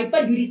causes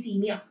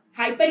hyperuricemia.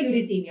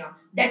 Hyperuricemia.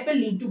 That will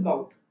lead to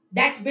gout.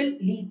 That will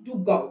lead to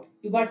gout.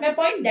 You got my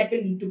point? That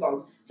will lead to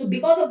gout. So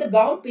because of the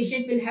gout,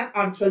 patient will have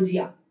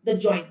arthralgia, the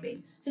joint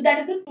pain. So that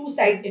is the 2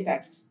 side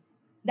effects.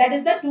 That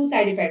is the 2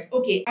 side effects.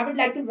 Okay, I would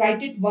like to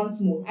write it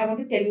once more. I want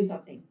to tell you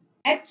something.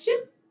 HRZES.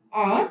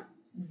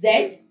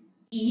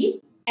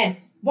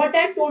 What I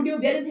have told you,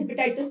 where is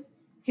hepatitis?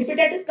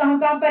 Hepatitis कहाँ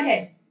पर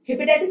है?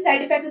 Hepatitis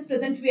side effect is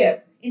present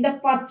where? In the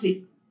first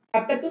 3.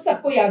 अब तक तो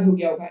सबको याद हो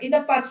गया होगा. In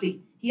the first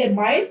 3. Here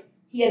mild,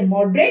 here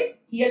moderate,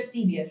 here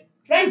severe.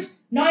 Right?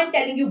 Now I am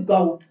telling you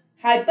gout.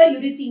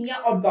 Hyperuricemia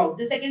or gout,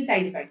 the second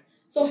side effect.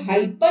 So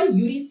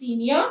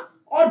hyperuricemia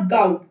or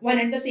gout, one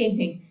and the same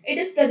thing. It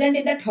is present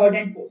in the 3rd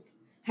and 4th.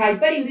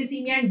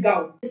 Hyperuricemia and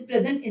gout is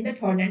present in the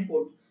 3rd and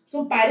 4th.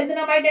 So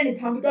pyrazinamide and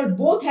ethambutol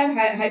both have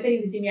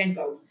hyperuricemia and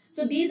gout.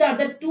 So these are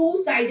the 2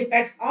 side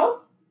effects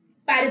of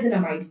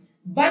pyrazinamide.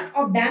 One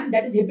of them,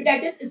 that is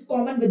hepatitis, is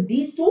common with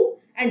these 2,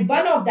 and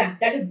one of them,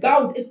 that is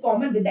gout, is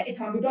common with the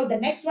ethambutol, the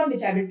next one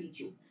which I will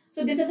teach you.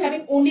 So this is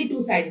having only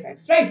 2 side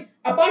effects, right?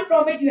 Apart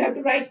from it, you have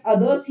to write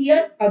others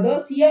here,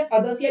 others here,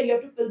 others here. You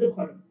have to fill the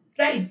column,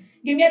 right?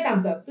 Give me a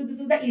thumbs up. So this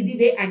is the easy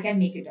way I can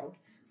make it out.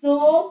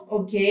 So,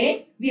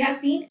 okay, we have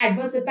seen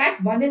adverse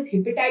effect. One is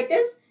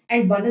hepatitis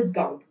and one is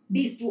gout.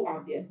 These 2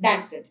 are there.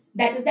 That's it.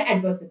 That is the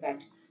adverse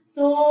effect.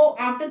 So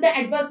after the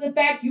adverse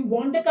effect, you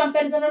want the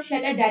comparison or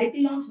shall I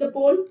directly launch the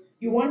poll?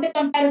 You want the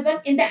comparison?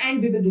 In the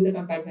end, we will do the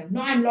comparison.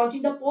 Now I am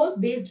launching the polls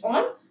based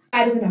on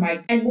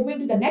pyrazinamide and moving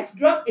to the next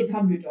drug,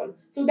 ethambutol,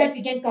 so that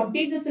we can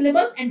complete the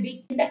syllabus, and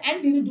in the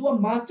end we will do a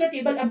master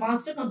table, a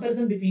master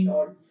comparison between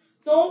all.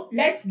 So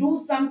let's do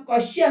some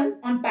questions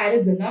on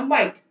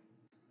pyrazinamide.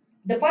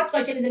 The first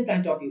question is in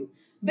front of you.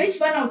 Which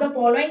one of the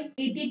following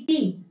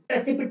ATT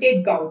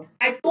precipitate gout?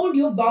 I told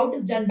you gout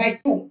is done by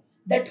 2.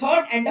 The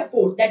 3rd and the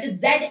 4th, that is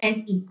Z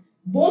and E.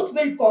 Both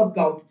will cause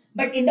gout.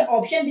 But in the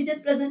option which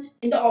is present,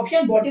 in the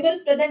option whatever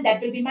is present,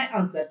 that will be my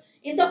answer.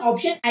 In the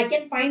option, I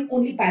can find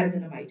only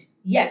pyrazinamide.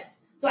 Yes.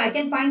 So I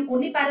can find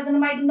only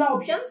pyrazinamide in the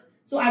options.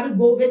 So I will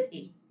go with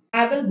A.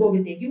 I will go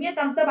with A. Give me a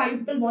thumbs up. Are you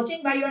people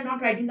watching? Why you are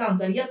not writing the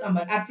answer? Yes,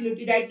 Amar.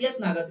 Absolutely right. Yes,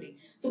 Nagasri.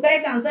 So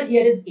correct answer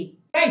here is A.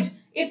 Right.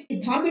 If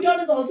ethambutol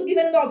is also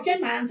given in the option,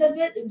 my answer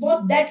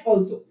was that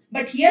also.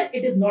 But here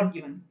it is not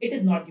given. It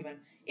is not given.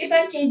 If I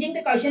am changing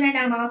the question and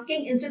I am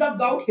asking instead of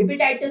gout,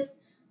 hepatitis,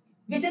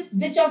 which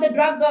of the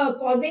drug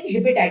causing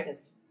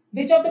hepatitis?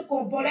 Which of the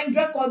following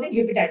drug causing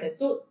hepatitis?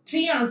 So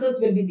 3 answers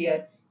will be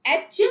there.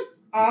 H,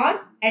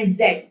 R and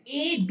Z.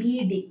 A,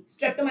 B, D.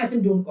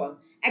 Streptomycin don't cause.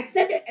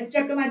 Except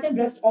streptomycin,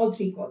 rest all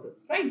 3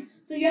 causes. Right?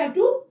 So you have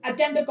to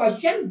attempt the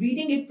question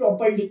reading it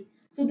properly.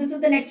 So this is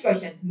the next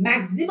question.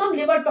 Maximum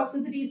liver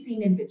toxicity is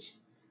seen in which?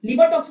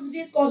 Liver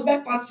toxicity is caused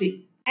by first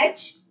 3.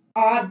 H,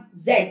 R,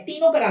 Z.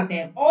 तीनों कराते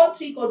हैं. All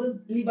 3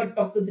 causes liver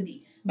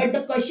toxicity. But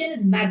the question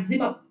is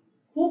maximum.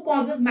 Who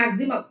causes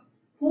maximum?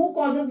 Who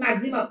causes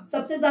maximum?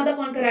 सबसे ज़्यादा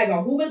कौन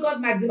कराएगा? Who will cause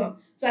maximum?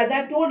 So as I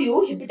have told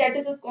you,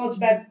 hepatitis is caused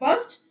by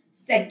first,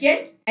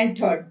 second and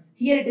third.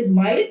 Here it is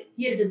mild,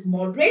 here it is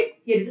moderate,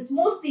 here it is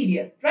most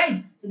severe,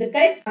 right? So the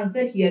correct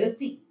answer here is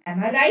C.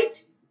 Am I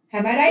right?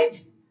 Am I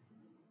right?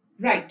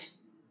 Right.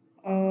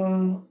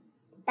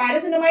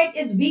 Pyrazinamide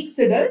is weak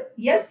siddle.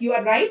 Yes, you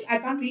are right. I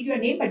can't read your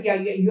name, but yeah,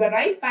 you are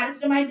right.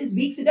 Pyrazinamide is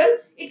weak siddle.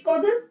 It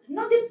causes,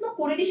 no, there is no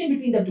correlation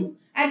between the 2.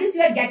 I guess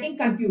you are getting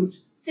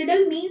confused.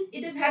 Siddle means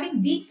it is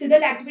having weak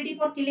siddle activity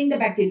for killing the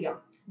bacteria.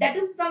 That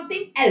is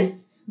something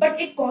else. But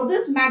it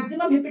causes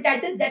maximum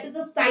hepatitis. That is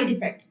a side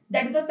effect.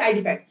 That is a side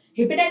effect.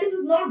 Hepatitis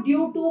is not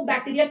due to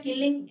bacteria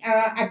killing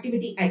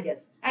activity, I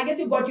guess. I guess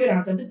you got your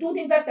answer. The 2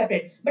 things are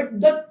separate, but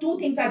the 2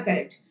 things are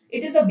correct.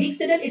 It is a weak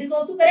siddle, it is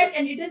also correct,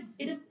 and it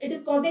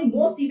is causing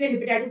most severe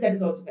hepatitis, that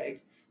is also correct.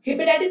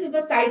 Hepatitis is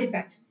a side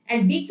effect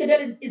and weak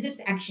siddle is its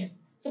action.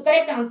 So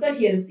correct answer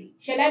here is C.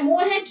 Shall I move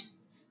ahead?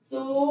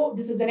 So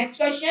this is the next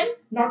question,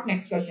 not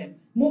next question.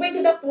 Moving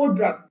to the 4th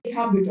drug,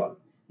 ethambutol.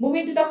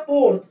 Moving to the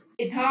 4th,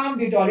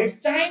 ethambutol. It's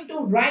time to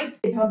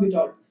write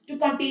ethambutol to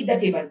complete the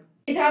table.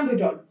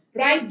 Ethambutol.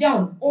 Write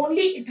down.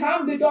 Only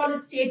ethambutol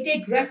is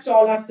static, rest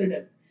all are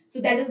siddle. So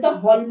that is the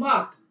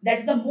hallmark. That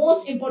is the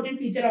most important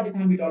feature of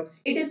ethambutol.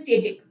 It is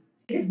static.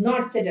 It is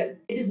not settled.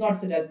 It is not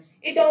settled.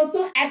 It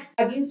also acts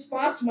against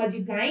fast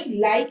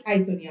multiplying like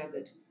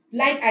isoniazid.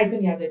 Like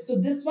isoniazid. So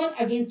this one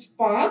against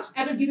fast,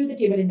 I will give you the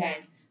table in the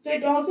end. So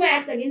it also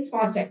acts against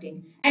fast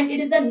acting. And it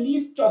is the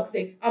least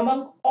toxic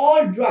among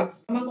all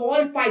drugs. Among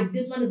all five,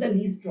 this one is the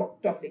least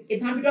toxic.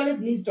 Ethambutol is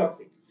least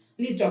toxic.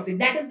 Least toxic.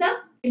 That is the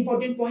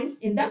important points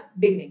in the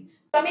beginning.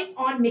 Coming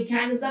on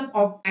mechanism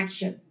of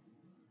action.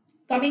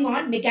 Coming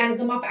on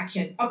mechanism of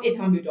action of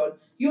ethambutol.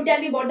 You tell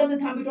me, what does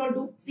ethambutol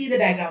do? See the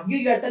diagram. You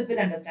yourself will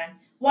understand.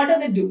 What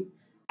does it do?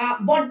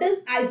 What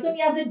does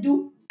isoniazid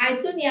do?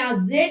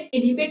 Isoniazid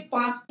inhibit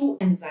fast 2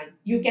 enzyme.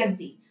 You can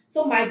see.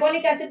 So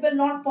myconic acid will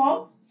not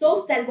form. So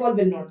cell wall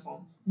will not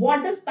form.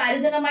 What does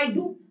pyrazinamide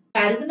do?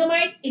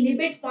 Pyrazinamide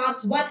inhibit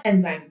fast 1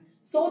 enzyme.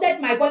 So that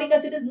myconic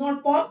acid is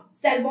not formed,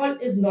 cell wall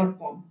is not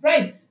formed.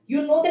 Right?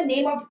 You know the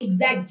name of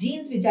exact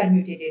genes which are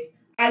mutated.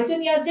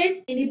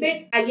 Isoniazid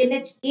inhibit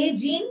INHA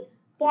gene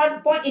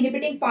for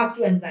inhibiting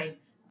FAST2 enzyme,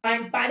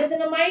 and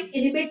pyrazinamide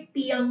inhibit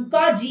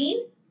Priyanka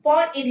gene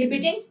for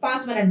inhibiting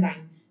FAST1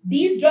 enzyme.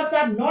 These drugs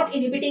are not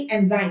inhibiting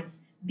enzymes.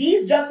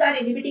 These drugs are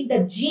inhibiting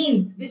the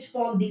genes which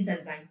form these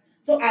enzymes.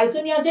 So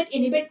isoniazid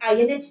inhibit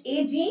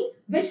INHA gene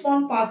which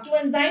form FAST2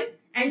 enzyme,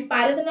 and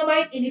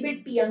pyrazinamide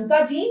inhibit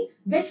Priyanka gene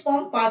which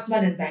form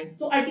FAST1 enzyme.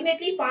 So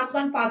ultimately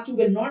FAST1, FAST2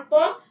 will not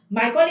form,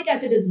 myconic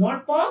acid is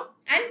not formed,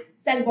 and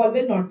cell wall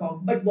will not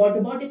form. But what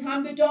about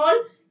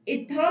ethambutol?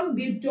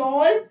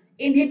 Ethambutol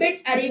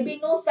inhibit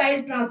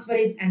arabinosyl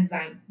transferase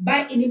enzyme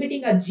by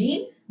inhibiting a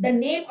gene. The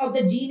name of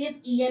the gene is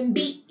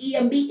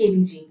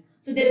EMB-AB gene.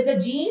 So there is a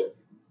gene,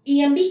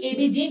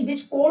 EMB-AB gene,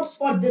 which codes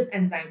for this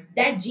enzyme.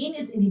 That gene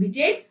is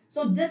inhibited,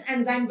 so this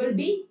enzyme will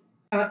be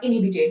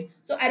inhibited.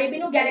 So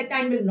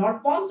arabinogalactine will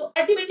not form. So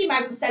ultimately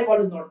cell wall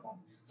is not formed.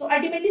 So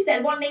ultimately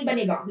cell wall नहीं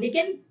बनेगा.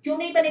 लेकिन क्यों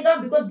नहीं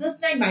बनेगा? Because this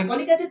time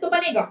myconic acid तो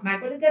बनेगा.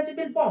 Myconic acid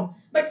will form,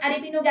 but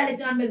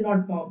arabinogalactine will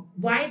not form.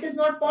 Why it is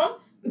not formed?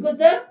 Because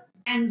the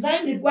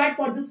enzyme required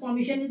for this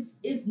formation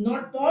is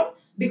not formed,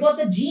 because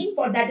the gene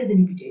for that is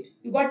inhibited.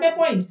 You got my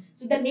point?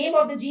 So the name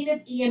of the gene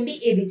is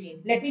EMB-AB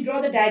gene. Let me draw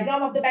the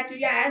diagram of the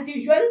bacteria as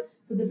usual.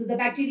 So this is the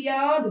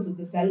bacteria, this is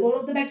the cell wall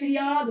of the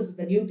bacteria, this is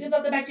the nucleus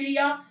of the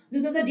bacteria,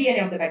 this is the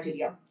DNA of the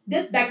bacteria.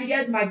 This bacteria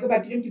is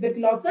Mycobacterium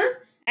tuberculosis,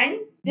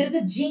 and there is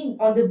a gene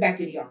on this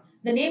bacteria.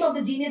 The name of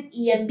the gene is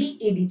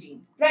EMB-AB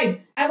gene.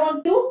 Right? I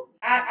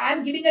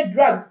am giving a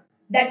drug,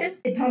 that is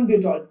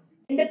ethambutol,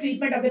 in the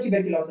treatment of the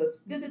tuberculosis.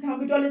 This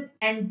ethambutol is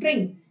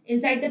entering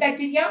inside the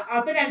bacteria.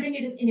 After entering,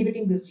 it is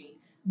inhibiting this gene.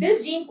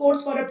 This gene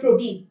codes for a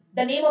protein.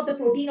 The name of the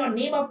protein or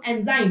name of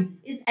enzyme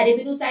is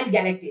arabinosyl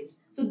galactase.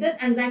 So this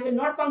enzyme will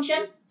not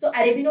function. So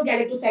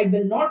arabinogalactoside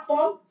will not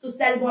form. So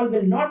cell wall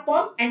will not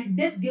form, and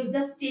this gives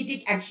the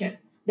static action,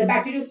 the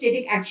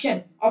bacteriostatic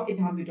action of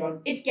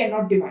ethambutol. It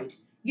cannot divide.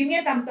 Give me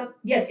a thumbs up.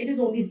 Yes, it is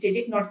only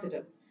static, not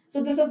settled.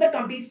 So this is the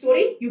complete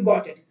story. You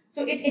got it.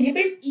 So it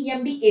inhibits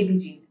EMB-AB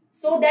gene,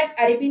 so that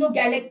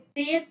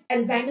arabinogalactase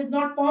enzyme is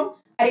not formed,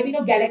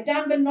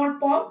 arabinogalactane will not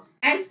form,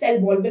 and cell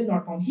wall will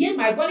not form. Here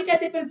myconic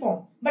acid will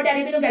form, but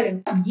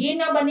arabinogalactane, अब ये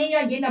ना बने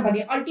या ये ना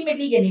बने,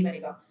 ultimately ये नहीं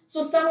बनेगा.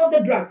 So some of the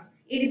drugs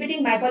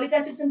inhibiting myconic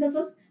acid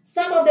synthesis,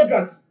 some of the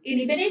drugs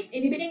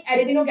inhibiting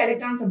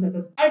arabinogalactane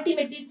synthesis,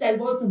 ultimately cell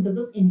wall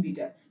synthesis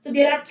inhibitor. So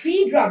there are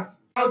 3 drugs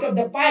out of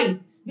the 5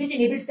 which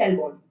inhibit cell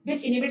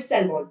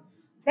wall.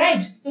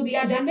 Right. So we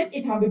are done with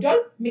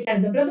ethambutol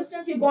mechanism.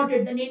 Resistance, you got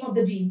it. The name of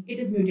the gene. It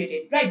is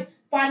mutated. Right.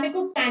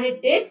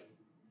 Pharmacokinetics.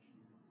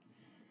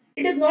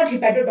 It is not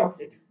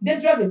hepatotoxic.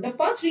 This drug is, the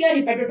first 3 are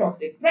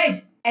hepatotoxic.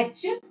 Right.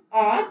 HRZES.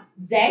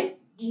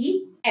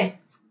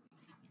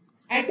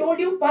 I told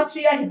you first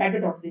 3 are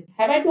hepatotoxic.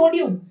 Have I told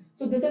you?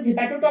 So this is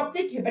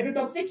hepatotoxic.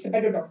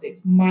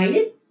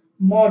 Mild,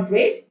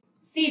 moderate,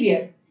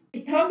 severe.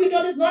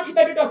 Ethambutol is not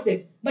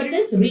hepatotoxic, but it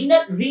is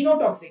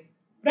renotoxic.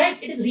 Right?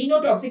 It is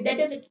renotoxic. That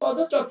is, it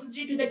causes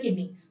toxicity to the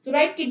kidney. So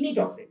write kidney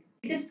toxic.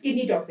 It is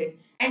kidney toxic.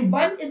 And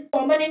one is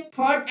common in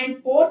third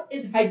and fourth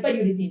is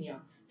hyperuricemia.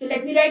 So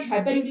let me write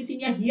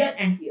hyperuricemia here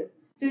and here.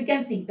 So you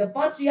can see the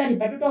first 3 are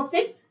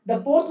hepatotoxic. The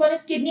fourth one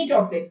is kidney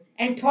toxic.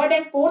 And third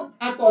and fourth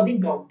are causing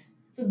gout.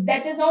 So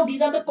that is how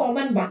these are the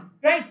common one.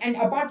 Right? And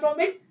apart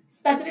from it,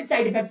 specific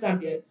side effects are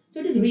there.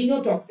 So it is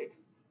renotoxic.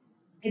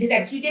 It is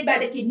excreted by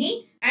the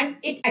kidney and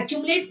it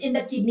accumulates in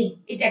the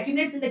kidney. It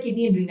accumulates in the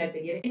kidney in renal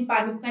failure. In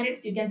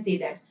pharmacokinetics, you can say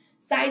that.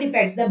 Side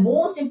effects. The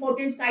most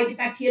important side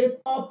effect here is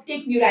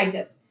optic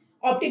neuritis.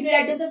 Optic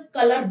neuritis is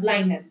color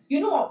blindness. You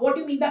know what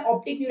you mean by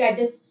optic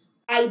neuritis?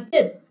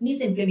 Itis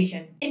means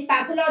inflammation. In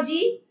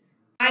pathology,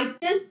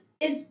 itis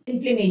is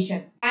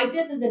inflammation.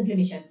 Itis is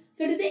inflammation.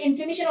 So it is the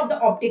inflammation of the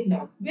optic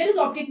nerve. Where is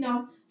optic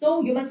nerve?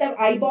 So you must have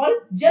eyeball.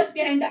 Just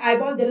behind the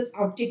eyeball, there is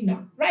optic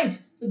nerve. Right?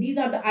 So these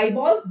are the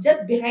eyeballs.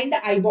 Just behind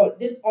the eyeball,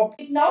 there is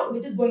optic nerve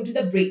which is going to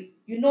the brain.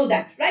 You know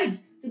that, right?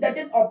 So that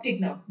is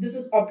optic nerve. This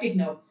is optic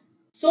nerve.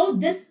 So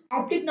this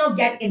optic nerve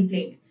get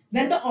inflamed.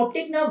 When the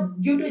optic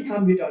nerve due to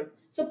ethambutol.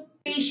 So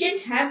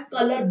patients have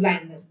color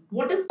blindness.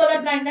 What is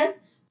color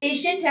blindness?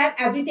 Patient have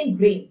everything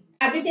green.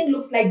 everything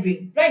looks like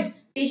green, right?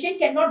 Patient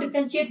cannot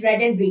differentiate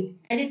red and green,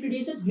 and it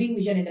produces green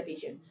vision in the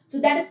patient.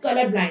 So that is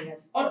color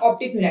blindness or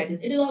optic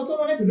neuritis. It is also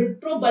known as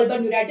retrobulbar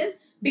neuritis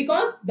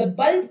because the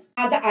bulbs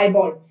are the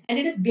eyeball and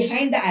it is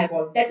behind the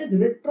eyeball. That is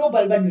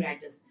retrobulbar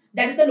neuritis.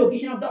 That is the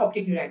location of the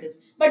optic neuritis.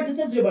 But this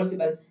is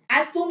reversible.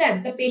 As soon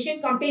as the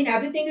patient complain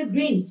everything is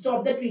green,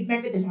 stop the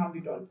treatment with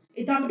ethambutol.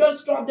 Ethambutol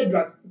stop the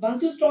drug.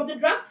 Once you stop the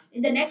drug,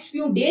 in the next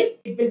few days,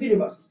 it will be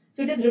reversed.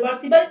 So it is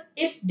reversible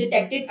if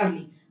detected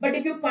early. But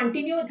if you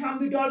continue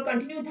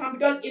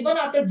ethambutol even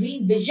after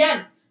green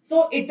vision,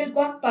 so it will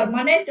cause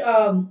permanent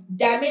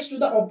damage to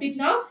the optic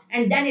nerve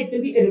and then it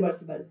will be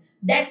irreversible.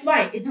 That's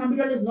why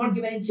ethambutol is not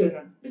given in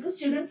children, because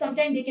children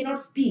sometimes they cannot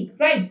speak,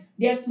 right?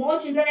 They are small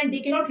children and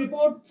they cannot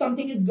report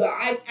something is good.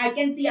 I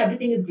can see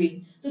everything is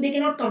green, so they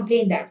cannot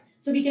complain that.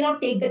 So we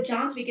cannot take the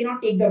chance, we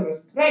cannot take the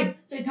risk, right?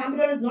 So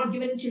ethambutol is not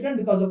given in children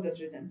because of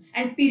this reason.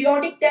 And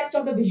periodic test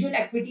of the visual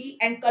acuity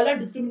and color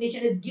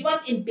discrimination is given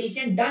in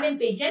patient, done in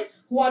patient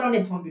who are on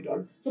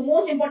ethambutol. So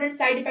most important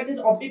side effect is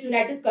optic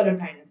neuritis, color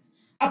blindness.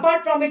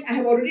 Apart from it, I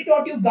have already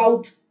taught you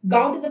gout.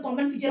 Gout is a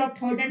common feature of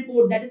third and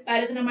fourth, that is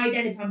pyrazinamide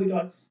and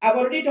ethambutol. I've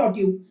already taught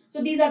you.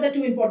 So these are the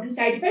two important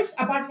side effects.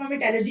 Apart from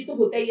it, allergy to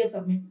hota hi hai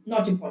sab mein,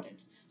 not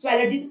important. So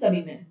allergy to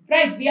sabhi mein.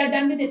 Right, we are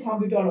done with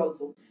ethambutol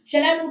also.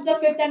 Shall I move to the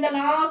fifth and the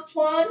last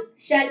one?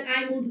 Shall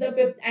I move to the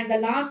fifth and the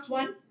last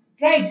one?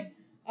 Right.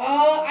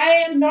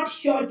 I am not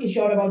sure,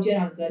 Kishore, about your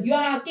answer. You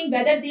are asking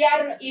whether they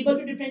are able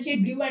to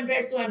differentiate blue and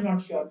red, so I'm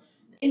not sure.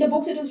 In the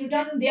books, it is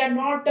written they are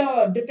not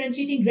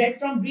differentiating red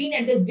from green,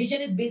 and the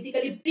vision is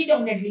basically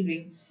predominantly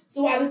green.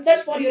 So I will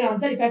search for your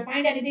answer. If I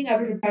find anything, I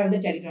will reply on the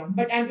Telegram.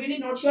 But I'm really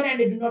not sure, and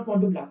I do not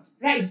want to bluff.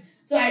 Right?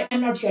 So I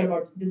am not sure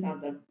about this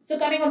answer. So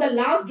coming on the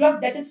last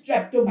drug, that is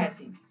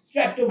streptomycin.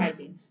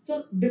 Streptomycin.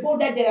 So before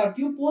that, there are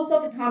few polls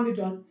of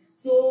ethambutol.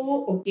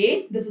 So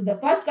okay, this is the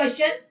first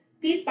question.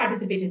 Please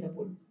participate in the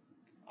poll.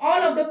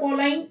 All of the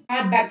following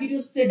are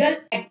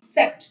bactericidal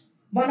except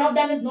one of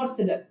them is not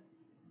cidal.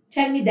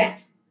 Tell me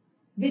that.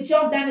 Which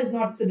of them is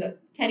not cidal?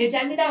 Can you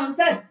tell me the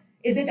answer?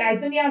 Is it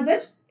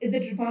isoniazid? Is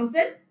it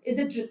rifampicin? Is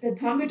it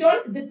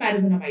ethambutol? Is it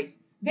pyrazinamide?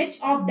 Which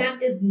of them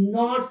is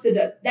not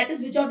cidal? That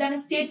is, which of them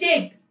is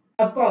static?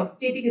 Of course,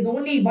 static is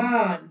only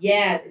one.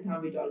 Yes,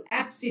 ethambutol.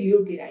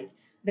 Absolutely right.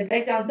 The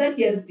correct answer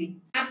here is C.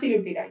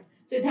 Absolutely right.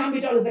 So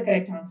ethambutol is the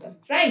correct answer.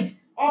 Right.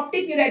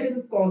 Optic neuritis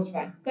is caused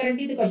by.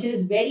 Currently, the question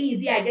is very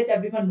easy. I guess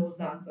everyone knows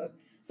the answer.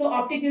 So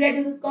optic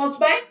neuritis is caused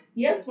by.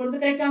 Yes, what is the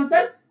correct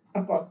answer?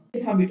 Of course,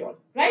 ethambutol,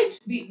 right?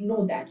 We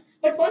know that.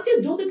 But once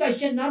you do the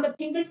question, now the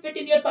thing will fit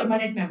in your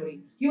permanent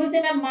memory. You will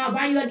say, ma'am,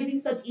 why you are giving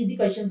such easy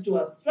questions to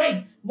us,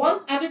 right?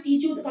 Once I will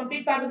teach you the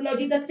complete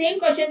pharmacology, the same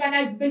question when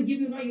I will give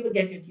you, you will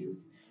get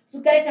confused.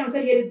 So correct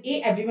answer here is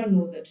A, everyone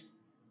knows it.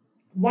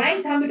 Why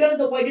ethambutol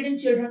is avoided in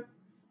children?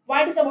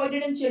 Why it is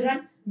avoided in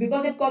children?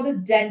 Because it causes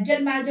dental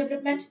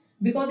maldevelopment,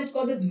 because it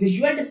causes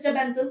visual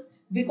disturbances,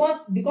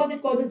 because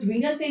it causes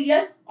renal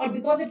failure, or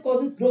because it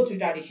causes growth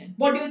retardation.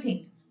 What do you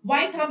think?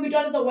 Why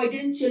ethambutol is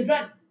avoided in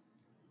children?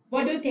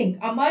 What do you think?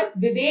 Amar,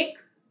 Vivek,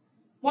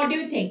 what do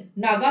you think?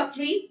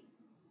 Nagasri,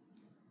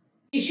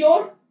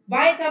 Kishore,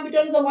 why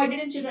ethambutol is avoided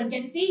in children?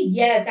 Can you see?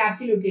 Yes,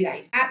 absolutely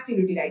right.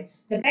 Absolutely right.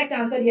 The correct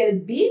answer here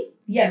is B.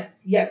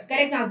 Yes, yes.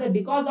 Correct answer,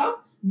 because of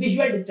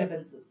visual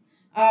disturbances.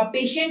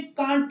 Patient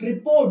can't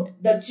report,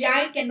 the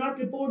child cannot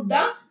report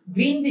the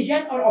green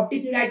vision or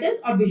optic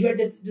neuritis or visual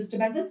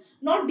disturbances.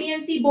 Not B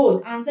and C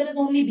both. Answer is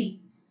only B.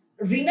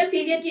 Renal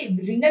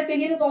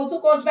failure is also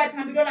caused by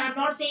ethambutol. I am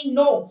not saying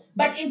no.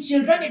 But in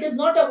children, it is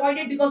not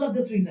avoided because of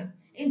this reason.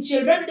 In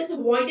children, it is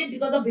avoided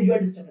because of visual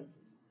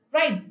disturbances.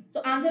 Right?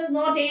 So answer is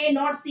not A,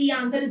 not C,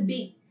 answer is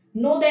B.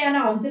 No,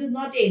 Diana, answer is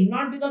not A,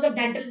 not because of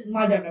dental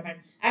maldevelopment.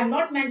 I have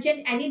not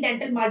mentioned any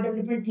dental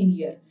maldevelopment thing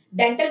here.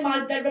 Dental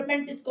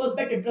maldevelopment is caused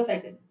by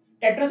tetracycline.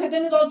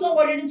 Tetracycline is also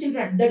avoided in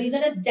children. The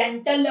reason is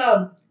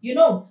dental,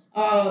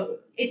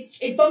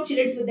 it forms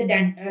chelates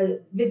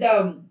with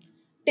the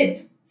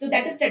teeth. So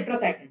that is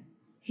tetracycline.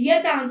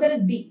 Here the answer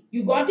is B.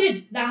 You got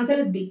it? The answer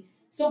is B.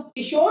 So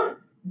Kishore,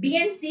 B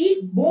and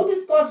C both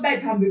is caused by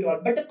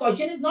ethambutol. But the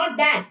question is not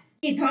that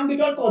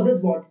ethambutol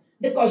causes what.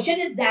 The question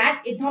is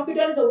that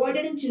ethambutol is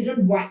avoided in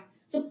children. Why?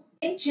 So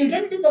in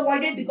children it is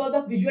avoided because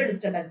of visual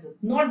disturbances,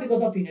 not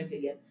because of renal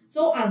failure.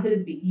 So answer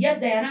is B. Yes,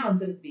 Diana,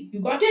 answer is B.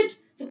 You got it?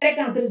 So correct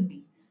answer is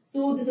B.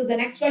 So this is the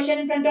next question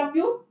in front of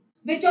you.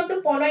 Which of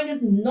the following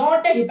is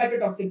not a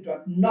hepatotoxic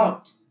drug?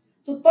 Not.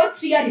 So first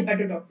three are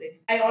hepatotoxic.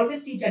 I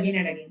always teach again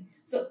and again.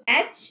 So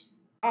H,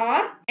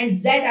 R and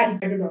Z are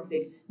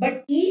hepatotoxic.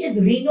 But E is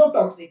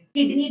renotoxic,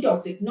 kidney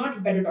toxic, not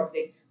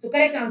hepatotoxic. So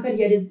correct answer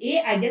here is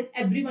A. I guess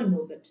everyone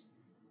knows it.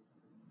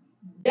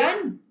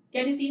 Done.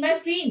 Can you see my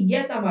screen?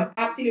 Yes, Amar.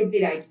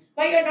 Absolutely right.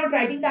 Why you are not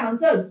writing the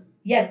answers?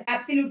 Yes,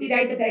 absolutely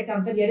right. The correct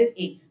answer here is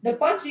A. The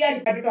first three are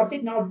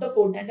hepatotoxic, not the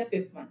fourth and the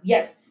fifth one.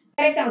 Yes,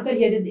 correct answer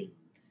here is A.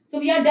 So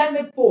we are done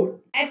with 4.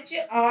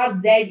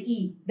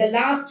 HRZE. The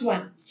last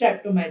one,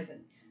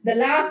 streptomycin. The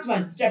last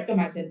one,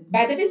 streptomycin.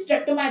 By the way,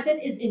 streptomycin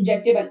is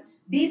injectable.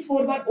 These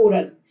 4 were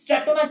oral.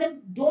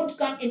 Streptomycin don't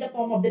come in the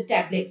form of the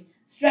tablet.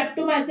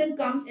 Streptomycin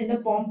comes in the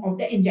form of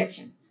the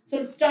injection.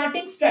 So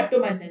starting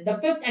streptomycin, the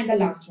fifth and the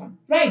last one,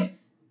 right?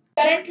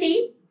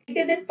 Currently, it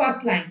is in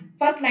first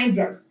line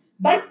drugs,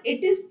 but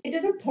it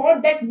is a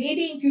thought that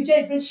maybe in future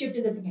it will shift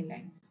in the second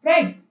line,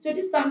 right? So it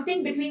is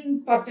something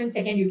between first and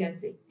second, you can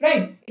say,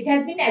 right? It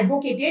has been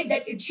advocated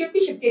that it should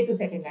be shifted to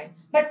second line,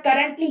 but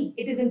currently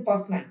it is in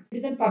first line. It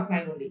is in first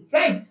line only,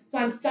 right? So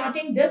I'm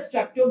starting this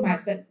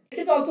streptomycin. It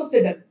is also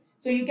Sidal.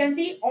 So you can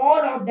see all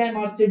of them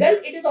are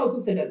Sidal. It is also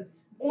Sidal.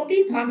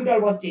 Only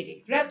thiamidol was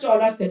taken. Rest all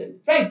are Sidal,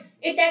 right?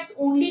 It acts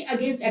only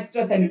against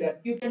extracellular.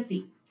 You can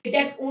see it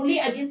acts only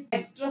against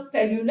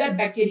extracellular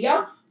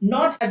bacteria,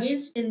 not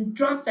against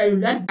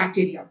intracellular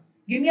bacteria.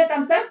 Give me a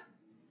thumbs up.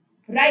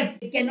 Right,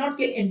 it cannot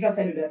kill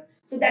intracellular.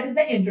 So that is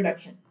the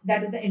introduction.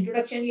 That is the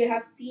introduction you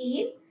have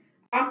seen.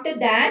 After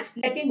that,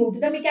 let me move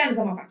to the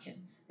mechanism of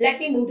action. Let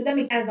me move to the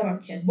mechanism of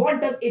action.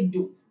 What does it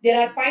do? There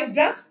are 5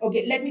 drugs.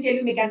 Okay, let me tell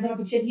you mechanism of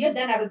action here,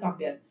 then I will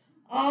compare.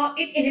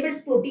 It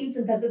inhibits protein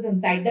synthesis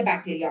inside the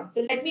bacteria.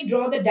 So let me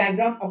draw the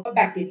diagram of a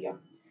bacteria.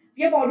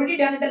 We have already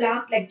done in the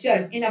last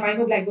lecture in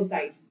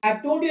aminoglycosides.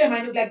 I've told you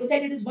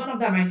aminoglycoside, it is one of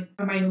the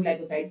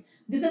aminoglycoside.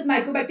 This is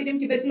Mycobacterium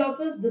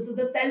tuberculosis. This is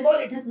the cell wall.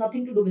 It has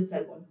nothing to do with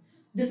cell wall.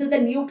 This is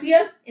the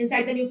nucleus.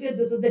 Inside the nucleus,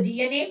 this is the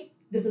DNA.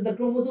 This is the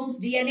chromosomes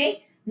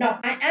DNA. Now,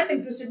 I am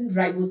interested in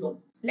ribosome.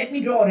 Let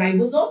me draw a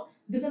ribosome.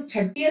 This is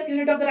 30th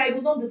unit of the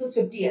ribosome. This is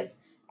 50th.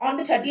 On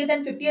the 30th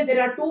and 50th,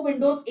 there are 2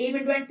 windows, A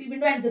window and P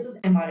window, and this is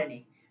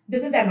mRNA.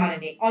 This is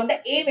mRNA. On the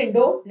A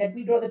window, let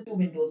me draw the 2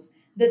 windows.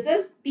 This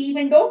is P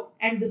window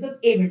and this is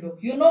A window.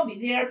 You know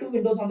there are 2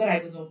 windows on the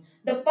ribosome.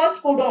 The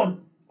first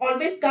codon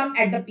always come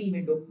at the P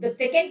window. The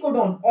second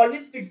codon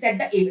always fits at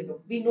the A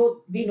window.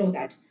 We know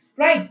that.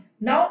 Right.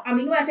 Now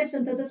amino acid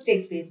synthesis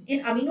takes place.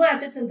 In amino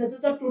acid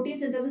synthesis or protein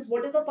synthesis,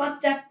 what is the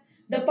first step?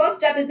 The first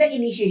step is the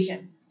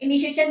initiation.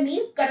 Initiation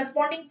means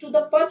corresponding to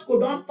the first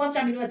codon, first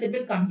amino acid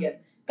will come here.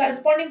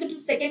 Corresponding to the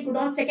second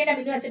codon, second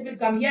amino acid will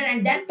come here,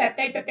 and then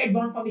peptide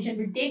bond formation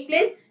will take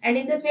place, and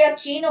in this way a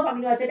chain of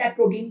amino acid at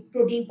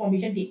protein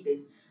formation take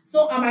place.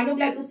 So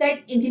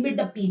aminoglycoside inhibit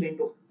the P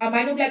window.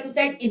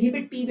 Aminoglycoside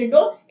inhibit P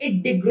window,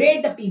 it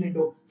degrade the P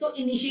window. So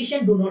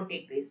initiation do not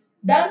take place.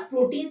 The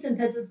protein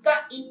synthesis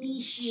ka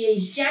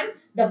initiation,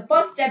 the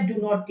first step do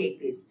not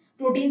take place.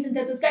 Protein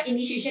synthesis ka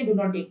initiation do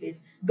not take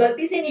place.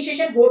 गलती से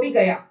initiation हो भी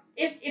गया.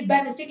 If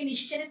by mistake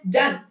initiation is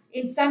done,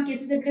 in some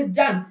cases if it is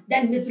done,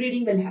 then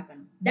misreading will happen.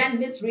 Then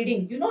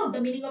misreading, you know the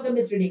meaning of the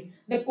misreading.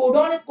 The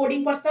codon is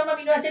coding for some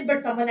amino acid,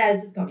 but someone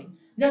else is coming.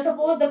 Just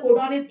suppose the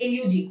codon is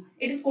AUG.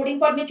 It is coding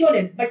for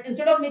methionine, but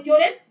instead of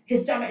methionine,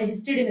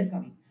 histidine is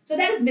coming. So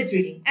that is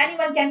misreading.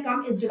 Anyone can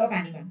come instead of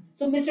anyone.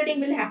 So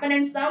misreading will happen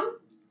and some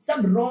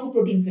wrong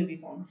proteins will be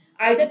formed.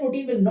 Either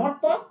protein will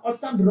not form or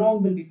some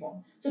wrong will be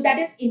formed. So that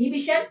is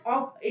inhibition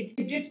of it.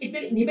 It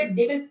will inhibit.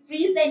 They will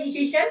freeze the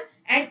initiation,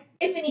 and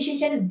if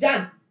initiation is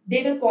done,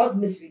 they will cause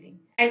misreading.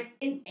 And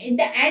in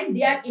the end,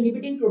 they are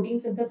inhibiting protein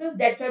synthesis.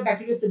 That's why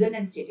bactericidal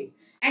and static.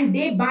 And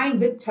they bind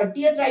with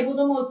 30th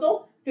ribosome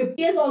also,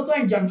 50th also,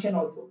 and junction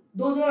also.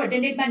 Those who have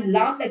attended my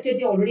last lecture,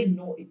 they already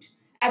know it.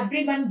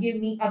 Everyone give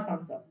me a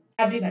thumbs up.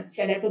 Everyone.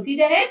 Shall I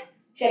proceed ahead?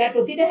 Shall I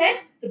proceed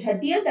ahead? So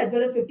 30th as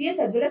well as 50th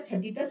as well as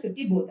 30 plus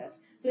 50 both us.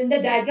 So in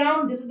the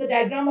diagram, this is the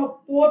diagram of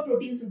 4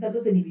 protein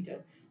synthesis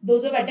inhibitor.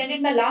 Those who have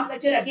attended my last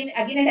lecture again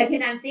and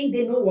again, I'm saying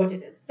they know what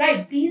it is.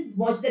 Right? Please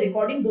watch the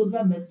recording, those who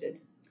have missed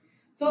it.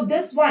 So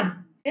this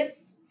one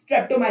is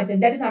streptomycin,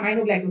 that is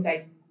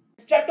aminoglycoside.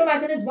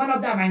 Streptomycin is one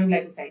of the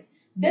aminoglycoside.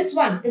 This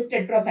one is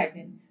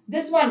tetracycline.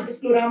 This one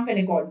is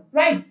chloramphenicol,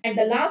 right? And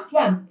the last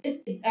one is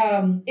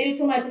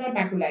erythromycin or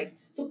macrolide.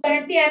 So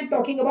currently I am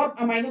talking about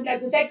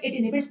aminoglycoside. It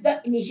inhibits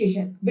the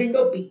initiation,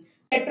 window P.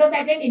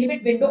 Tetracycline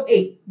inhibit window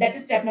A. That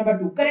is step number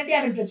 2. Currently I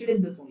am interested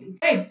in this only,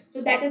 right?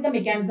 So that is the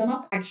mechanism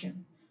of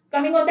action.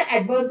 Coming on the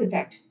adverse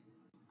effect.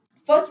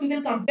 First we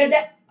will compare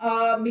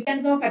the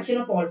mechanism of action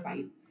of all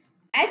 5.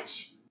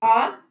 H,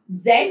 R,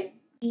 Z,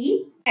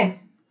 E,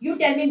 S. You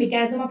tell me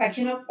mechanism of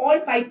action of all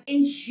 5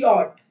 in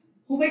short.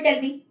 Who will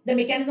tell me the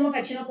mechanism of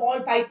action of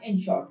all 5 in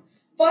short?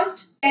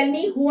 First, tell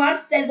me who are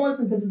cell wall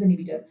synthesis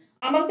inhibitor.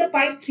 Among the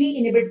 5, 3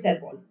 inhibit cell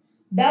wall.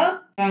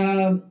 The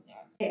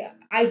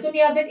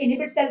isoniazid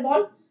inhibits cell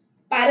wall.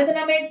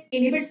 Pyrazinamide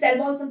inhibits cell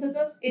wall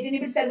synthesis. It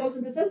inhibits cell wall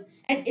synthesis.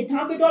 And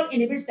ethambutol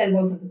inhibits cell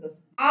wall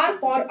synthesis. R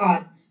for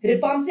R.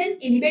 Rifampicin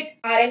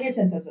inhibit RNA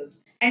synthesis.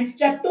 And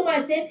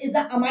streptomycin is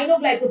the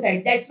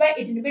aminoglycoside. That's why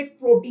it inhibits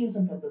protein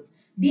synthesis.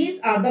 These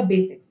are the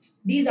basics.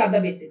 These are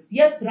the basics.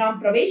 Yes, Ram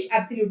Pravesh,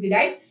 absolutely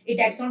right. It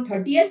acts on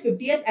 30th,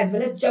 50th as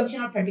well as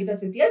junction of 30 plus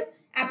 50th.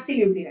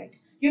 Absolutely right.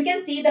 You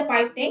can see the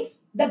 5 things,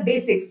 the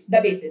basics, the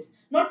basics.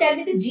 Now tell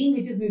me the gene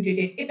which is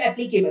mutated, if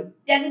applicable.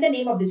 Tell me the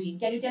name of the gene.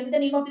 Can you tell me the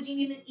name of the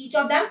gene in each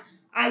of them?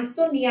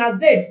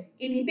 Isoniazid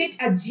inhibit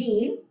a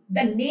gene.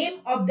 The name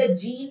of the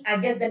gene, I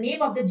guess the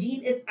name of the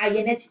gene is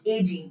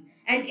INHA gene.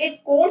 And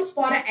it codes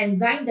for an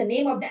enzyme. The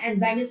name of the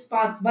enzyme is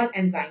FAS1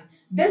 enzyme.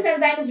 This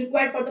enzyme is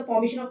required for the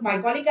formation of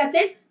myconic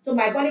acid. So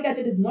myconic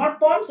acid is not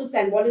formed, so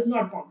cell wall is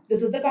not formed.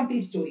 This is the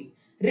complete story.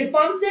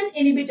 Rifampicin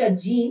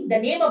inhibitor gene. The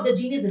name of the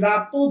gene is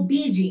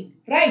RAPOB gene.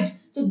 Right?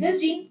 So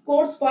this gene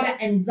codes for an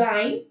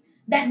enzyme.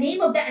 The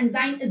name of the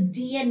enzyme is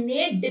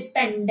DNA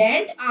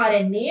dependent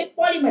RNA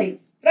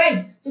polymerase,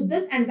 right? So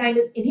this enzyme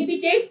is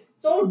inhibited.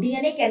 So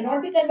DNA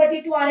cannot be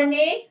converted to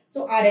RNA.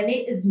 So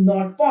RNA is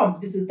not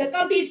formed. This is the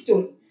complete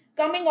story.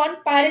 Coming on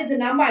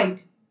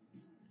pyrazinamide.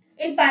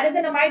 In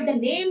pyrazinamide, the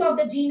name of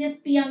the gene is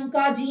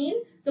Priyanka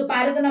gene. So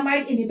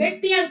pyrazinamide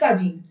inhibit Priyanka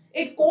gene.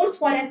 It codes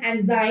for an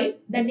enzyme.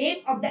 The name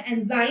of the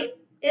enzyme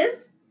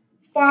is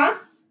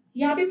FAS.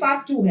 यहाँ पे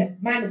FAS 2 है.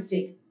 My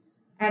mistake.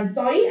 I'm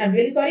sorry. I'm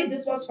really sorry.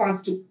 This was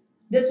FAS 2.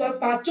 This was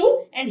FAS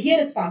 2 and here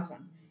is FAS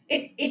 1.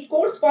 It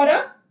codes for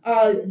a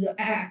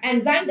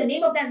enzyme. The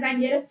name of the enzyme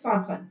here is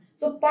FAS 1.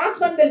 So FAS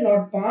 1 will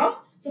not form.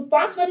 So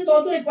FAS 1 is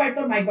also required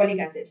for mycolic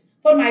acid.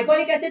 For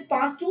mycolic acid,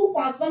 FAS 2,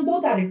 FAS 1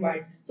 both are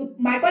required. So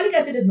mycolic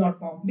acid is not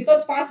formed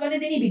because FAS 1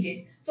 is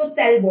inhibited. So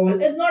cell wall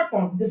is not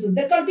formed. This is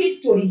the complete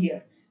story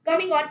here.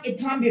 Coming on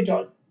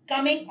ethambutol.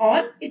 Coming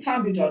on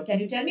ethambutol. Can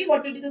you tell me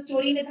what will be the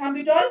story in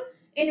ethambutol?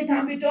 In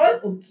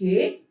ethambutol,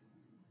 okay.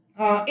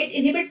 It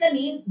inhibits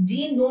the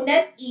gene known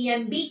as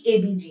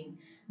EMB-AB gene.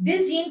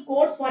 This gene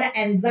codes for an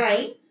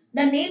enzyme.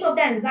 The name of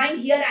the enzyme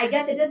here, I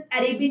guess it is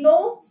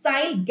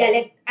arabinoside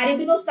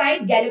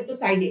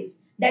galactosidase.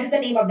 That is the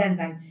name of the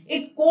enzyme.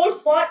 It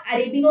codes for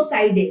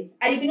arabinoside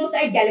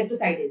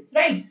galactosidase,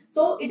 right?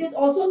 So it is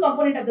also a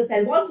component of the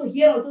cell wall. So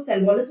here also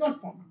cell wall is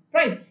not formed,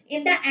 right?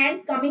 In the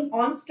end, coming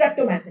on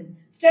streptomycin.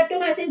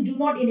 Streptomycin do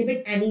not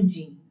inhibit any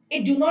gene.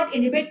 It do not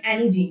inhibit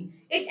any gene.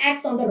 It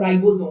acts on the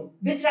ribosome.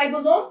 Which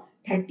ribosome?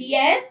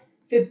 30S,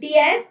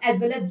 50S as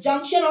well as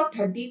junction of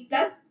 30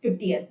 plus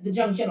 50S. The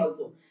junction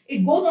also.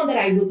 It goes on the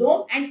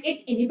ribosome and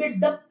it inhibits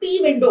the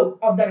P window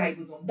of the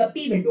ribosome. The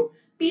P window.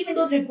 P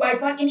window is required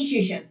for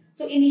initiation.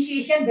 So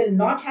initiation will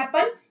not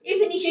happen.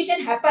 If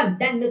initiation happen,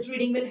 then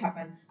misreading will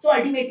happen. So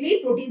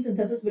ultimately, protein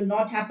synthesis will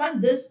not happen.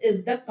 This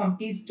is the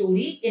complete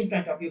story in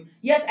front of you.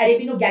 Yes,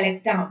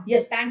 arabinogalactam.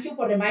 Yes, thank you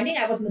for reminding.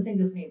 I was missing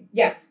this name.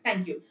 Yes,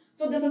 thank you.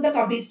 So this is the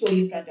complete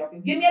story in front of you.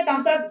 Give me a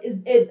thumbs up.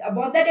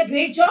 Was that a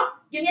great job?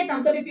 Give me a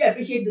thumbs up if you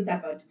appreciate this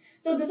effort.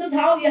 So this is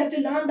how you have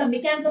to learn the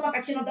mechanism of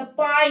action of the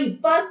 5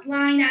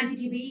 first-line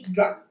anti-TB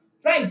drugs.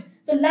 Right?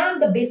 So learn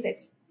the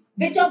basics.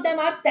 Which of them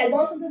are cell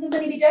wall synthesis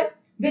inhibitor?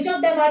 Which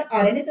of them are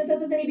RNA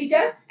synthesis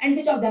inhibitor? And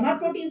which of them are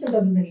protein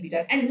synthesis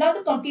inhibitor? And learn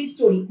the complete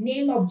story.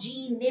 Name of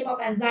gene, name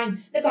of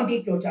enzyme, the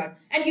complete flowchart.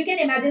 And you can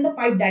imagine the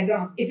 5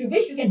 diagrams. If you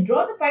wish, you can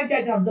draw the 5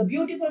 diagrams. The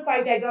beautiful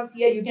 5 diagrams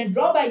here you can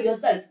draw by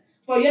yourself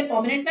for your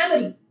permanent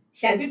memory.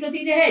 Shall we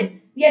proceed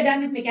ahead? We are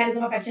done with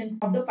mechanism of action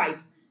of the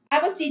 5. I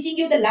was teaching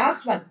you the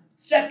last one,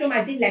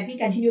 streptomycin. Let me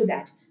continue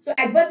that. So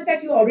adverse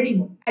effect you already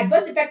know.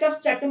 Adverse effect of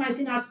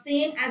streptomycin are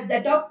same as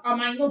that of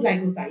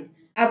aminoglycoside.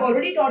 I've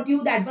already taught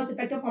you the adverse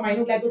effect of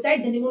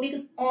aminoglycoside. The mnemonic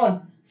is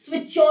on.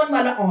 Switch on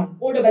wala on.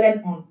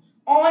 O-double-N on.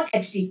 On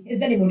HT is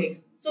the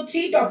mnemonic. So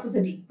 3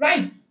 toxicity,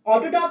 right?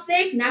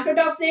 Autotoxic,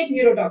 nephrotoxic,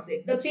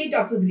 neurotoxic. The 3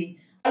 toxicity.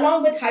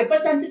 Along with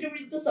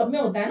hypersensitivity to सब में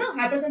होता है ना,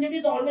 hypersensitivity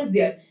is always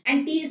there,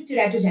 and T is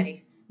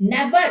teratogenic.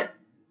 Never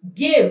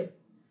give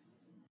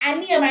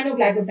any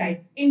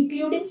aminoglycoside,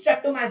 including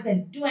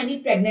streptomycin, to any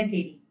pregnant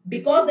lady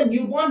because the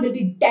newborn will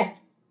be deaf,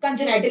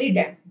 congenitally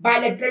deaf,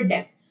 bilateral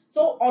deaf.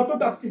 So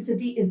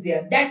autotoxicity is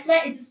there. That's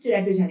why it is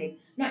teratogenic.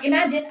 Now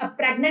imagine a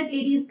pregnant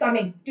lady is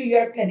coming to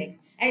your clinic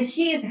and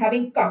she is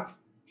having cough.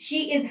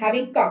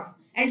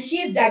 And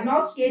she is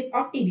diagnosed case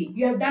of TB.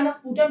 You have done a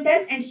sputum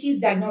test and she is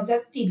diagnosed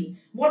as TB.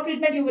 What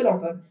treatment you will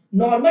offer?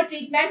 Normal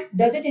treatment.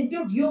 Does it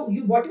include you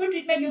whatever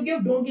treatment you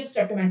give, don't give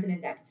streptomycin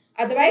in that.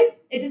 Otherwise,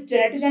 it is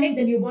teratogenic.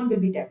 The newborn will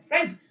be deaf,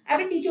 right? I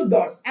will teach you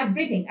dots.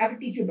 Everything. I will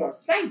teach you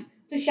dots, right?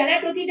 So shall I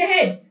proceed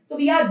ahead? So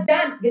we are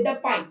done with the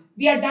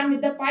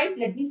 5.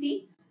 Let me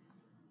see.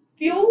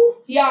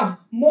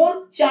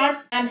 More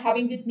charts I'm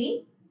having with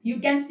me. You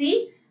can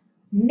see.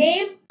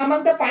 Name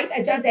among the 5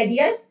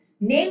 HRZDS.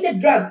 Name the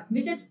drug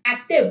which is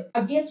active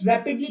against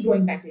rapidly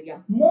growing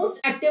bacteria.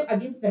 Most active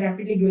against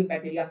rapidly growing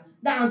bacteria.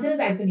 The answer is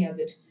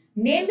isoniazid.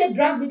 Name the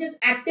drug which is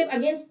active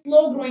against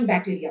slow growing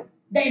bacteria.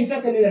 The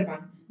intracellular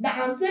one. The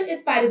answer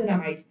is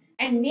pyrazinamide.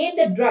 And name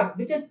the drug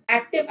which is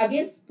active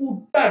against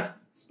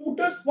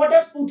spooters. What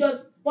are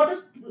spooters? What are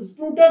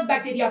spooters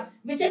bacteria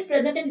which are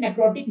present in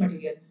necrotic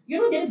material? You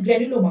know there is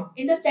granuloma.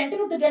 In the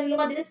center of the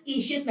granuloma there is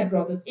caseous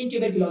necrosis in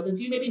tuberculosis.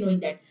 You may be knowing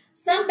that.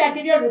 Some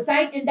bacteria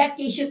reside in that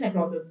caseous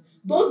necrosis.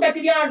 Those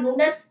bacteria are known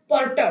as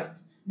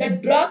spurters. The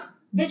drug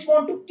which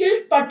want to kill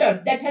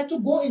spurter that has to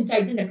go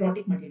inside the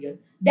necrotic material.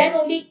 Then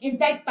only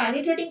inside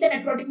penetrating the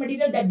necrotic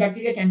material that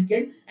bacteria can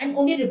kill, and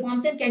only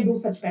rifampicin can do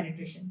such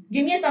penetration.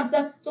 Give me a thumbs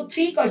up. So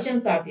 3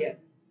 questions are there.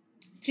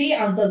 3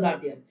 answers are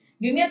there.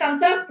 Give me a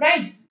thumbs up,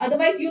 right?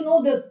 Otherwise you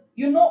know this.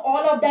 You know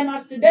all of them are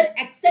considered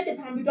except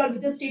ethambutol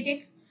which is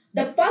static.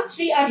 The first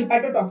 3 are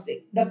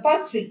hepatotoxic. The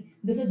first 3.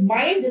 This is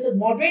mild, this is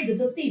moderate, this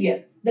is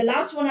severe. The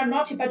last one are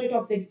not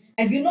hepatotoxic.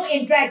 And you know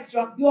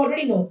intra-extra, you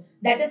already know.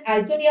 That is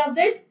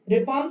isoniazid,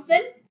 rifampicin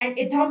and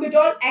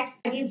ethambutol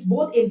acts against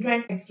both intra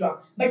and extra.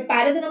 But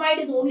pyrazinamide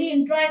is only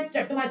intra and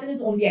streptomycin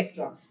is only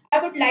extra. I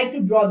would like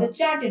to draw the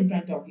chart in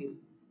front of you.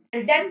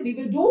 And then we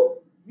will do,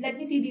 let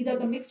me see, these are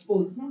the mixed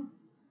polls. No?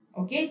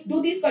 Okay,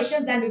 do these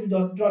questions, then we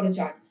will draw the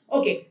chart.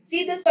 Okay,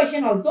 see this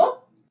question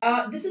also.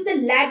 This is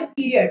the lag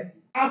period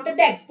after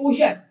the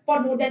exposure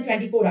for more than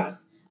 24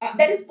 hours.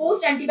 That is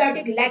post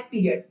antibiotic lag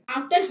period.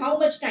 After how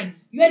much time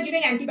you are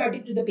giving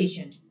antibiotic to the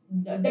patient,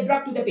 the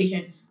drug to the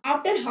patient?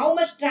 After how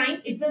much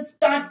time it will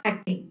start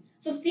acting?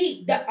 So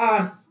see the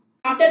hours.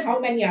 After how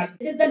many hours?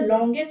 It is the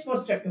longest for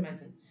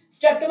streptomycin.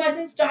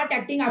 Streptomycin start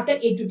acting after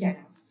 8 to 10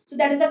 hours. So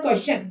that is a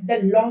question.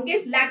 The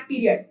longest lag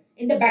period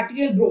in the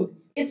bacterial growth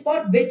is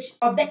for which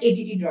of the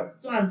ATT drug?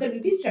 So answer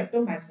will be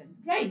streptomycin,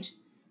 right?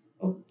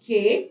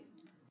 Okay.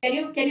 Can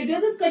you do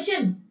this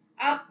question?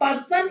 A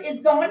person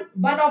is on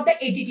one of the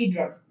ATT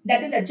drug,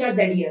 that is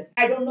HRZDS.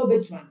 I don't know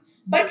which one,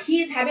 but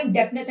he is having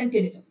deafness and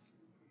tinnitus.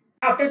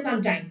 After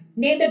some time,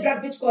 name the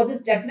drug which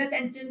causes deafness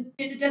and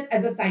tinnitus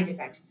as a side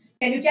effect.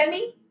 Can you tell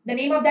me the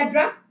name of that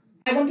drug?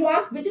 I want to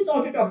ask which is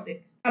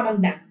autotoxic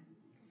among them.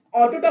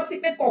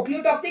 Autotoxic में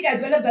cochleotoxic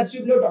as well as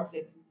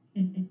vestibulotoxic.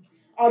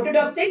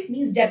 Autotoxic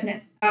means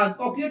deafness.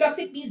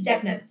 Cochleotoxic means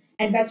deafness.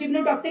 And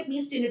vestibulotoxic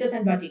means tinnitus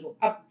and vertigo.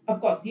 Of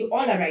course, you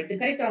all are right. The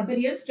correct answer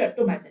here is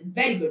streptomycin.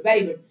 Very good,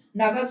 very good.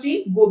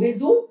 Nagasri,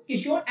 Gobezu,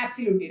 Kishore,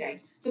 absolutely right.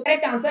 So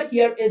correct answer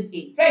here is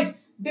A. Right.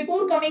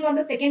 Before coming on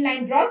the second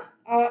line drug,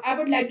 I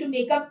would like to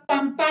make a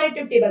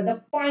comparative table,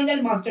 the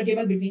final master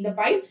table between the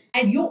five,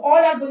 and you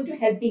all are going to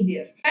help me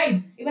there,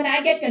 right? Even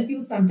I get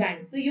confused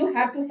sometimes, so you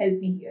have to help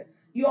me here.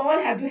 You all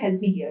have to help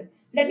me here.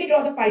 Let me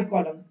draw the 5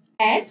 columns.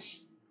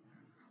 H,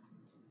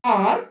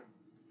 R,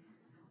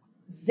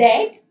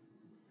 Z,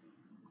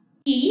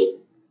 E,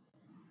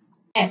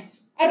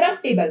 S. A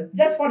rough table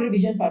just for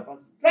revision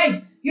purpose, right?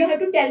 You have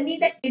to tell me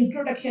the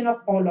introduction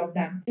of all of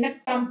them in a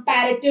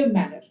comparative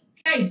manner,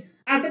 right?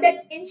 After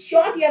that, in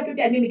short, you have to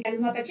tell me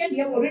mechanism of action. We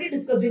have already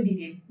discussed in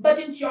detail, but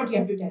in short, you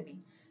have to tell me.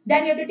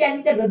 Then you have to tell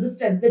me the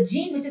resistance, the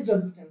gene which is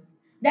resistance.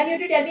 Then you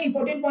have to tell me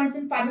important points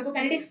in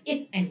pharmacokinetics,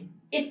 if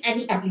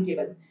any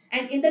applicable.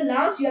 And in the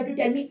last, you have to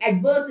tell me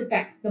adverse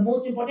effect, the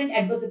most important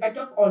adverse effect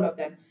of all of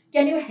them.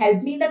 Can you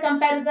help me in the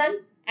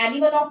comparison?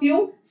 Any one of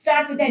you?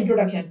 Start with the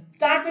introduction.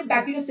 Start with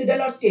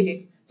bactericidal or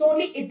static. So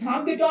only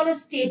ethambutol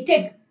is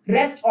static.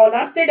 Rest all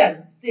are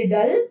cidal.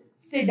 Cidal.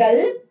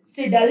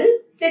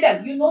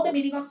 You know the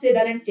meaning of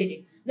cidal and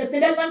static. The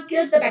cidal one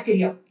kills the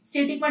bacteria.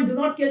 Static one do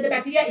not kill the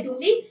bacteria. It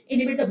only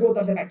inhibits the growth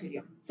of the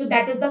bacteria. So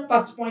that is the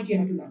first point you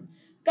have to learn.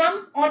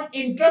 Come on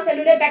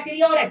intracellular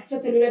bacteria or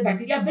extracellular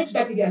bacteria. Which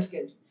bacteria is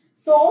killed?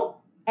 So,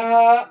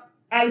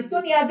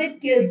 isoniazid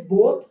kills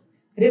both.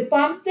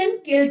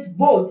 Rifampicin kills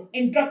both,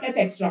 intra plus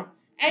extra.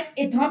 And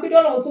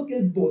ethambutol also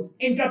kills both,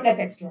 intra plus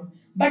extra.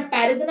 But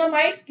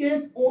pyrazinamide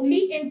kills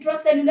only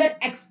intracellular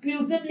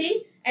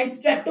exclusively and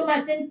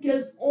streptomycin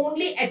kills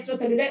only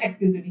extracellular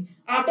exclusively.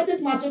 After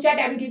this master chart,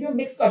 I will give you a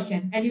mixed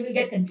question and you will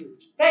get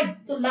confused. Right?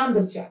 So learn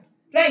this chart.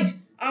 Right?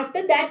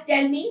 After that,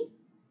 tell me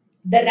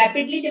the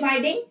rapidly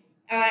dividing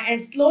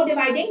and slow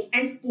dividing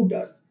and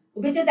spooters,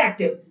 which is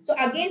active. So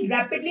again,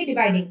 rapidly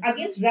dividing,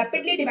 against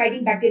rapidly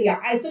dividing bacteria,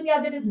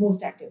 isoniazid is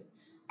most active.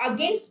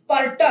 Against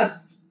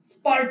spurters,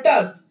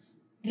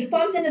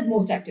 rifampicin is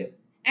most active.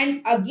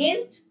 And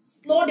against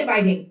slow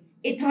dividing,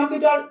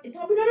 ethambutol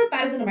or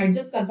pyrazinamide,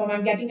 just confirm,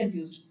 I'm getting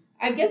confused.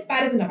 I guess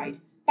pyrazinamide.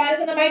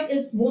 Pyrazinamide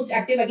is most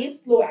active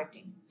against slow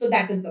acting. So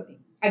that is the thing.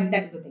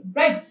 That is the thing,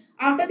 right?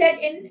 After that,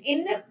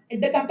 in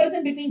the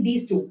comparison between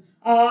these two,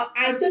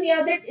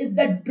 isoniazid is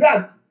the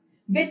drug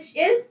which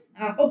is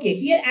okay.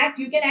 Here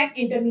you can act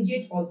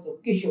intermediate also,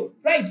 Kishore,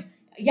 right?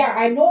 Yeah,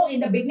 I know in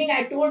the beginning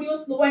I told you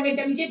slow and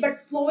intermediate, but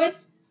slow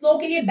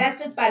ke liye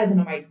best is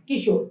pyrazinamide,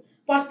 Kishore.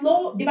 For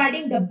slow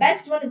dividing, the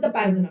best one is the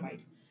pyrazinamide.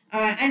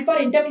 And for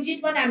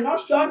intermediate one, I'm not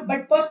sure,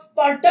 but for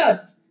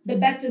spurters, the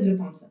best is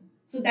rifampicin.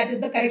 So that is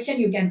the correction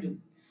you can do.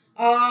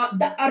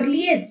 The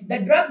earliest, the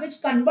drug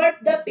which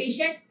convert the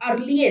patient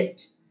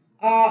earliest,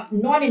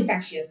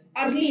 non-infectious.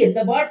 Earliest,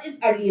 the word is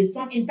earliest,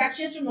 from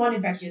infectious to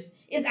non-infectious,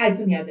 is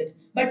isoniazid.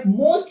 But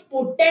most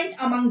potent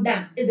among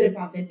them is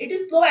rifampicin. It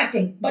is slow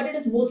acting, but it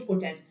is most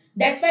potent.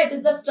 That's why it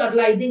is the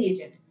sterilizing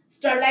agent.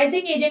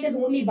 Sterilizing agent is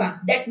only one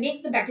that makes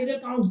the bacterial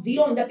count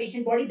 0 in the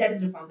patient body, that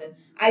is rifampicin.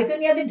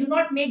 Isoniazid do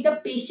not make the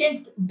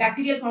patient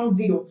bacterial count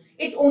 0.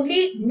 It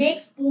only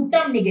makes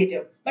sputum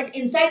negative, but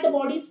inside the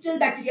body still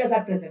bacteria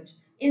are present.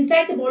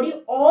 Inside the body,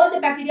 all the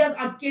bacteria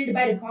are killed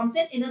by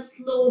rifampicin in a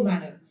slow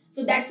manner.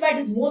 So that's why it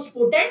is most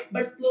potent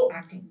but slow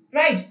acting,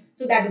 right?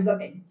 So that is the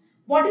thing.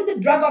 What is the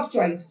drug of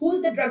choice? Who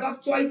is the drug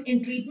of choice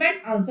in treatment?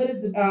 Answer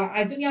is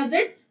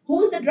isoniazid.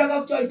 Who is the drug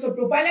of choice for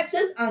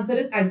prophylaxis? Answer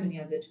is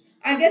isoniazid.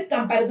 I guess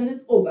comparison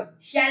is over.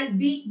 Shall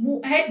we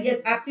move ahead? Yes,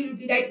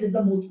 absolutely right. It is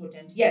the most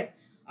potent. Yes,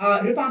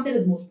 rifampicin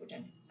is most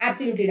potent.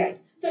 Absolutely right.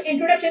 So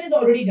introduction is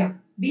already done.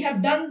 We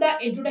have done the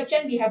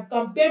introduction. We have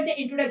compared the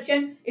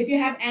introduction. If you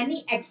have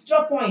any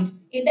extra point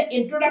in the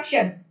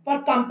introduction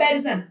for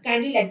comparison,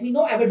 kindly let me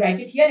know. I will write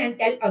it here and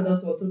tell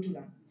others also to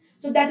learn.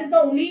 So that is the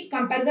only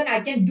comparison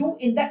I can do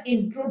in the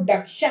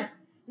introduction.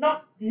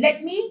 Now,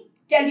 let me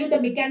tell you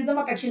the mechanism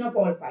of action of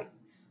all 5.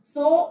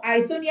 So,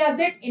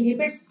 isoniazid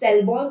inhibits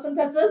cell wall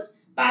synthesis.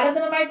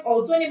 Pyrazinamide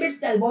also inhibits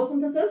cell wall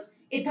synthesis.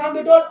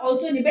 Ethambutol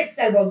also inhibits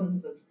cell wall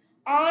synthesis.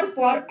 R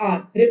for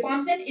R.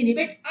 Rifampicin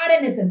inhibits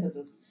RNA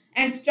synthesis.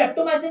 And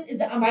streptomycin is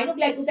the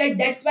aminoglycoside.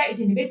 That's why it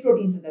inhibits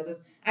protein synthesis.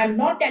 I'm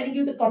not telling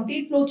you the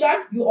complete flow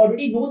chart. You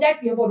already know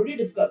that. We have already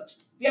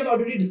discussed.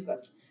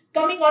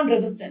 Coming on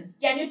resistance.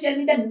 Can you tell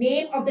me the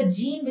name of the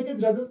gene which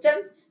is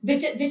resistance,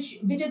 which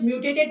is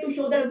mutated to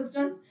show the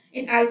resistance?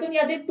 In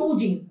isoniazid, two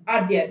genes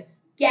are there: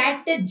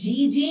 CAT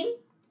G gene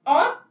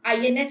or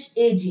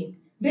INHA gene,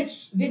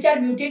 which are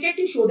mutated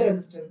to show the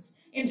resistance.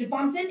 In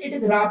rifampicin, it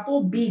is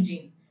RAPO B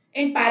gene.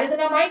 In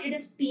pyrazinamide, it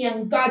is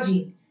Priyanka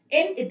gene.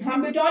 In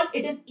ethambutol,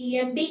 it is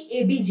EMB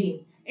AB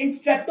gene. In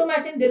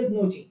streptomycin, there is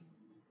no gene.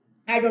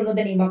 I don't know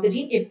the name of the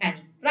gene, if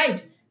any.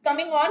 Right.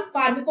 Coming on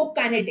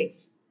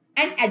pharmacokinetics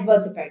and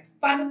adverse effect.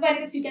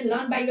 Pharmacokinetics you can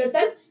learn by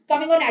yourself.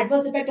 Coming on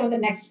adverse effect on the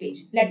next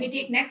page. Let me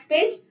take next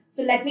page.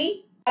 So let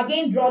me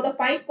again draw the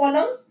 5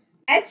 columns.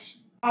 H,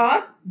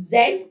 R,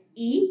 Z,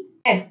 E,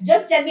 S.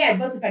 Just tell me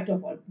adverse effect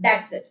of all.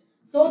 That's it.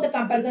 So the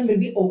comparison will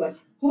be over.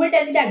 Who will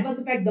tell me the adverse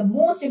effect? The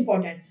most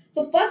important.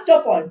 So first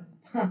of all,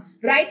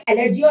 write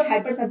allergy or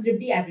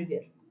hypersensitivity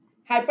everywhere.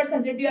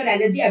 Hypersensitivity or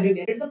allergy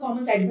everywhere. It's a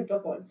common side effect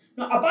of all.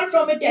 Now, apart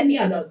from it, tell me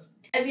others.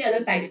 Tell me other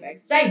side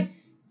effects, right?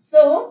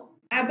 So,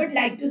 I would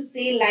like to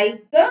say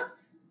like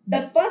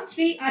the first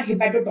three are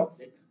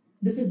hepatotoxic.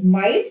 This is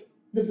mild,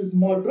 this is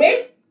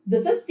moderate,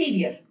 this is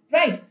severe,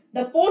 right?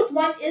 The fourth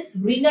one is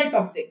renal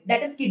toxic,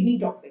 that is kidney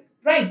toxic,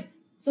 right?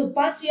 So,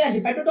 first three are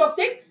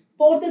hepatotoxic,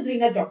 fourth is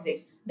renal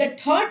toxic. The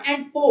third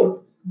and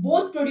fourth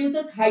both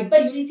produces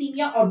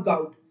hyperuricemia or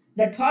gout.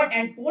 The third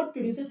and fourth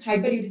produces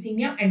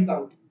hyperuricemia and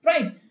gout,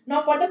 right?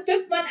 Now for the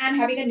fifth one, I am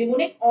having a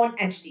mnemonic on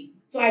HT.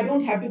 So I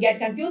don't have to get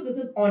confused. This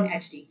is on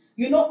HT.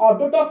 You know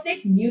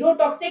autotoxic,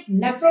 neurotoxic,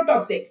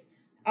 nephrotoxic.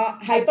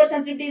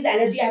 Hypersensitivity is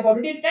allergy. I have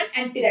already written,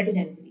 and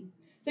teratogenicity.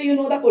 So you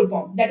know the full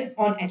form. That is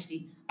on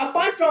HT.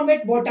 Apart from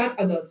it, what are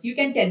others? You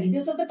can tell me.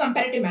 This is the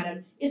comparative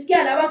manner. इसके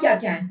अलावा क्या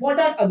क्या है? What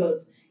are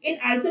others? In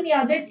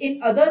isoniazid,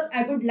 in others,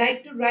 I would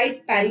like to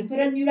write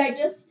peripheral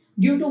neuritis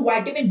due to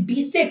vitamin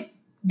B6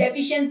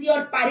 deficiency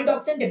or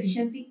pyridoxine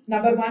deficiency,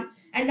 number one.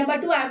 And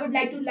number two, I would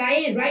like to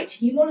write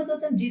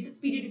hemolysis and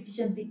G6PD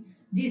deficiency.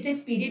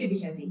 G6PD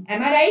deficiency.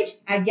 Am I right?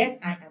 I guess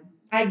I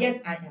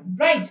am.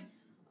 Right.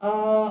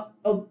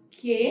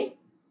 Okay.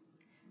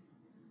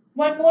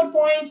 One more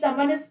point.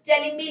 Someone is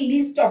telling me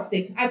least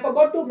toxic. I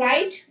forgot to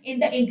write in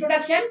the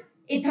introduction.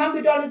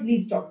 Ethambutol is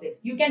least toxic.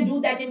 You can do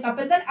that in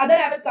comparison. Other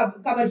I will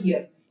cover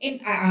here in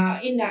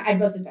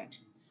adverse effect.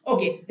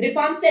 Okay.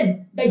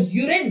 Rifampicin. The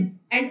urine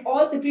and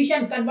all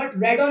secretion convert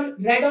red or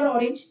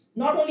orange.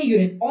 Not only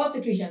urine, all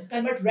secretions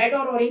convert red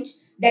or orange.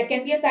 That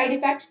can be a side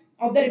effect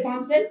of the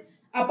rifampicin.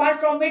 Apart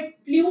from it,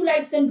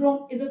 flu-like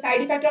syndrome is a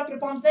side effect of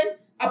rifampicin.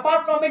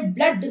 Apart from it,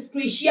 blood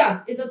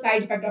dyscrasias is a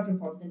side effect of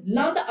rifampicin.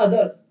 Learn the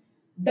others.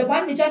 The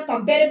one which are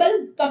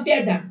comparable,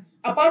 compare them.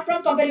 Apart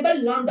from comparable,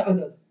 learn the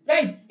others.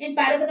 Right? In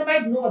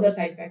pyrazinamide, no other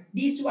side effect.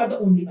 These two are the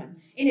only one.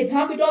 In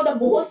ethambutol, the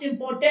most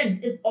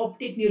important is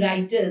optic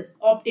neuritis.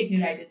 Optic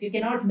neuritis. You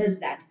cannot miss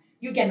that.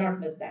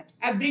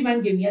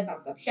 Everyone give me a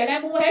thumbs up. Shall I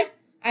move ahead?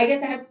 I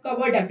guess I have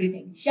covered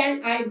everything.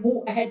 Shall I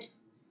move ahead?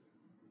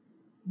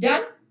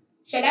 Done?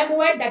 Shall I move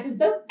ahead? That is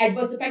the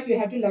adverse effect you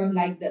have to learn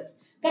like this.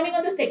 Coming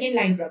on the second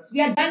line drugs. We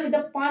are done with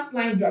the first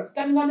line drugs.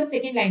 Coming on the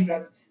second line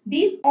drugs.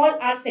 These all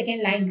are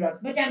second line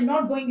drugs. But I am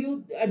not telling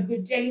you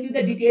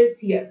the details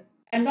here.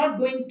 That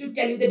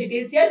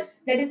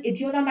is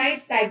ethionamide,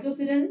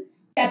 cycloserine,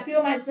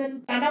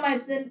 papriomycin,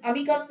 kanamycin,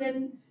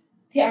 amikacin,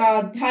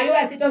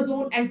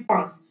 thioacetazone and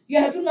PAS. You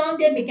have to learn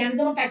their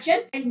mechanism of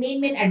action and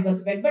main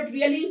adverse effect. But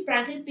really,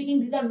 frankly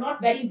speaking, these are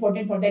not very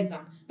important for the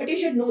exam. But you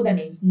should know the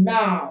names.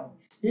 Now,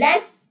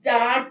 let's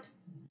start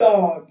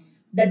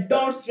DOTS. The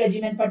DOTS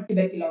regimen for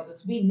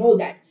tuberculosis. We know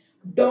that.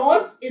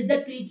 DOTS is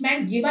the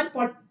treatment given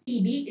for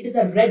TB. It is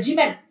a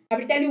regimen. I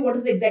will tell you what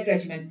is the exact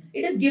regimen.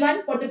 It is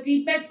given for the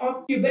treatment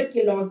of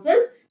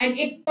tuberculosis and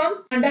it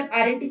comes under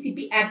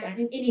RNTCP Act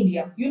in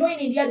India. You know, in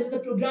India there is a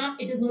program.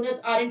 It is known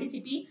as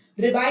RNTCP,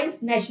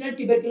 Revised National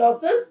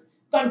Tuberculosis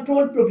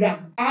Control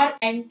Program,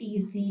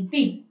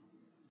 RNTCP.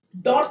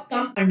 DOTS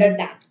come under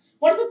that.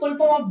 What is the full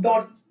form of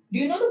DOTS? Do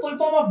you know the full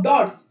form of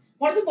DOTS?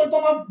 What is the full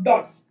form of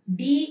DOTS?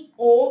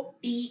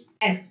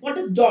 DOTS. What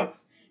is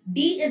DOTS?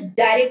 D is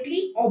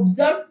directly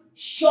observed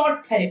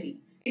short therapy.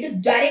 It is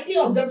directly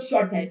observed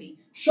short therapy.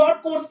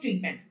 Short course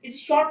treatment. It's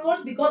short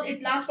course because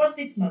it lasts for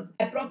 6 months,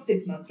 approx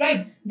 6 months,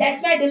 right?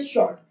 That's why it is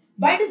short.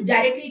 Why it is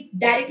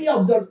directly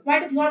observed? Why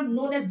it is not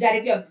known as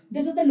directly?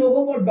 This is the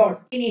logo for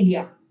DOTS in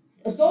India.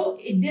 So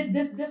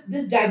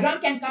this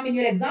diagram can come in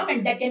your exam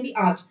and that can be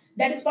asked.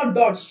 That is for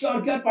DOTS,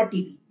 short cure for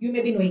TB. You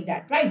may be knowing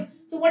that, right?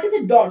 So what is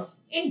a DOTS?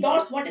 In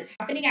DOTS, what is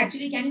happening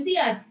actually? Can you see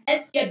a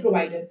healthcare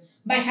provider?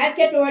 By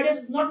healthcare provider,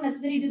 it's not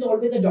necessary. It is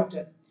always a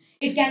doctor.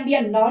 It can be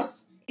a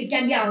nurse. It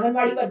can be an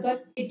Anganwadi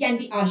worker. It can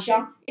be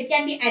Asha. It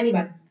can be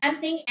anyone. I'm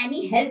saying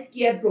any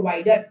healthcare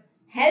provider.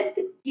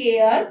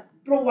 Healthcare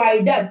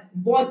provider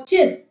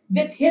watches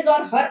with his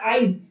or her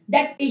eyes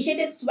that patient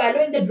is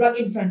swallowing the drug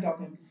in front of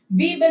him.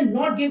 We will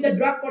not give the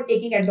drug for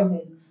taking at the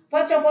home.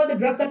 First of all, the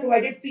drugs are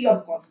provided free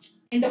of cost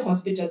in the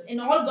hospitals. In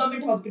all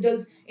government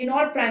hospitals, in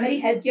all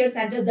primary healthcare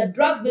centers, the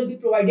drug will be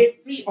provided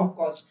free of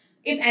cost.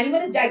 If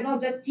anyone is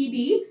diagnosed as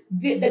TB,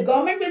 the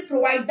government will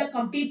provide the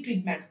complete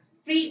treatment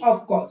free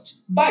of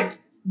cost. But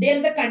there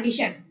is a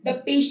condition.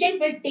 The patient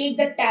will take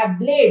the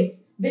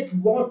tablets with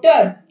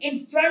water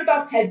in front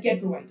of healthcare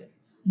provider.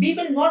 We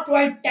will not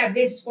provide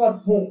tablets for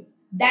home.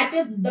 That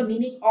is the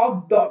meaning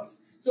of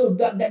DOTS. So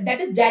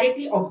that is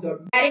directly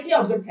observed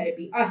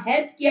therapy. A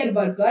healthcare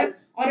worker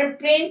or a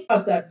trained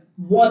person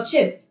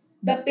watches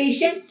the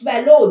patient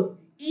swallows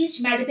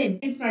each medicine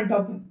in front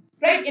of him,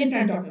 right in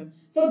front of him.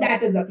 So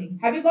that is the thing.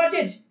 Have you got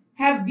it?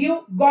 Have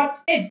you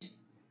got it?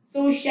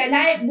 So shall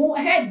I move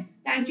ahead?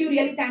 Thank you,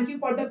 really thank you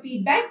for the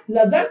feedback.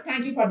 Lazar,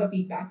 thank you for the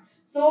feedback.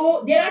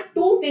 So there are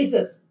two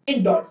phases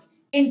in DOTS: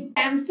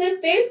 intensive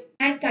phase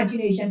and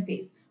continuation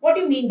phase. What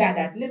do you mean by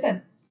that?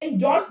 Listen, in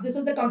DOTS, this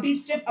is the complete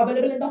strip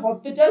available in the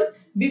hospitals.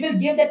 We will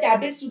give the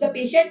tablets to the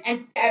patient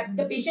and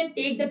the patient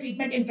take the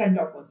treatment in front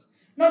of us.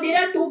 Now there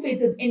are two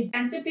phases: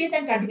 intensive phase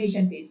and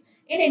continuation phase.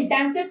 In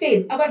intensive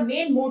phase, our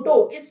main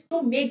motto is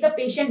to make the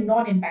patient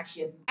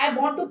non-infectious. I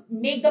want to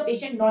make the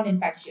patient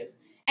non-infectious.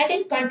 And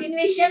in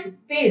continuation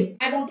phase,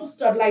 I want to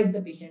sterilize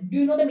the patient. Do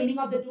you know the meaning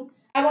of the two?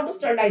 I want to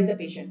sterilize the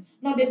patient.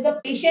 Now there is a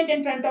patient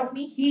in front of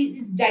me. He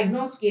is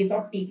diagnosed case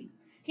of TB.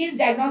 He is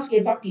diagnosed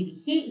case of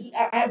TB.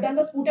 I have done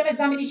the sputum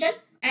examination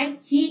and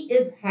he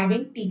is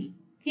having TB.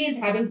 He is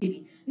having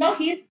TB. Now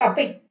he is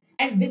coughing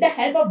and with the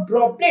help of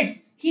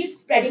droplets, he is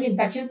spreading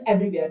infections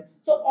everywhere.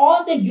 So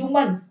all the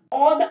humans,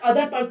 all the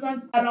other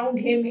persons around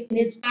him, in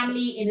his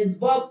family, in his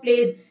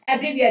workplace,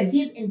 everywhere,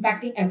 he is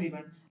infecting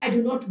everyone. I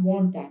do not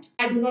want that.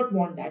 I do not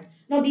want that.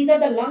 Now these are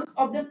the lungs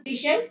of this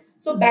patient.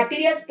 So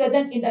bacteria is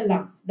present in the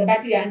lungs, the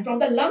bacteria, and from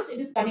the lungs it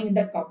is coming in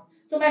the cough.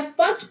 So my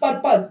first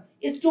purpose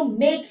is to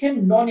make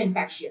him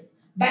non-infectious.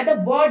 By the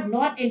word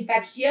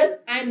non-infectious,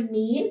 I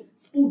mean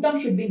sputum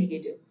should be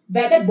negative.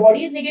 Whether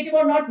body is negative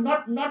or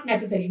not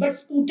necessary, but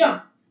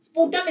sputum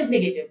is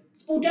negative.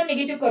 Sputum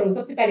negative karo,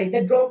 sabse pehle,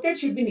 the droplet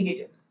should be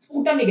negative.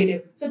 Sputum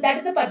negative. So that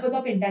is the purpose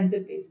of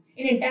intensive phase.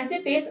 In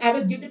intensive phase, I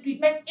will give the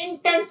treatment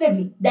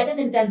intensively. That is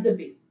intensive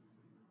phase.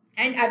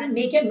 And I will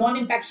make him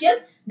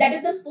non-infectious. That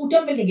is the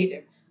sputum will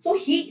negative. So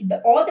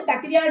all the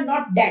bacteria are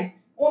not dead.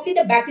 Only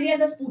the bacteria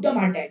and the sputum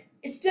are dead.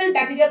 Still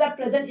bacteria are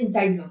present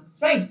inside lungs,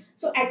 right?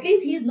 So at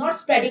least he is not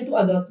spreading to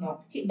others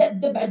now.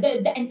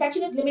 The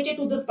infection is limited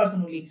to this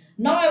person only.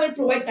 Now I will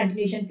provide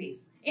continuation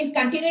phase. In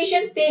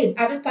continuation phase,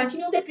 I will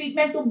continue the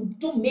treatment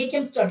to make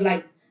him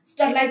sterilize.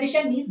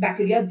 Sterilization means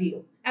bacteria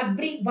zero.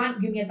 Everyone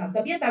give me a thumbs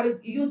up. Yes, I will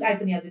use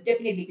isoniazid.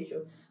 Definitely,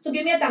 Kishore. So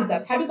give me a thumbs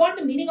up. Have you got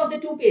the meaning of the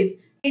two phase?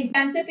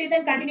 Intensive phase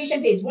and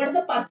continuation phase. What is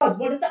the purpose?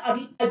 What is the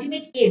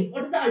ultimate aim?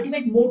 What is the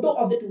ultimate motto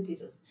of the two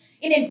phases?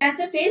 In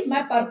intensive phase,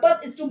 my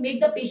purpose is to make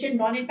the patient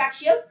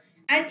non-infectious,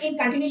 and in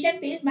continuation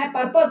phase, my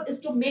purpose is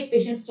to make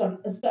patient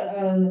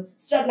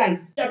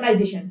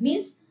sterilization.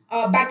 Means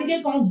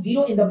bacterial count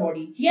zero in the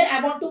body. Here,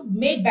 I want to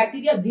make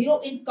bacteria zero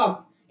in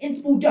cough, in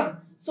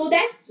sputum. So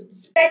that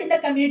spread in the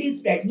community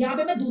spread. यहाँ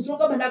पे मैं दूसरों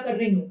का भला कर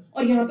रही हूँ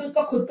और यहाँ पे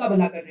उसका खुद का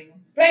भला कर रही हूँ.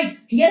 Right?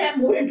 Here I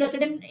am more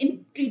interested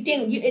in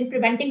treating, in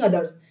preventing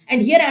others.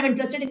 And here I am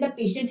interested in the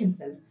patient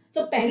himself.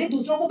 So पहले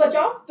दूसरों को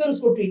बचाओ फिर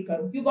उसको treat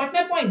करो. You got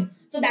my point?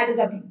 So that is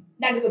the thing.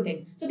 That is the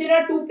thing. So there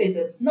are two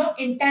phases. Now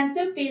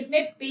intensive phase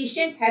में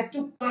patient has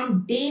to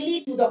come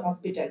daily to the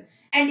hospital.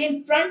 And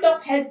in front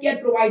of healthcare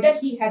provider,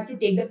 he has to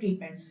take the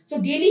treatment. So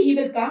daily he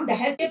will come, the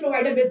healthcare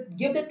provider will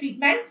give the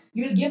treatment,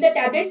 you will give the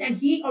tablets and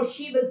he or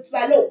she will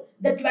swallow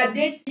the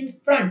tablets in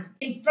front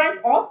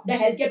of the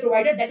healthcare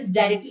provider. That is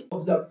directly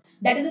observed.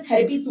 That is the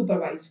therapy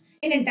supervised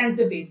in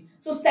intensive phase.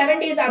 So 7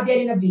 days are there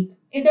in a week.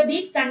 In the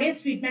week,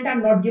 Sundays treatment are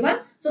not given.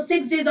 So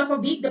 6 days of a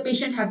week, the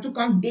patient has to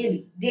come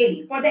daily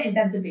for the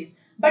intensive phase.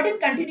 But in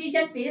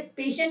continuation phase,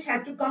 patient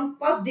has to come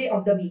first day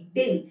of the week,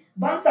 daily,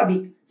 once a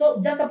week. So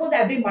just suppose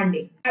every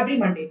Monday.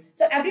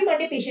 So every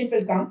Monday patient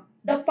will come.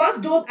 The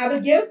first dose I will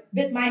give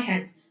with my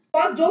hands.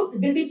 First dose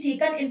will be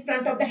taken in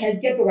front of the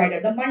healthcare provider,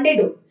 the Monday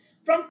dose.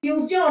 From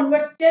Tuesday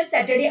onwards till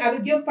Saturday, I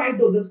will give 5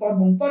 doses for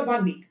home for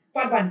 1 week.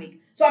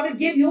 So I will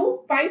give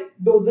you 5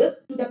 doses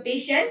to the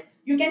patient.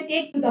 You can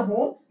take to the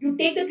home. You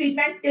take the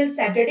treatment till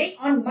Saturday.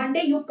 On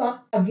Monday, you come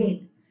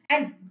again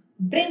and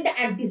bring the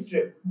empty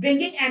strip.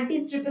 Bringing empty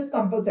strip is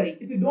compulsory.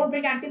 If you don't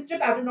bring empty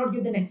strip, I will not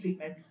give the next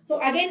treatment. So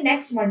again,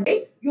 next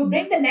Monday, you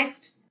bring the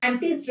next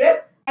empty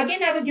strip.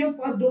 Again, I will give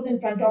first dose in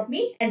front of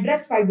me and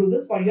rest 5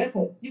 doses for your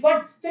home. You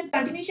got? So in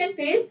continuation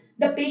phase,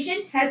 the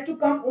patient has to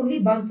come only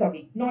once a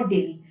week, not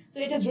daily. So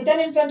it is written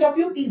in front of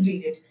you. Please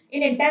read it.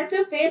 In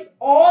intensive phase,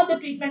 all the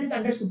treatment is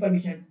under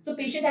supervision. So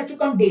patient has to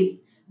come daily.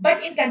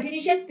 But in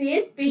continuation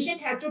phase,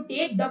 patient has to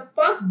take the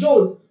first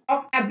dose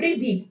of every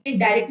week in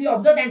directly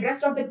observed and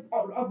rest of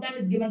them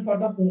is given for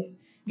the home.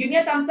 Give me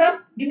a thumbs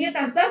up. Give me a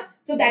thumbs up.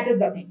 So that is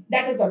the thing.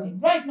 That is the thing.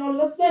 Right now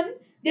listen.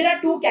 There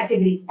are 2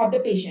 categories of the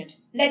patient.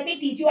 Let me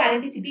teach you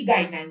RNDCP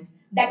guidelines.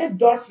 That is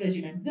DOTS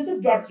regimen. This is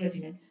DOTS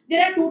regimen.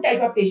 There are 2 type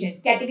of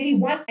patient. Category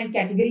 1 and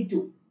category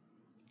 2.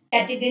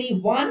 Category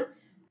 1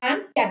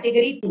 and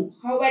category 2.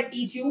 How I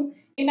teach you?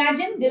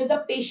 Imagine there is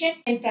a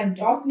patient in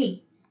front of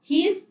me.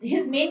 His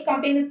main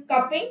complaint is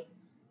coughing,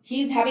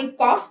 He is having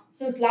cough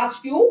since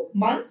last few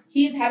months.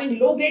 He is having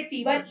low grade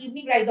fever,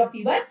 evening rise of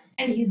fever,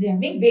 and he is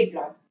having weight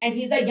loss. And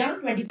he is a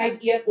young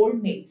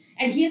 25-year-old male.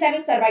 And he is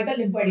having cervical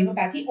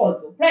lymphadenopathy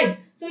also, right?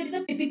 So it is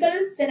a typical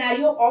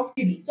scenario of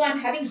TB. So I'm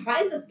having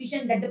high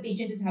suspicion that the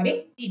patient is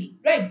having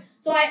TB, right?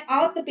 So I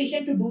asked the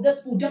patient to do the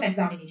sputum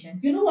examination.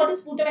 You know what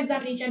is sputum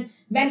examination?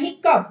 When he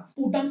coughs,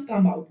 sputums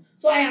come out.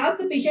 So I asked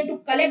the patient to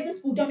collect the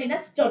sputum in a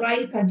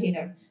sterile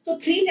container. So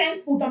 3 times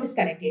sputum is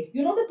collected.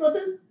 You know the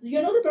process,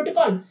 you know the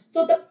protocol.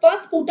 So the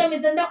first sputum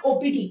is in the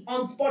OPT,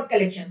 on spot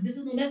collection. This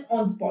is known as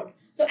on spot.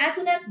 So as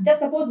soon as, just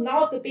suppose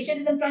now the patient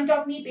is in front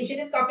of me, patient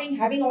is coughing,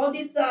 having all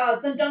these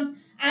symptoms,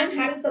 I am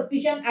having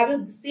suspicion, I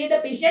will say the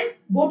patient,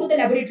 go to the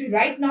laboratory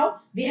right now.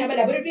 We have a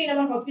laboratory in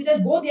our hospital,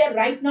 go there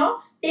right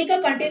now, take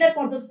a container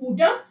for the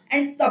sputum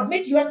and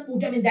submit your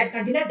sputum in that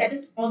container. That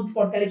is on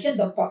spot collection,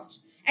 the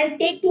first. And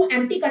take 2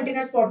 empty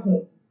containers for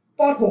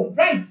home,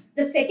 right?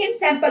 The second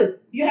sample,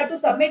 you have to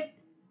submit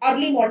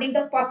early morning,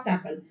 the first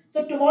sample.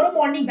 So tomorrow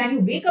morning when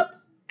you wake up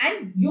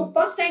and you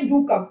first time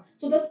do cough,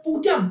 so the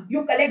sputum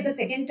you collect the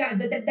second time,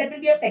 that will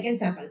be your second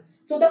sample.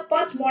 So the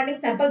first morning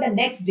sample the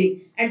next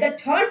day, and the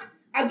third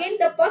again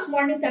the first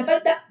morning sample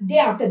the day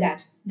after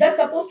that. Just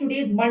suppose today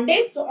is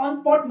Monday, so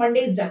on spot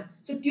Monday is done.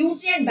 So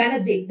Tuesday and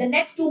Wednesday, the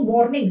next 2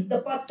 mornings,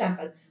 the first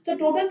sample. So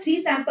total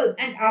 3 samples,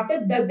 and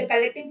after the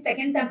collecting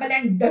second sample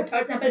and the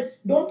third sample,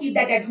 don't keep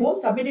that at home,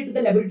 submit it to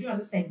the laboratory on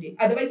the same day.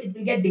 Otherwise it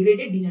will get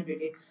degraded,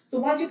 degenerated. So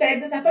once you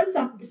collect the sample,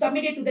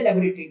 submit it to the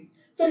laboratory.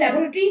 So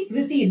laboratory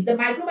receives, the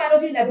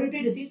microbiology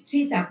laboratory receives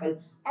 3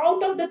 samples.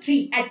 Out of the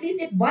 3, at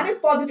least if 1 is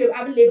positive,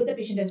 I will label the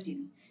patient as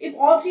TB. If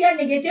all 3 are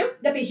negative,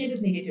 the patient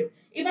is negative.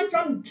 Even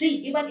from 3,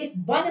 even if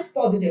 1 is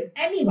positive,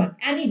 anyone.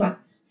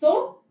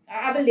 So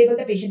I will label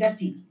the patient as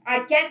TB. I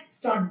can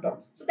start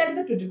dots. So that is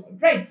a critical,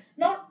 right?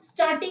 Now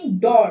starting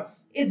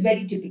dots is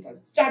very typical.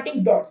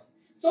 Starting dots.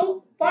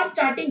 So for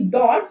starting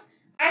dots,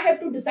 I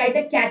have to decide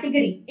the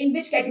category. In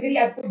which category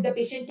I put the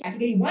patient,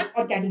 category 1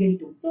 or category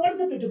 2. So what is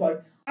the protocol?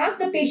 Ask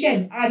the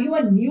patient, are you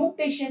a new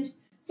patient?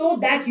 So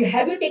that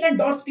have you taken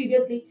dots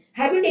previously?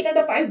 Have you taken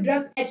the 5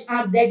 drugs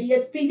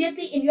HRZES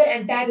previously in your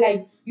entire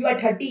life? You are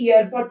 30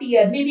 year, 40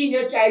 year, maybe in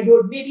your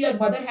childhood, maybe your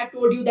mother have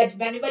told you that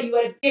whenever you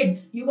were a kid,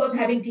 you was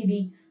having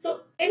TB.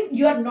 So in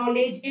your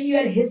knowledge, in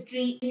your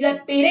history, in your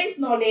parents'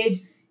 knowledge,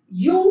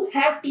 you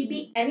have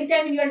TB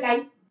anytime in your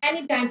life,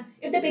 anytime.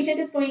 If the patient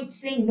is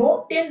saying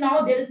no, till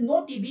now there is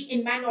no TB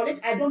in my knowledge,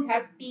 I don't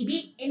have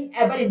TB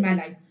ever in my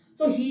life.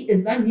 So he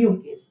is a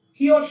new case.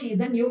 He or she is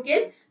a new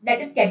case.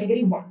 That is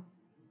category 1.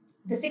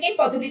 The second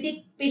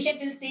possibility,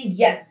 patient will say,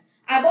 yes,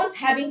 I was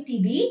having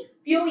TB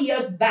few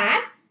years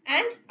back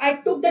and I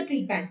took the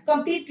treatment,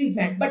 complete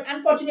treatment. But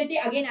unfortunately,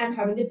 again, I'm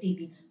having the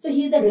TB. So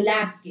he's a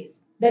relapse case.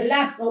 The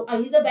relapse, so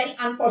he's a very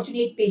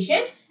unfortunate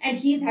patient and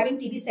he's having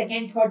TB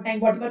second, third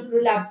time, whatever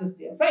relapse is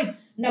there, right?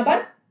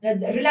 Number,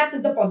 the relapse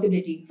is the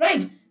possibility,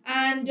 right?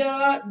 And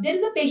there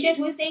is a patient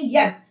who is saying,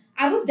 yes,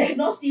 I was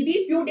diagnosed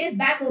TB few days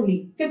back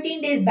only,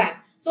 15 days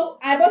back. So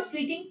I was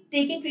taking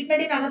treatment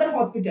in another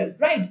hospital,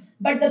 right?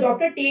 But the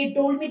doctor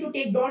told me to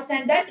take dots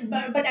and that,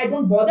 but I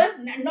don't bother.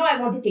 Now I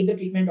want to take the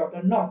treatment,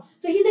 doctor. No.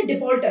 So he's a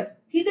defaulter.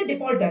 He's a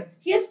defaulter.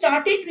 He has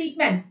started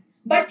treatment,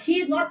 but he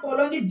is not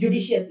following it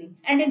judiciously.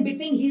 And in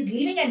between, he's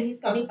leaving and he's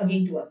coming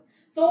again to us.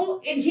 So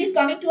he's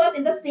coming to us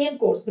in the same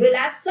course.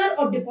 Relapser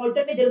or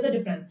defaulter, there is a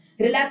difference.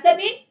 Relapser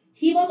means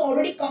he was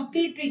already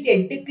complete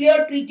treated,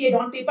 declared treated,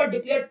 on paper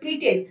declared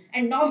treated,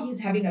 and now he's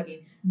having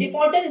again.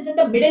 Defaulter is in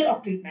the middle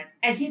of treatment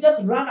and he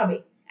just run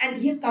away and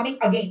he's coming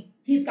again.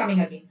 He's coming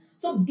again.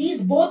 So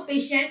these both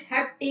patients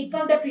have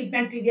taken the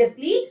treatment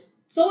previously.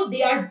 So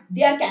they are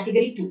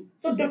category 2.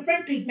 So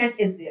different treatment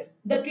is there.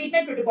 The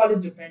treatment protocol is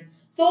different.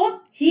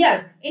 So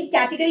here in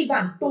category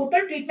 1,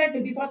 total treatment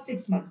will be for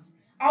 6 months.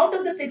 Out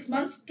of the 6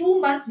 months, 2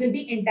 months will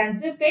be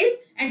intensive phase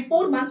and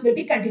 4 months will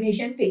be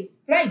continuation phase,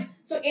 right?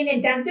 So in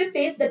intensive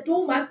phase, the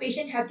 2-month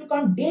patient has to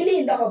come daily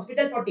in the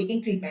hospital for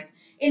taking treatment.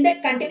 In the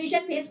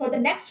continuation phase for the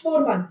next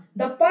 4 months,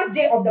 the first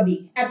day of the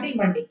week, every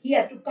Monday, he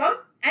has to come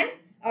and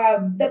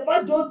the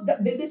first dose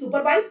will be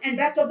supervised and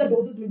rest of the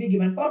doses will be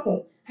given for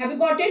home. Have you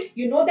got it?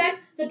 You know that?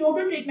 So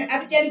total treatment, I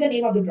will tell you the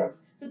name of the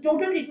drugs. So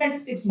total treatment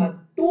is 6 months.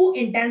 2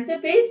 intensive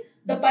phase.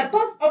 The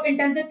purpose of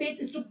intensive phase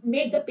is to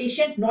make the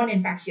patient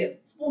non-infectious,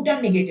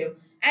 sputum negative.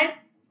 And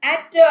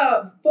at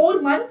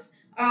 4 months,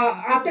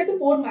 after the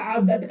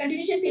the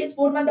continuation phase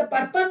 4 months, the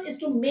purpose is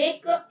to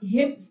make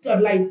him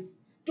sterilize,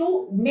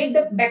 to make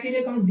the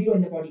bacterial count 0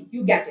 in the body.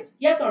 You get it?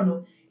 Yes or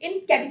no? In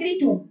category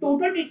 2,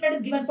 total treatment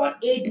is given for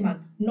 8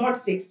 months,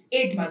 not 6,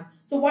 8 months.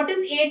 So what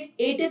is 8?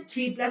 8 is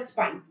 3 plus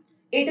 5.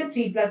 8 is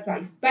 3 plus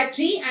 5. By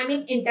 3, I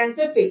mean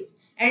intensive phase.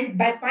 And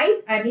by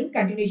 5, I mean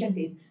continuation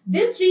phase.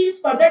 This 3 is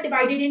further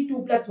divided in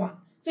 2 plus 1.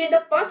 So in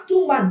the first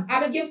 2 months, I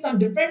will give some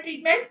different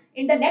treatment.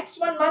 In the next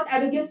 1 month, I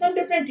will give some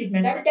different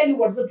treatment. I will tell you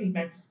what's the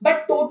treatment.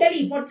 But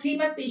totally for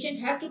 3-month patient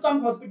has to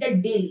come hospital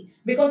daily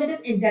because it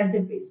is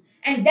intensive phase.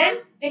 And then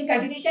in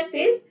continuation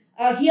phase,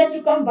 he has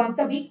to come once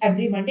a week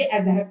every Monday,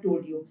 as I have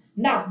told you.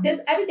 Now,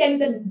 I will tell you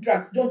the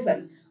drugs. Don't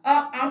worry.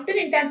 After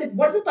intensive,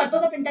 what's the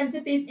purpose of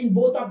intensive phase in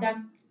both of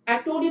them?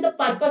 I've told you the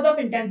purpose of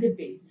intensive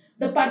phase.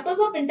 The purpose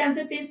of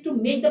intensive phase to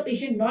make the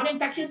patient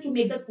non-infectious, to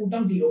make the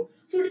sputum zero.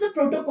 So it is a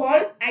protocol.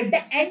 At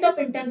the end of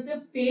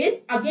intensive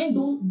phase, again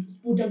do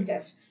sputum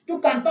test to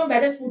confirm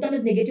whether sputum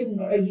is negative,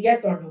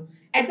 yes or no.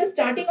 At the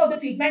starting of the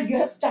treatment, you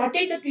have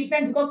started the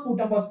treatment because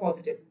sputum was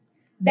positive.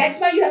 That's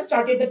why you have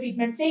started the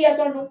treatment. Say yes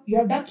or no. You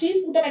have done 3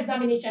 sputum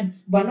examination.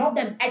 One of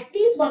them, at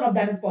least one of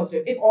them is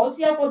positive. If all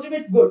 3 are positive,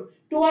 it's good.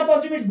 2 are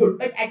positive, it's good.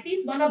 But at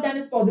least one of them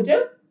is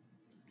positive.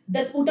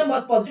 The sputum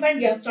was positive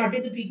and you have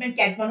started the treatment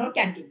cat 1 or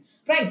cat 2.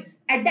 Right.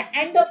 At the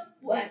end of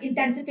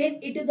intensive phase,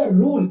 it is a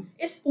rule.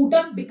 If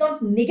sputum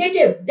becomes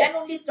negative, then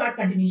only start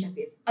continuation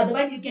phase.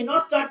 Otherwise, you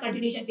cannot start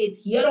continuation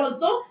phase here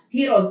also,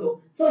 here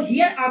also. So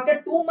here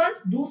after 2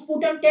 months, do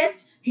sputum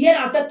test. Here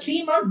after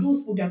 3 months, do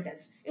sputum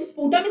test. If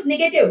sputum is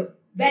negative,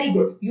 very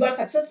good. You are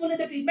successful in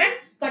the treatment.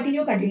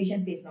 Continue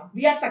continuation phase now.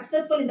 We are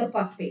successful in the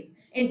first phase.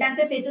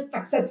 Intensive phase is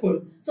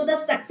successful. So the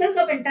success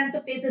of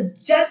intensive phase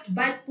is judged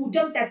by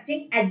sputum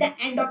testing at the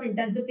end of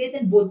intensive phase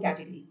in both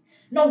categories.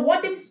 Now,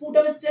 what if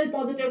sputum is still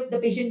positive? The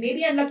patient may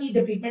be unlucky.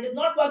 The treatment is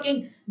not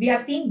working. We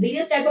have seen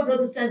various type of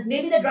resistance.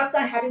 Maybe the drugs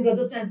are having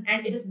resistance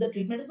and the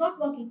treatment is not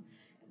working.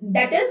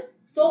 That is,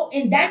 so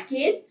in that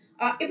case,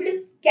 if it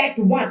is cat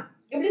 1,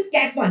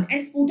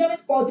 and sputum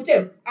is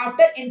positive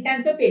after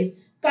intensive phase,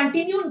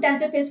 continue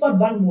intensive phase for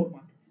 1 more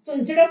month. So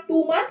instead of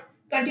 2 months,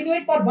 continue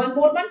it for 1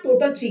 more month,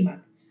 total 3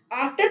 months.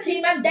 After 3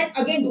 months, then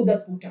again do the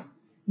sputum.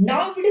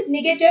 Now if it is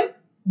negative,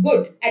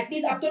 good. At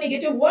least up to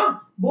negative 1,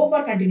 go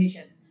for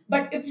continuation.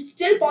 But if it's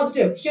still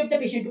positive, shift the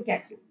patient to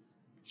cat 2.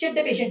 Shift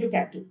the patient to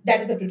cat 2. That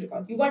is the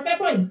protocol. You got my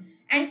point?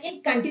 And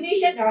in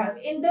continuation,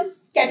 in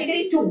this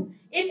category 2,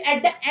 if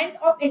at the end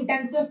of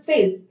intensive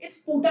phase, if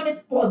sputum is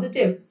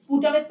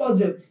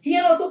positive,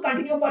 here also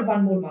continue for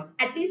 1 more month.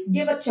 At least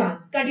give a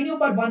chance. Continue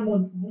for 1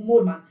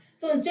 more month.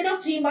 So instead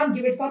of 3 months,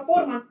 give it for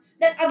 4 months.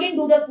 Then again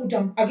do the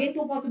sputum. Again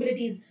 2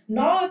 possibilities.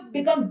 Now it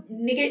become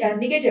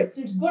negative.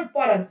 So it's good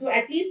for us. So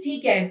at least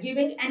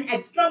giving an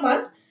extra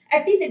month,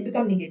 at least it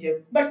become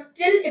negative. But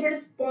still, if it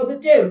is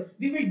positive,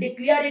 we will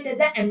declare it as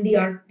a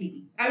MDR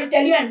TB. I will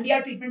tell you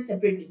MDR treatment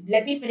separately.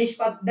 Let me finish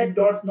first the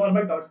dots,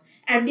 normal dots.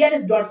 MDR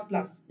is dots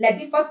plus. Let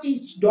me first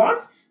teach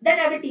dots, then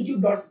I will teach you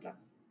dots plus.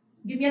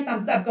 Give me a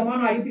thumbs up. Come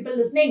on, are you people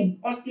listening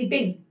or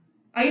sleeping?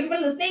 Are you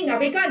people listening?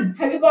 Awaken.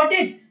 Have you got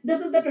it?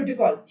 This is the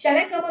protocol. Shall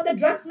I come on the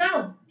drugs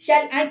now?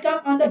 Shall I come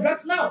on the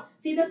drugs now?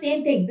 See the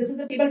same thing. This is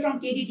a table from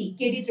KDT,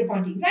 KD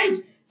Tripathi, right?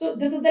 So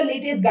this is the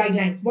latest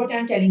guidelines, what I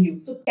am telling you.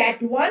 So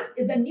cat 1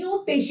 is a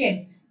new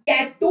patient.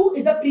 Cat 2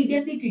 is a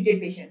previously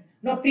treated patient.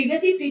 Now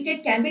previously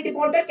treated can be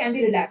defaulter, can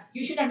be relapse.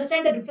 You should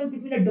understand the difference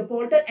between a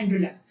defaulter and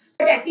relapse.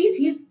 But at least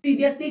he is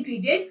previously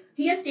treated.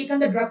 He has taken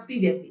the drugs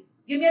previously.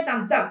 Give me a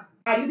thumbs up.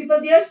 Are you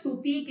people there?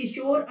 Sufi,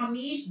 Kishore,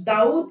 Amish,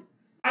 Daud.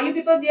 Are you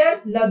people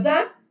there?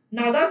 Lazar,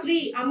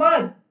 Nagasri,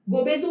 Amar,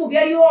 Gobezu,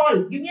 where are you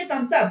all? Give me a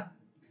thumbs up.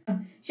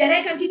 Shall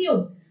I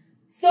continue?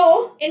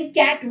 So in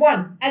cat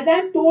 1, as I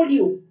have told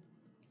you,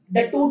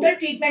 the total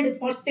treatment is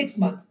for 6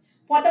 months.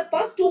 For the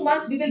first 2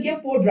 months, we will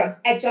give 4 drugs,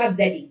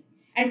 HRZD.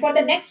 And for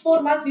the next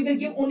 4 months, we will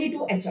give only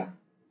 2 HR.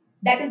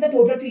 That is the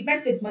total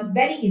treatment, 6 months.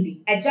 Very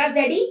easy.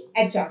 HRZD,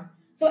 HR.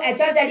 So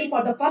HRZD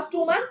for the first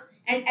 2 months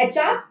and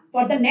HR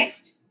for the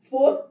next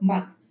 4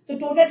 months. So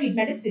total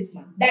treatment is 6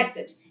 months. That's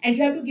it. And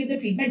you have to give the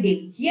treatment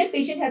daily. Here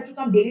patient has to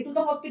come daily to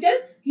the hospital.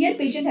 Here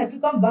patient has to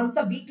come once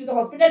a week to the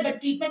hospital, but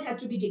treatment has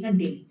to be taken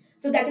daily.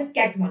 So that is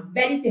cat 1.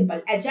 Very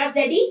simple.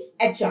 HRZD,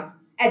 HR.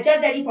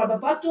 HRZD for the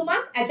first 2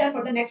 months, HR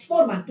for the next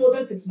 4 months,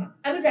 total 6 months.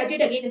 I will write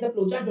it again in the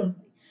flowchart, don't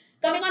worry.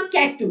 Coming on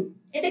cat 2.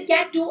 In the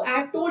cat 2, I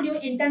have told you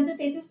intensive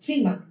phase is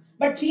 3 months.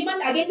 But 3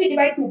 months again we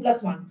divide 2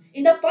 plus 1.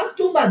 In the first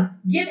 2 months,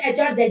 give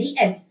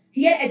HRZES.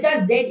 Here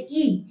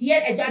HRZE.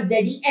 Here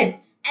HRZES.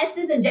 S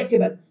is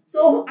injectable.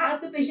 So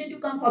ask the patient to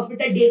come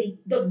hospital daily.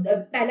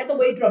 पहला तो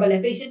वही trouble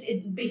है.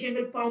 Patient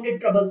will found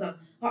it troublesome.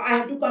 I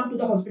have to come to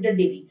the hospital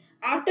daily.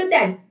 After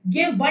that,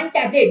 give 1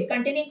 tablet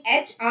containing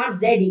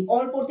HRZE.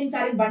 All 4 things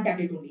are in 1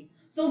 tablet only.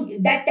 So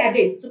that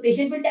tablet, so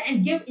patient will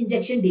and give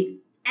injection daily.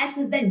 S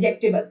is the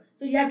injectable.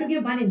 So you have to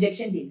give 1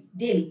 injection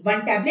daily.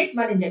 1 tablet,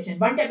 1 injection.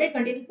 1 tablet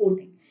containing 4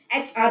 things.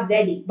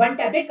 HRZE. 1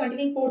 tablet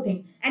containing 4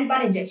 things and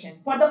 1 injection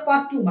for the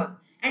first 2 months.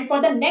 And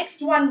for the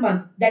next 1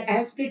 month, that I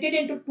have split it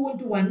into 2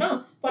 into 1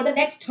 now. For the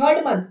next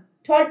third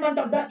month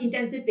of the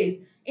intensive phase,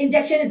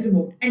 injection is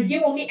removed and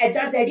give only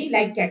HRZE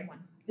like cat 1.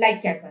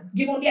 Like cat 1.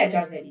 Give only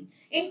HRZE.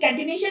 In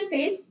continuation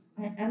phase,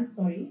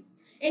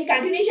 in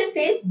continuation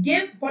phase,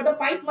 give for the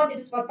 5 months, it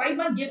is for 5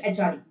 months, give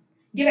HRE.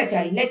 Give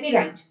HRE.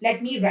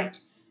 Let me write.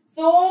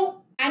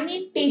 So,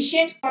 any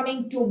patient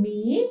coming to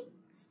me,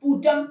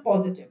 sputum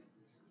positive.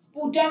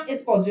 Sputum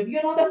is positive.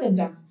 You know the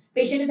symptoms.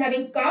 Patient is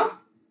having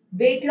cough,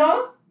 weight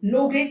loss,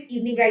 low-grade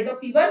evening rise of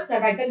fever,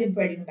 cervical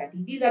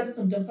lymphadenopathy. These are the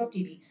symptoms of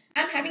TB.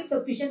 I am having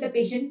suspicion the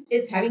patient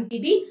is having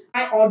TB.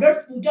 I ordered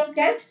sputum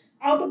test.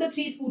 Out of the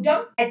 3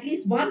 sputum, at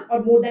least 1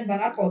 or more than 1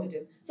 are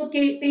positive. So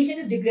patient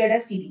is declared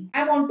as TB.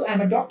 I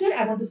am a doctor.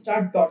 I want to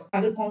start dots.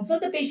 I will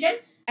consult the patient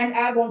and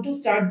I want to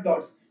start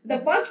dots. The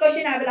first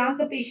question I will ask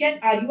the patient,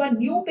 are you a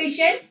new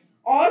patient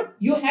or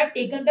you have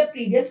taken the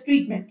previous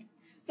treatment?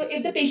 So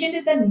if the patient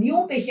is a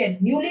new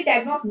patient, newly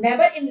diagnosed,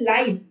 never in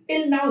life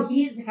till now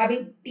he is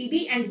having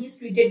TB and he is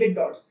treated with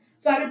DOTS.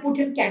 So I will put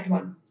him Cat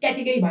 1,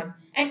 category 1.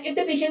 And if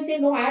the patient say,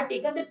 no, I have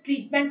taken the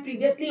treatment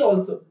previously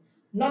also.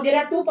 Now there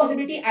are two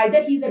possibilities,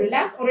 either he is a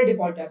relapse or a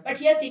defaulter, but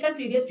he has taken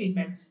previous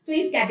treatment. So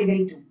he is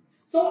category 2.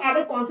 So I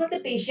will consult the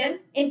patient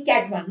in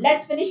Cat 1.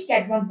 Let's finish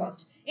Cat 1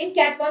 first. In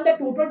Cat 1, the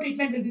total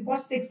treatment will be for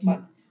 6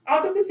 months.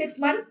 Out of the 6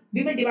 months,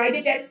 we will divide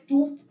it as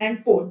 2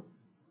 and 4.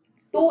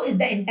 2 is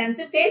the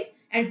intensive phase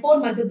and 4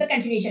 months is the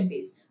continuation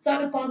phase. So I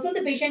will consult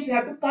the patient. You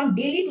have to come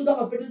daily to the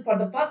hospital for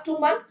the first 2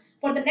 months.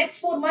 For the next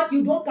 4 months,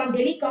 you don't come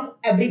daily, come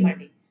every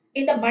Monday.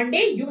 In the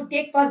Monday, you will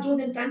take first dose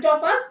in front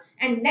of us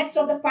and next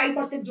of the 5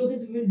 or 6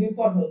 doses we will give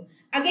for home.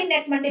 Again,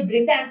 next Monday,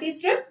 bring the empty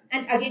strip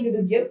and again we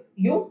will give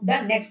you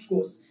the next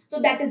course. So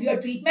that is your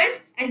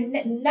treatment and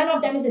none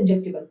of them is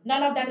injectable.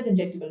 None of them is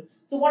injectable.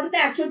 So what is the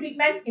actual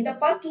treatment? In the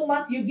first 2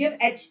 months, you give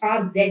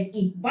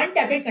HRZE, one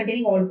tablet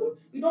containing all 4.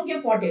 We don't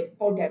give 4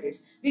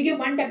 tablets. We give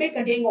one tablet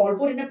containing all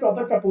 4 in a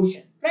proper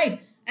proportion,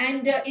 right?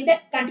 And in the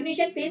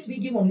continuation phase, we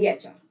give only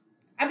HR.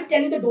 I will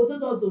tell you the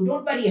doses also.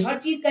 Don't worry. Har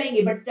cheez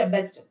karenge, but step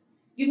by step.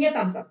 Give me a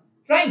thumbs up,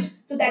 right?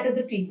 So that is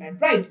the treatment,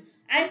 right?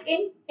 And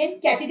in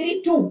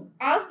category 2,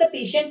 ask the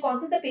patient,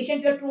 consult the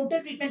patient. Your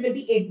total treatment will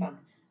be 8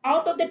 months.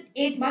 Out of the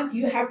 8 months,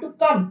 you have to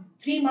come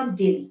 3 months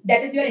daily.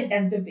 That is your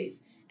intensive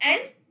phase.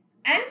 And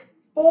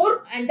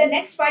 4 and the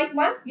next 5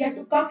 months, you have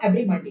to come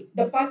every Monday,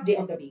 the first day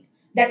of the week.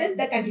 That is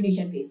the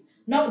continuation phase.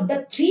 Now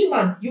the 3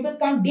 months, you will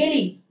come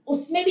daily.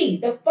 Usme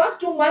bhi, the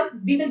first 2 months,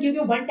 we will give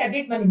you one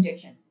tablet, one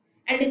injection.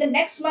 And in the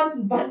next month,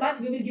 1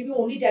 month, we will give you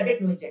only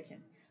tablet, no injection.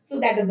 So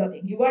that is the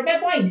thing. You got my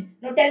point.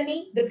 Now tell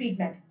me the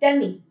treatment. Tell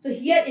me. So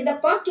here in the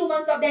first 2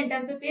 months of the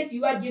intensive phase,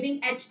 you are giving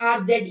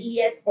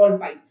HRZES all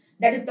 5.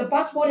 That is the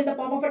first 4 in the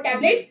form of a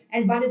tablet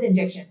and 1 is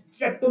injection,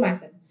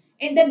 streptomycin.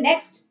 In the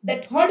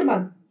third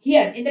month,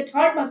 here in the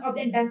third month of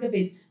the intensive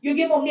phase, you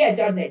give only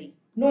HRZE,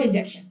 no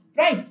injection,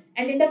 right?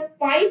 And in the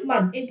 5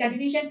 months in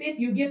continuation phase,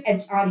 you give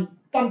HRE.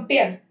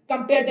 Compare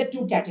the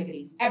two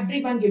categories.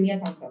 Everyone give me a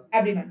thumbs up.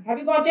 Everyone. Have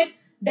you got it?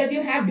 Do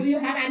you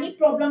have any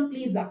problem?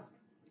 Please ask.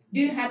 Do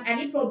you have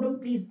any problem?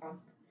 Please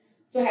ask.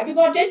 So have you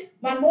got it?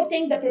 One more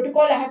thing, the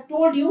protocol I have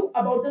told you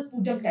about the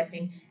sputum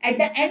testing. At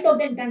the end of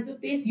the intensive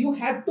phase, you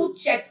have to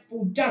check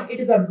sputum. It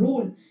is a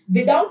rule.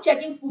 Without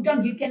checking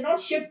sputum, you cannot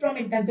shift from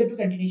intensive to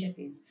continuation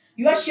phase.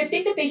 You are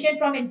shifting the patient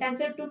from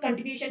intensive to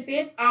continuation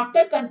phase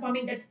after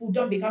confirming that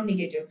sputum become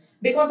negative.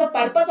 Because the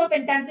purpose of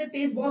intensive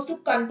phase was to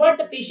convert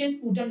the patient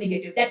sputum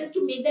negative. That is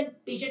to make the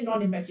patient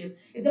non-infectious.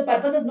 If the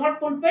purpose is not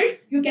fulfilled,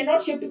 you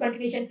cannot shift to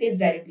continuation phase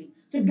directly.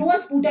 So do a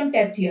sputum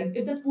test here.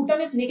 If the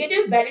sputum is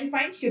negative, well and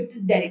fine, shift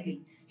it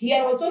directly.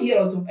 Here also.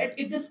 But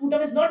if the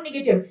sputum is not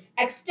negative,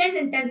 extend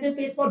intensive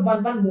phase for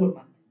one more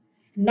month.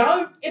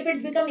 Now, if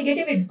it's become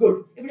negative, it's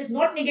good. If it is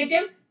not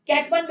negative,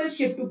 Cat 1 will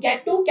shift to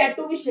Cat 2, Cat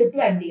 2 will shift to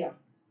MDR.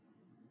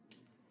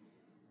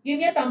 Give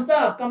me a thumbs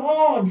up. Come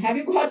on. Have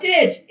you got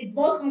it? It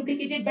was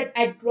complicated, but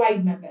I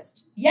tried my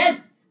best.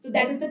 Yes. So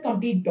that is the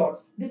complete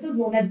DOTS. This is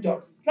known as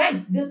DOTS,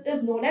 right? This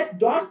is known as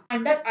DOTS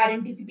under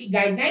RNTCP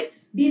guideline.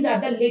 These are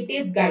the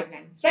latest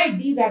guidelines, right?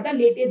 These are the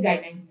latest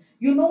guidelines.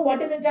 You know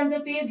what is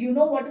intensive phase. You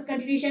know what is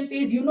continuation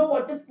phase. You know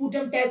what is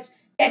sputum test.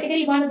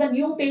 Category 1 is a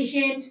new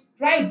patient,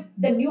 right?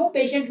 The new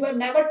patient who have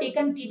never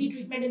taken TB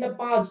treatment in the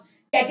past.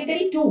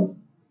 Category 2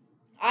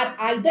 are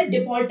either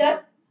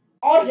defaulter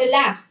or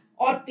relapse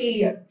or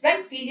failure,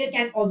 right? Failure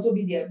can also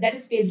be there. That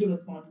is fail to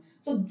respond.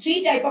 So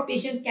 3 type of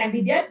patients can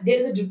be there. There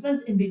is a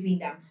difference in between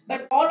them.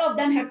 But all of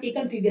them have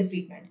taken previous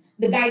treatment.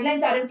 The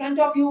guidelines are in front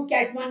of you.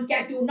 Cat 1,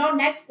 Cat 2. Now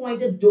next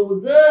point is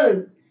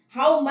doses.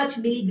 How much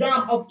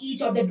milligram of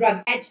each of the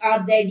drug?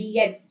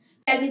 HRZES.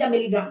 Tell me the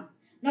milligram.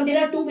 Now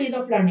there are 2 ways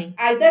of learning.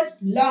 Either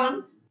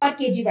learn per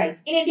kg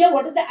wise. In India,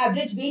 what is the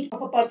average weight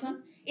of a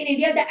person? In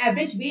India, the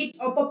average weight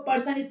of a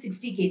person is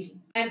 60 kg.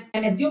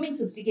 I'm assuming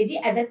 60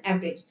 kg as an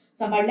average.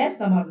 Some are less,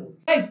 some are more,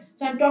 right?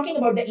 So I'm talking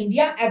about the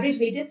India average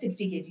weight is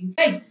 60 kg,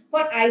 right?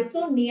 For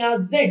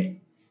isoniazid,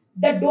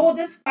 the dose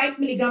is 5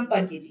 milligram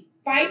per kg.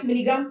 5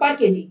 milligram per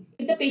kg.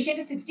 If the patient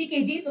is 60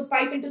 kg, so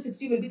 5 into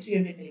 60 will be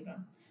 300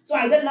 milligram. So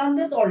either learn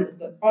this or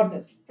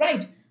this,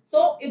 right?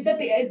 So if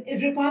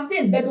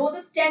rifampicin, the dose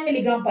is 10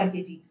 milligram per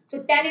kg.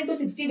 So 10 into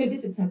 60 will be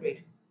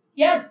 600.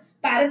 Yes.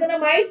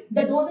 Pyrazinamide,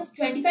 the dose is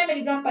 25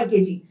 milligram per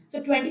kg.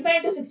 So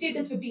 25 into 60, it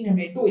is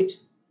 1500. Do it.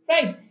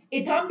 Right.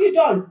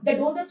 Ethambutol, the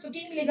dose is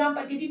 15 milligram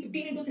per kg.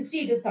 15 into 60,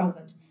 it is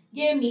 1000.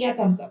 Give me a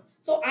thumbs up.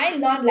 So I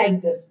learned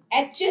like this.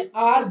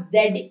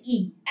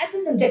 HRZE. S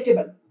is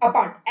injectable.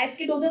 Apart. S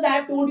ki doses I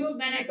have told you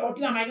when I taught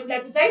you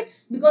aminoglycoside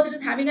because it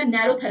is having a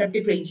narrow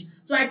therapeutic range.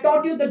 So I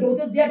taught you the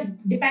doses there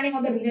depending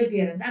on the renal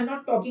clearance. I'm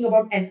not talking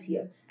about S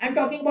here. I'm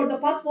talking about the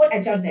first 4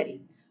 HRZE.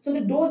 So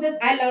the doses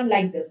I learned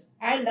like this.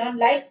 I learned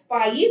like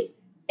 5,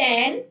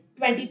 10,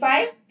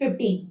 25,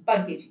 15 per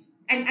kg.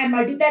 And I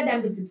multiply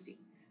them with 60.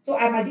 So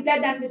I multiply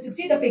them with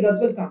 60, the figures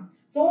will come.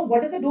 So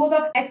what is the dose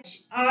of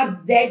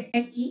HRZ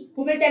and E?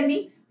 Who will tell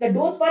me? The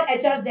dose for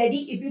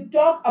HRZE, if you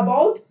talk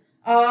about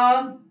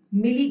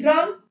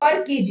milligram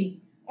per kg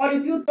or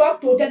if you talk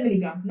total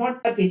milligram,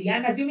 not per kg. I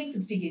am assuming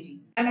 60 kg.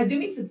 I'm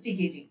assuming 60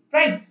 kg,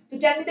 right? So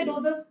tell me the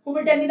doses. Who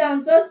will tell me the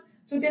answers?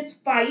 So it is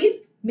 5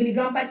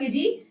 milligram per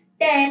kg,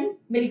 10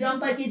 milligram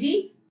per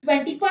kg,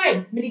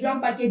 25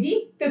 milligram per kg,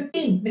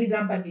 15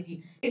 milligram per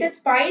kg. It is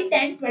 5,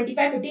 10,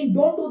 25, 15.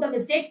 Don't do the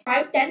mistake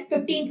 5, 10,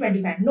 15,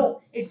 25.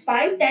 No, it's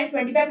 5, 10,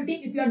 25,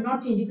 15 if you are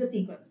not changing the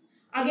sequence.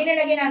 Again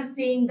and again, I'm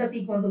saying the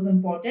sequence is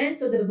important.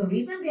 So there is a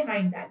reason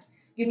behind that.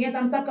 Give me a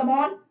thumbs up, come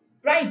on.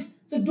 Right.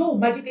 So do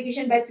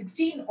multiplication by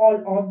 16,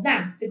 all of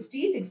them.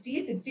 60,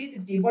 60, 60,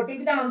 60. What will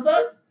be the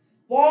answers?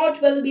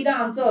 What will be the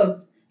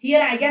answers?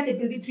 Here I guess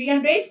it will be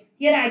 300.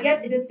 Here I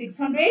guess it is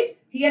 600.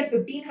 Here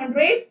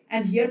 1500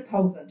 and here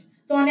 1000.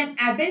 So on an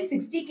average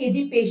 60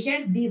 kg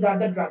patients, these are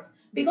the drugs.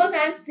 Because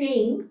I am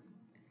saying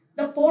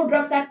the 4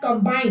 drugs are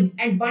combined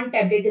and 1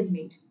 tablet is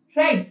made.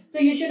 Right. So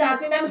you should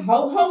ask me, ma'am,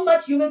 how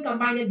much you will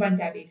combine in 1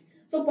 tablet?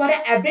 So for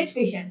an average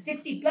patient,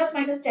 60 plus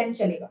minus 10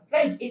 chalega,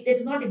 right? It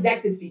is not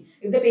exact 60.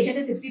 If the patient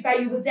is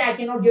 65, you will say, I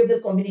cannot give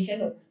this combination.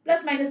 No,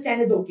 plus minus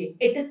 10 is okay.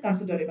 It is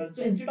considerable.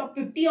 So instead of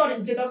 50 or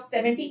instead of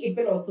 70, it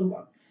will also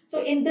work.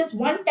 So in this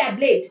 1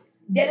 tablet,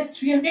 there is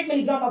 300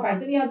 milligram of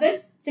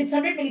isoniazid,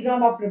 600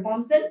 milligram of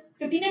rifampicin,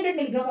 1500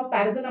 milligram of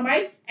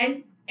paracetamide,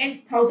 and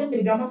 1000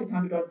 milligram of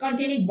ethambutol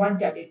containing 1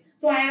 tablet.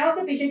 So I ask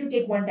the patient to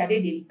take 1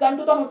 tablet daily. Come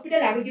to the hospital,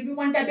 I will give you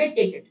 1 tablet,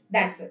 take it.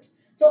 That's it.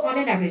 So on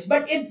an average.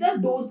 But if the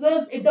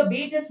doses, if the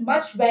weight is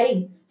much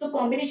varying, so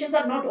combinations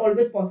are not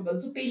always possible.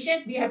 So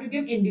patient, we have to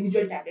give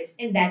individual tablets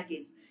in that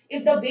case.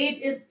 If the weight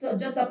is,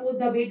 just suppose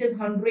the weight is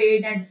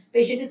 100 and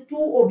patient is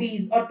too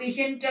obese or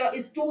patient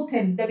is too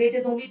thin, the weight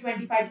is only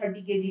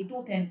 25-30 kg,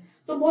 too thin.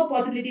 So both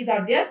possibilities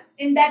are there.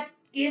 In that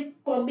case,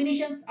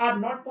 combinations are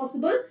not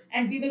possible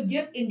and we will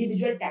give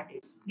individual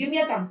tablets. Give me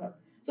a thumbs up.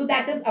 So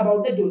that is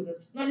about the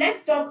doses. Now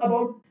let's talk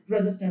about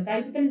resistance.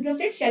 Are people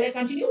interested? Shall I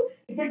continue?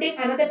 It will take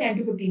another 10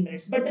 to 15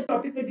 minutes, but the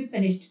topic will be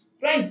finished,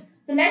 right?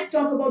 So let's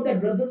talk about the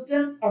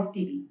resistance of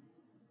TB.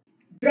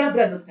 Drug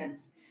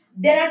resistance.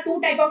 There are 2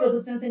 types of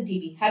resistance in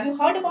TB. Have you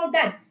heard about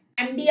that?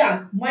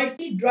 MDR,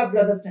 multi-drug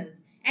resistance,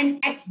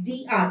 and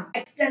XDR,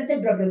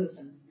 extensive drug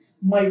resistance.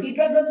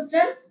 Multi-drug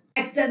resistance,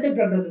 extensive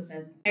drug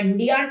resistance.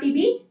 MDR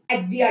TB,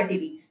 XDR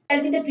TB.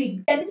 Tell me the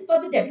treatment. Tell me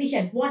first the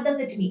definition. What does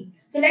it mean?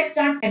 So let's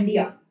start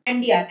MDR.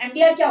 MDR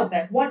क्या होता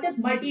है? What is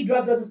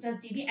multi-drug resistance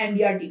TB?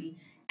 MDR TB.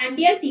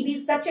 MDR TB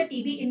is such a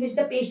TB in which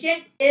the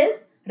patient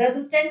is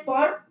resistant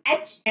for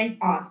H and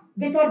R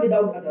with or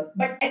without others.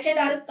 But H and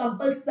R is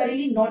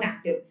compulsorily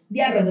non-active.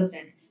 They are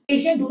resistant.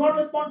 Patient do not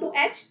respond to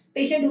H.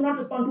 Patient do not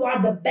respond to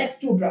R. The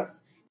best 2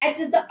 drugs. H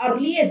is the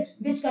earliest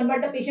which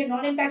convert the patient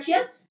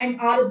non-infectious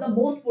and R is the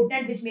most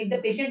potent which make the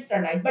patient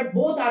sterilized. But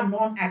both are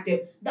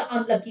non-active. The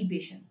unlucky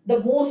patient. The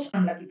most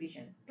unlucky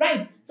patient.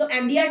 Right? So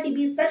MDR TB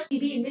is such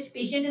TB in which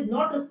patient is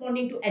not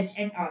responding to H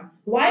and R.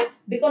 Why?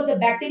 Because the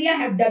bacteria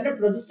have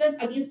developed resistance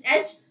against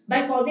H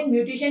by causing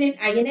mutation in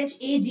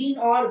INHA gene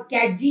or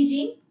CATG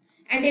gene,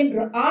 and in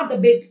R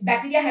the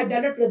bacteria have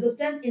developed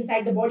resistance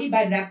inside the body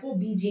by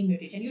RAPO-B gene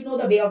mutation. You know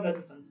the way of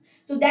resistance.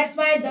 So that's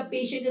why the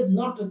patient is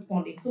not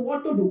responding. So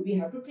what to do? We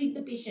have to treat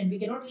the patient. We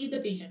cannot leave the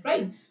patient,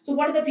 right? So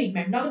what is the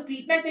treatment? Now the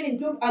treatment will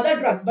include other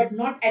drugs but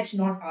not H,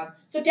 not R.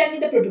 So tell me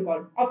the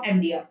protocol of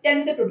MDR. Tell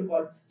me the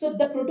protocol. So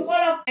the protocol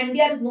of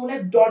MDR is known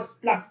as DOTS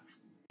plus.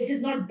 It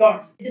is not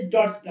DOTS. It is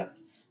DOTS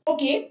plus.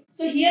 Okay.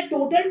 So here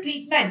total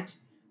treatment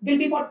will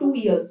be for 2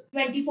 years,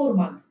 24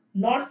 months,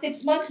 not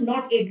 6 months,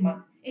 not 8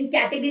 months. In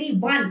category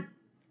 1,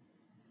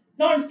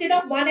 now instead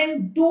of 1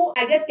 and 2,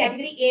 I guess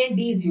category A and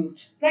B is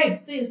used,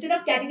 right? So instead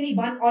of category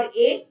 1 or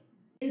A,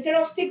 instead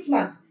of 6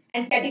 months,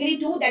 and category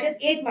 2, that is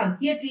 8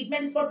 months, here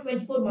treatment is for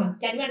 24 months.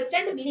 Can you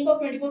understand the meaning of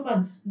 24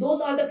 months?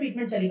 Those are the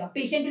treatment chalega.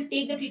 Patient will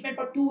take the treatment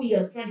for 2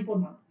 years, 24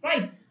 months,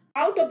 right?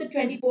 Out of the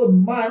 24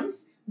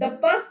 months, the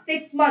first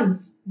 6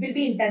 months will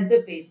be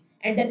intensive phase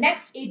and the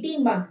next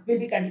 18 months will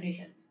be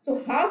continuation.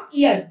 So half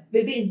year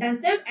will be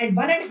intensive and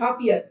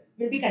 1.5 year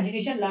will be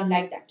continuation. Learn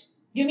like that.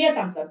 Give me a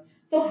thumbs up.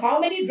 So how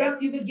many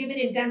drugs you will give in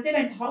intensive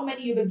and how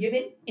many you will give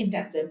in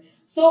intensive?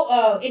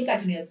 So in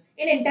continuous.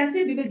 In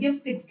intensive, we will give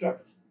 6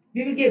 drugs.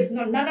 We will give,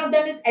 no, none of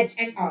them is H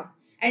and R.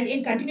 And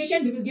in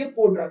continuation, we will give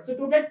 4 drugs. So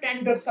total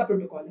 10 drugs ka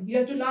protocol. You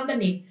have to learn the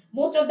name.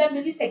 Most of them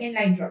will be second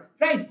line drug,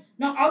 right?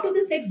 Now out of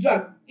the 6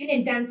 drugs in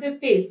intensive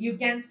phase, you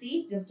can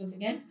see, just a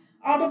second.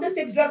 Out of the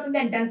 6 drugs in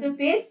the intensive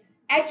phase,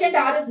 H and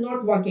R is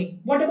not working.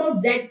 What about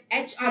Z?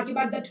 H, R ke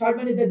baad the third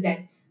one is the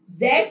Z.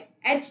 Z,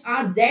 H,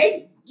 R,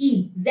 Z,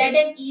 E. Z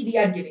and E we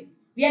are giving.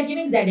 We are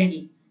giving Z and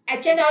E.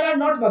 H and R are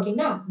not working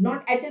now.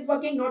 Not H is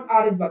working, not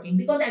R is working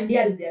because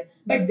MDR is there.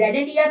 But Z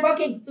and E are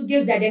working. So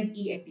give Z and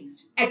E at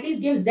least. At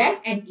least give Z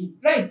and E.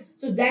 Right.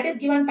 So Z is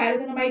given,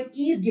 paracetamide,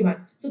 E is given.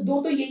 So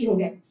do to yehi ho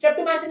gaya.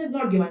 Streptomycin is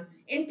not given.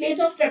 In place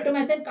of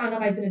streptomycin,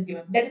 kanamycin is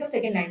given. That is a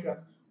second line drug.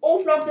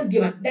 Oflox is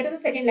given. That is a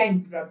second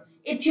line drug.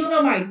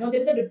 Ethionamide. Now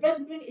there is a difference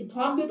between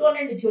ethambutol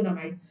and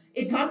ethionamide.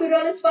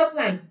 Ethambutol is first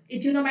line.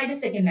 Ethionamide is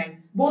second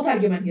line. Both are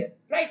given here.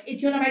 Right?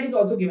 Ethionamide is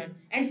also given.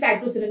 And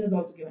cycloserine is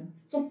also given.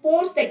 So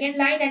 4 second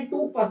line and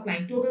 2 first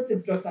line. Total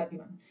 6 drugs are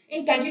given.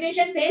 In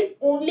continuation phase,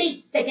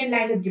 only second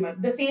line is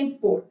given. The same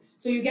 4.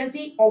 So you can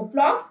see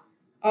Oflox,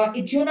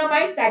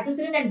 ethionamide,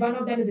 cytosirin, and one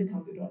of them is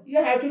ethambutol.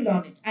 You have to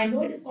learn it. I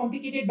know it is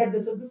complicated, but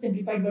this is the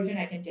simplified version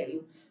I can tell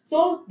you.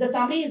 So the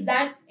summary is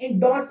that in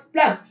DOTS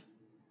plus,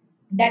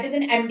 that is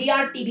in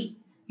MDR TB,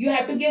 you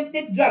have to give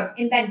 6 drugs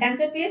in the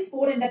intensive phase,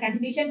 4 in the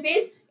continuation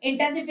phase.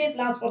 Intensive phase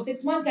lasts for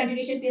 6 months,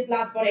 continuation phase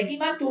lasts for 18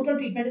 months, total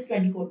treatment is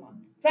 24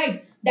 months.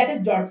 Right? That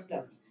is DOTS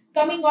plus.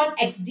 Coming on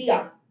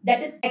XDR,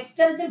 that is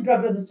extensive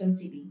drug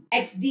resistance TB.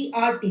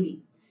 XDR TB.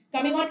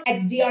 Coming on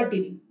XDR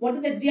TB. What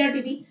is XDR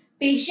TB?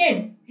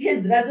 Patient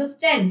is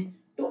resistant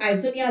to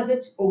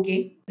isoniazid,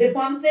 okay.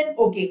 Rifampicin,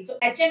 okay. So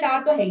H and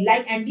R to hai.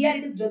 Like MDR,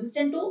 it is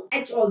resistant to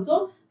H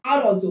also,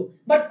 R also,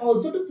 but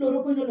also to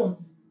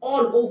fluoroquinolones,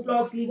 all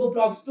Oflox,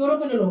 Levoflox,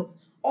 fluoroquinolones.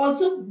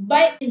 Also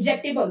by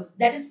injectables,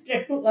 that is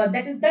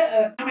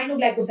the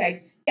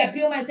aminoglycoside,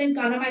 capreomycin,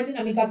 kanamycin,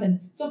 amikacin.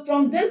 So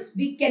from this,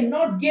 we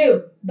cannot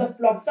give the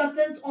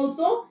floxacins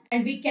also,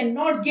 and we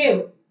cannot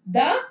give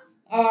the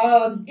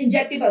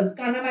injectables,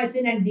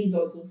 kanamycin and these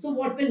also. So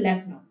what will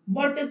left now?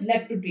 What is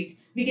left to treat?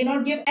 We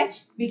cannot give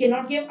H, we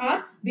cannot give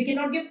R, we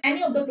cannot give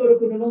any of the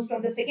fluoroquinolones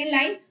from the second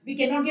line, we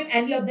cannot give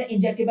any of the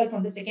injectable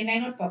from the second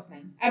line or first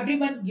line.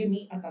 Everyone give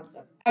me a thumbs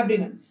up.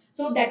 Everyone.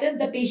 So that is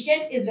the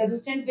patient is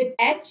resistant with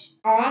H,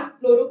 R,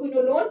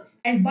 fluoroquinolone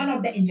and one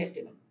of the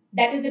injectable.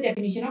 That is the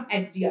definition of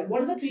XDR.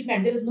 What is the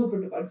treatment? There is no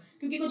protocol.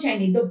 क्योंकि कुछ है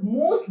नहीं. The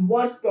most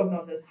worst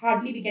prognosis.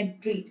 Hardly we can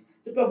treat.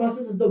 So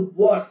prognosis is the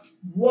worst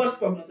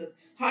prognosis.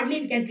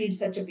 Hardly we can treat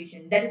such a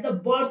patient. That is the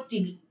worst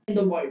TB in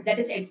the world. That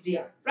is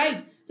XDR,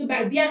 right? So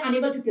we are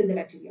unable to kill the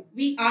bacteria.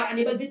 We are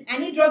unable with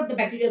any drug, the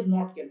bacteria is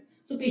not killed.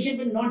 So patient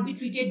will not be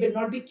treated, will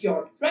not be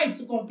cured, right?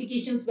 So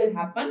complications will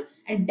happen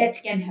and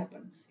death can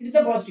happen. It is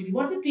the worst TB.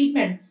 What is the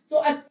treatment?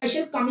 So a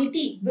special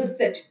committee will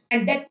sit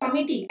and that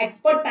committee,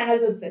 expert panel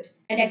will sit.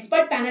 An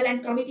expert panel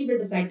and committee will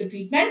decide the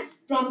treatment.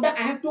 From the,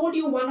 I have told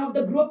you one of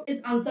the group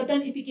is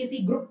uncertain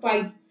efficacy, group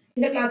 5.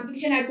 In the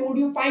classification, I told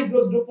you 5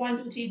 groups, group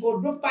 1, 2, 3,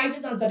 4. Group 5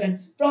 is uncertain.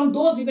 From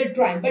those, we will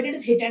try, but it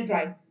is hit and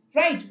try,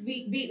 right?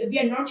 We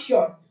are not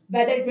sure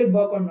whether it will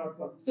work or not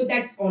work. So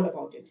that's all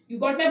about it. You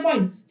got my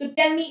point? So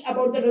tell me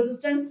about the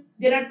resistance.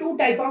 There are 2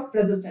 type of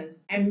resistance,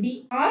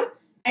 MDR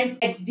and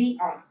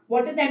XDR.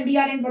 What is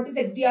MDR and what is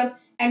XDR?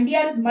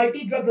 MDR is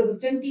multi-drug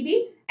resistant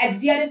TB.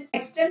 XDR is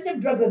extensive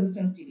drug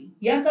resistance TB.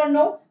 Yes or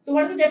no? So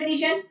what is the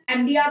definition?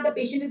 MDR, the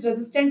patient is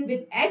resistant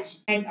with H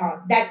and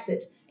R. That's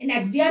it. In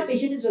XDR,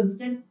 patient is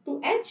resistant to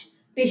H,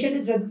 patient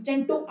is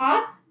resistant to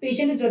R,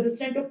 patient is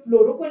resistant to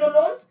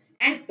fluoroquinolones,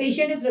 and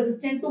patient is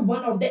resistant to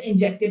one of the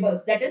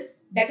injectables, that is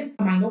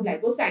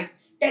aminoglycoside.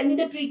 Tell me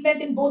the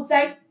treatment in both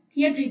sides.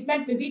 Here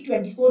treatment will be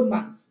 24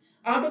 months.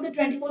 Out of the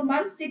 24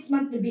 months, 6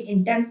 months will be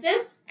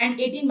intensive and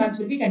 18 months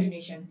will be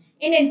continuation.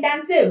 In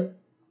intensive,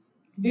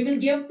 we will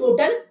give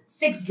total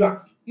 6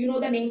 drugs. You know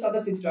the names of the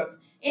 6 drugs.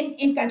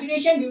 In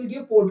continuation, we will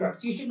give 4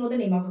 drugs. You should know the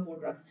name of the 4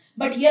 drugs.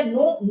 But here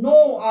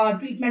no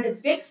treatment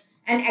is fixed.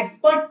 An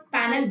expert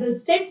panel will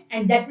sit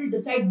and that will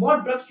decide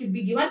what drugs should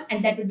be given,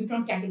 and that will be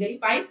from category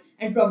 5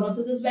 and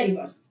prognosis is very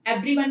worse.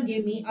 Everyone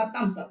give me a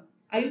thumbs up.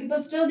 Are you people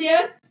still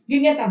there?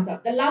 Give me a thumbs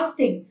up. The last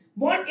thing,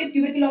 what if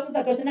tuberculosis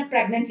occurs in a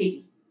pregnant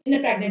lady? In a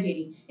pregnant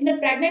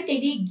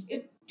lady,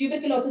 if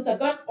tuberculosis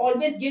occurs,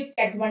 always give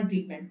Cat1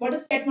 treatment. What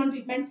is Cat1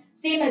 treatment?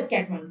 Same as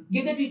Cat1.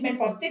 Give the treatment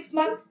for 6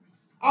 months.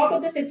 Out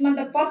of the 6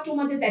 months, the first 2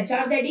 months is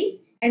HRZE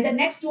and the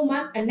next 2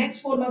 months and next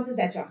 4 months is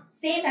HR.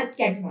 Same as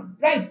Cat1,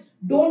 right?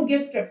 Don't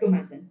give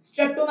streptomycin.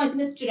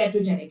 Streptomycin is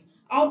teratogenic.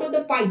 Out of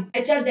the 5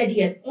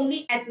 HRZES,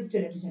 only S is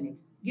teratogenic.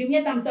 Give me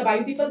a thumbs up. Are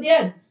you people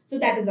there? So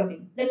that is the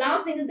thing. The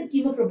last thing is the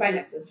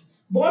chemoprophylaxis.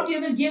 What you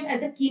will give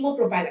as a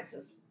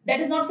chemoprophylaxis? That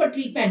is not for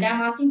treatment. I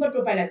am asking for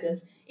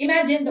prophylaxis.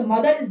 Imagine the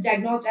mother is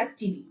diagnosed as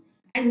TB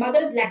and mother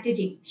is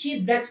lactating. She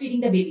is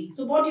breastfeeding the baby.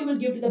 So what you will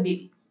give to the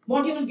baby?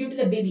 What you will give to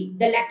the baby?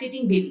 The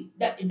lactating baby,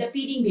 the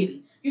feeding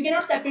baby. You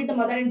cannot separate the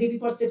mother and baby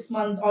for 6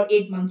 months or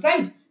 8 months,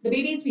 right? The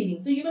baby is feeding.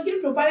 So you will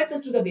give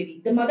prophylaxis to the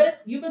baby. The mother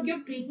is, you will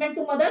give treatment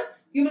to mother.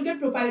 You will give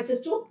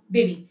prophylaxis to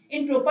baby.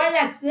 In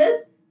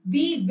prophylaxis,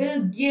 we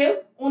will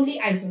give only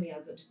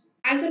isoniazid.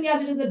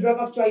 Isoniazid is the drug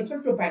of choice for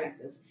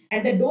prophylaxis.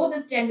 And the dose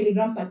is 10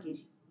 milligram per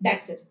kg.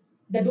 That's it.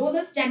 The dose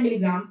is 10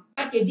 milligram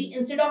per kg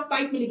instead of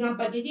 5 milligram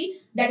per kg.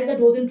 That is the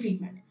dose in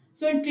treatment.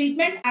 So in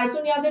treatment,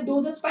 isoniazid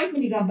dose is 5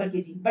 milligram per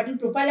kg. But in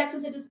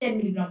prophylaxis, it is 10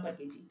 milligram per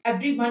kg.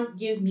 Everyone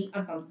give me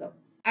a thumbs up.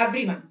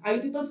 Everyone. Are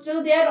you people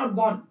still there or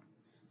gone?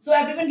 So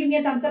everyone give me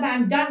a thumbs up. I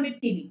am done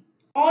with TB.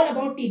 All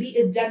about TB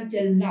is done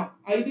till now.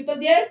 Are you people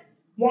there?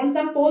 Want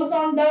some polls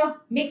on the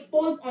mixed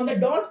polls on the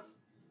dots?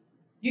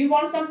 Do you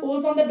want some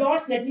polls on the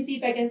dots? Let me see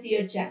if I can see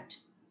your chat.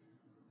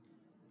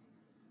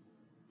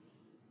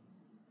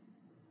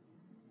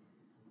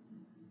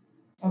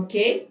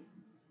 Okay.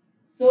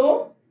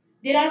 So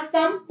there are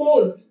some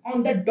polls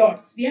on the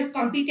dots. We have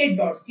completed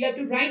dots. You have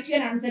to write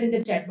your answer in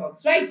the chat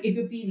box, right? If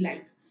you feel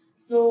like.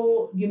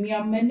 So give me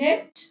a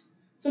minute.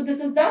 So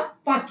this is the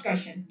first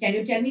question. Can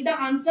you tell me the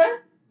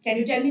answer? Can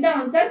you tell me the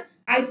answer?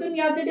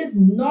 Isoniazid is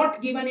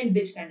not given in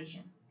which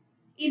condition?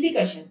 Easy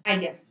question, I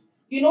guess.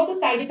 You know the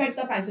side effects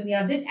of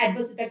isoniazid,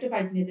 adverse effect of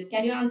isoniazid.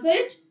 Can you answer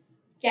it?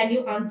 Can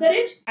you answer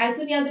it?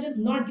 Isoniazid is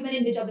not given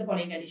in which of the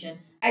following condition?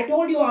 I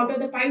told you out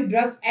of the 5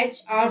 drugs H,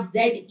 R,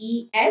 Z,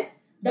 E, S,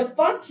 the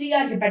first 3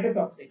 are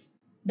hepatotoxic.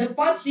 The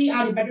first 3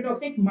 are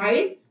hepatotoxic,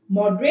 mild,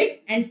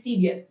 moderate, and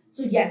severe.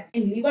 So yes,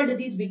 in liver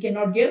disease we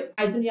cannot give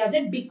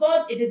isoniazid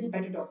because it is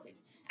hepatotoxic.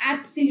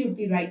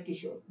 Absolutely right,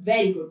 Kishore.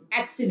 Very good.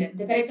 Excellent.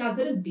 The correct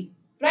answer is B.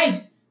 Right.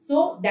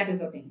 So that is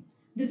the thing.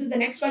 This is the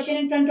next question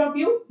in front of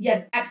you.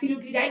 Yes,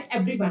 absolutely right.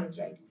 Everyone is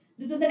right.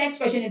 This is the next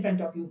question in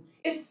front of you.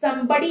 If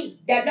somebody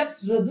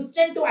develops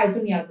resistance to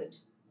isoniazid,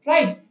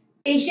 right,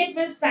 patient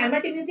will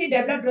simultaneously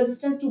develop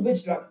resistance to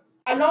which drug?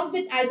 Along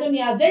with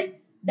isoniazid,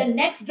 the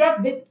next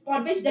drug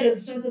for which the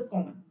resistance is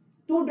common.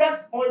 Two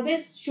drugs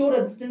always show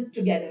resistance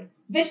together.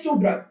 Which two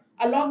drug?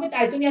 Along with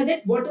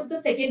isoniazid, what is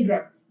the second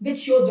drug which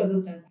shows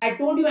resistance? I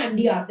told you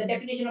MDR, the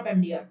definition of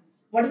MDR.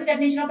 What is the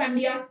definition of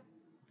MDR?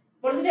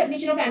 What is the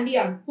definition of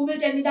MDR? Who will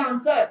tell me the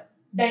answer?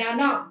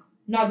 Diana,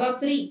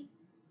 Nagasri,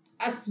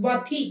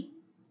 Aswathi,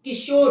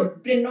 Kishore,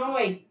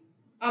 Prinoy,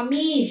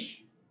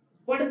 Amish.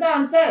 What is the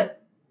answer?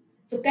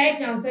 So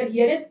correct answer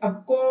here is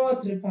of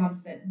course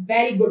rifampicin.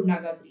 Very good,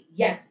 Nagasri.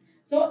 Yes.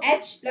 So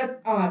H plus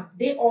R,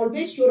 they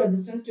always show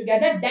resistance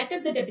together. That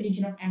is the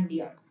definition of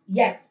MDR.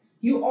 Yes,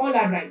 you all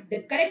are right. The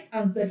correct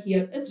answer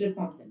here is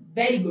rifampicin.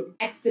 Very good.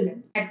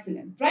 Excellent.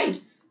 Excellent.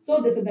 Right. So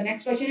this is the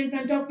next question in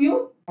front of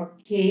you.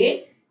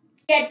 Okay.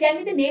 Tell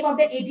me the name of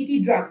the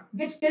ATT drug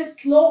which kills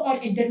slow or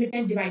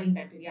intermittent dividing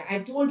bacteria. I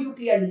told you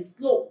clearly,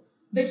 slow.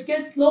 Which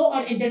kills slow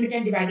or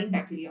intermittent dividing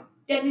bacteria.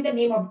 Tell me the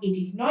name of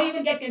ATT. Now you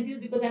will get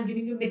confused because I am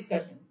giving you mixed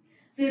questions.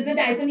 So is it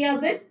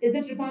isoniazid? Is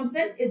it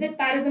rifampicin? Is it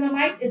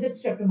pyrazinamide? Is it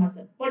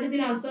streptomycin? What is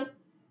your answer?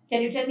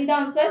 Can you tell me the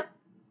answer?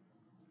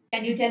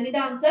 Can you tell me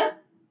the answer?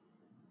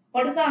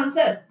 What is the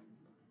answer?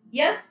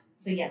 Yes?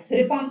 So yes,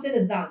 rifampicin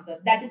is the answer.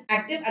 That is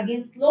active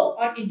against slow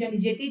or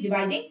intermediately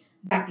dividing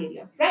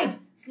bacteria. Right?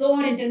 Slow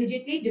or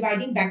intermediately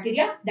dividing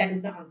bacteria. That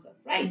is the answer.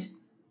 Right?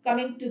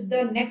 Coming to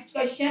the next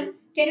question.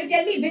 Can you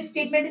tell me which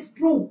statement is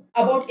true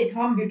about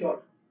ethambutol?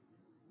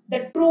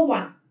 The true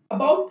one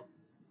about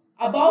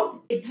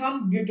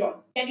ethambutol.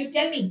 Can you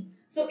tell me?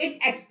 So it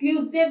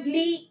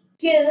exclusively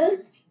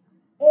kills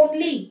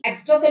only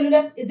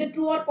extracellular. Is it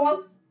true or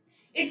false?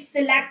 It's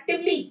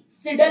selectively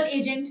Siddle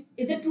agent.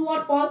 Is it true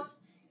or false?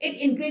 It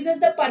increases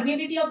the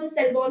permeability of the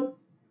cell wall.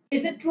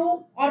 Is it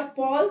true or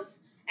false?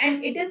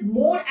 And it is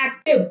more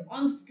active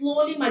on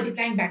slowly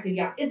multiplying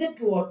bacteria. Is it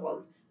true or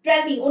false?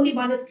 Tell me, only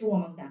one is true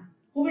among them.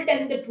 Who will tell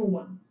me the true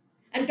one?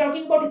 I'm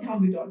talking about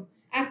ethambutol.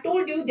 I've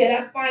told you there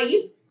are 5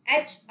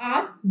 H,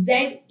 R,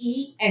 Z,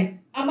 E, S.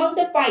 Among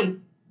the 5,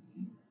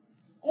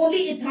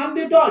 only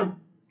ethambutol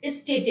is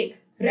static.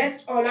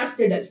 Rest all are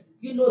Siddle.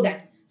 You know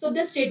that. So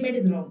this statement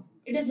is wrong.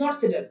 It is not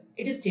Siddle.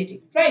 It is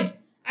static. Right?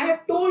 I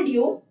have told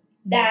you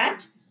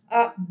that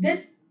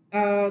this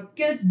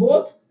kills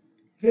both.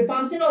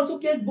 Rifampicin also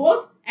kills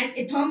both. And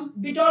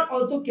ethambutol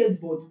also kills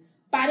both.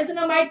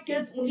 Pyrazinamide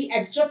kills only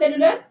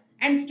extracellular.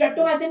 And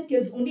streptomycin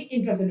kills only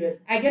intracellular.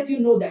 I guess you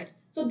know that.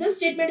 So this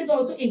statement is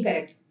also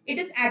incorrect. It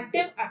is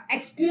active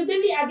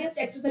exclusively against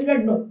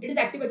extracellular. No. It is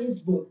active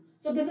against both.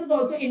 So this is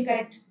also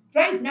incorrect.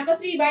 Right,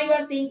 Nakasri, why you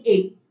are saying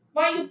A?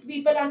 Why you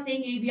people are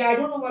saying A, B? I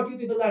don't know what you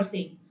people are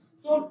saying.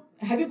 So,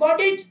 have you got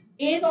it?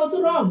 A is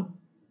also wrong.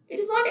 It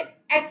is not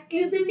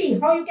exclusively.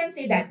 How you can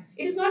say that?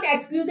 It is not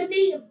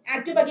exclusively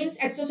active against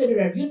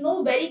extracellular. You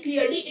know very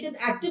clearly it is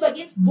active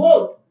against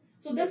both.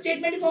 So, this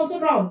statement is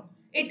also wrong.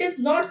 It is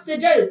not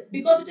sigil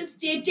because it is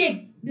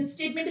static. This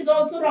statement is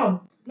also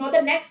wrong. Now,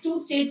 the next two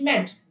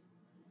statement.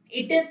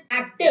 It is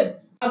active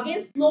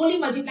against slowly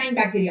multiplying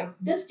bacteria.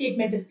 This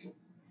statement is true.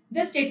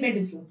 This statement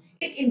is true.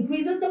 It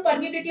increases the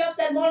permeability of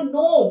cell wall.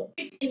 No,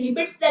 it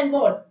inhibits cell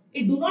wall.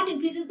 It do not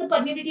increases the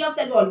permeability of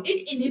cell wall.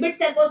 It inhibits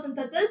cell wall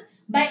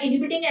synthesis by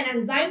inhibiting an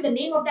enzyme. The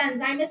name of the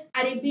enzyme is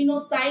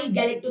arabinosyl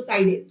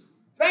galactosidase.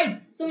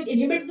 Right? So it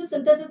inhibits the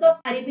synthesis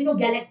of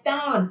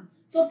arabinogalactan.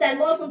 So cell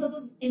wall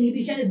synthesis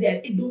inhibition is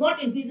there. It do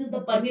not increases the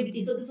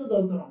permeability. So this is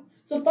also wrong.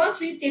 So first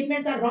three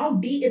statements are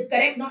wrong. D is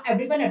correct. Now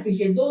everyone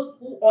appreciate those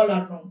who all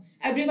are wrong.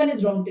 Everyone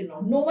is wrong till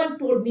now. No one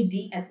told me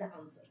D as the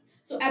answer.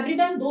 So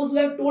everyone, those who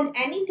have told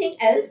anything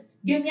else,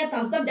 give me a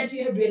thumbs up that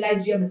you have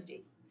realized your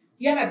mistake.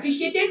 You have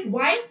appreciated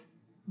why?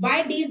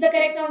 Why D is the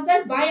correct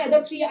answer? Why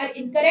other three are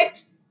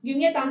incorrect? Give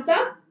me a thumbs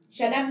up.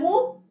 Shall I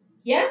move?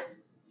 Yes?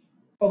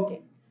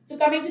 Okay. So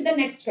coming to the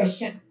next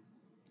question.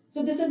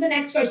 So this is the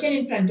next question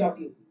in front of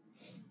you.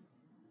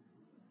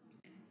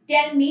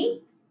 Tell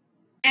me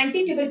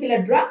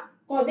anti-tubercular drug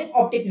causing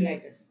optic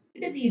neuritis.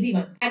 It is easy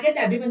one. I guess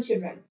everyone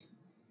should write.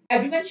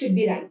 Everyone should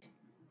be right.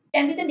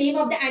 Tell me the name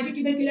of the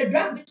anti-tubercular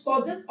drug which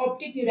causes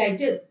optic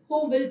neuritis.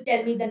 Who will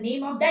tell me the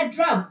name of that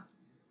drug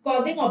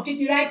causing optic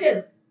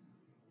neuritis?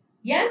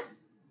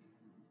 Yes?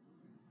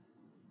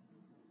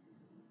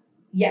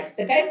 Yes,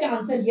 the correct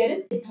answer here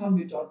is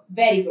ethambutol.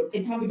 Very good.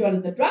 Ethambutol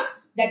is the drug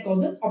that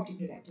causes optic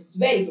neuritis.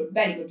 Very good,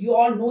 very good. You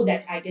all know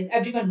that, I guess.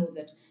 Everyone knows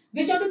it.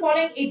 Which of the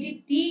following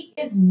ATT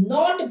is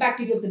not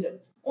bactericidal?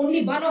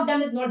 Only one of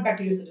them is not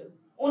bactericidal.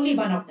 Only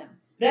one of them.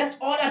 Rest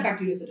all are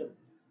bactericidal.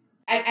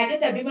 I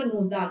guess everyone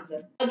knows the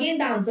answer. Again,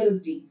 the answer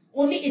is D.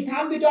 Only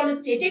ethambutol is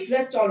static,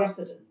 rest all are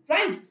sudden.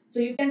 Right? So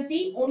you can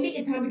see only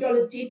ethambutol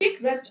is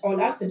static, rest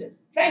all are sudden.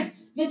 Right?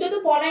 Which of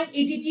the following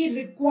ATT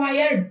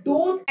require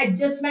dose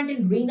adjustment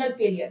in renal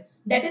failure?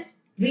 That is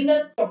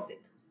renal toxic,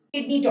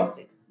 kidney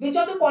toxic. Which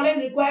of the following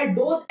require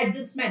dose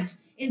adjustment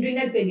in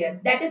renal failure?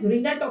 That is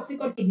renal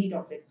toxic or kidney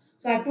toxic.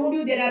 So I have told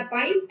you there are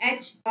 5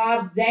 H,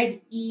 R,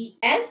 Z, E,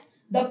 S.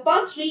 The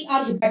first 3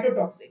 are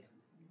hepatotoxic.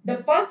 The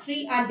first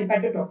 3 are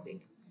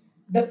hepatotoxic.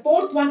 The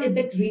fourth one is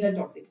the renal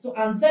toxic. So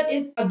answer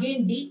is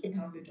again D,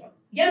 ethambutol.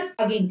 Yes,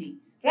 again D.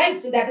 Right?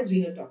 So that is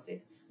renal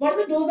toxic. What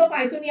is the dose of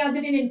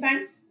isoniazid in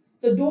infants?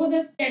 So dose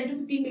is 10 to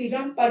 15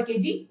 milligram per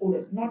kg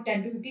oral. Not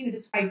 10 to 15, it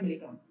is 5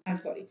 milligram. I'm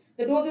sorry.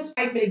 The dose is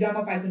 5 milligram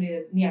of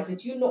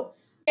isoniazid. You know.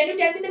 Can you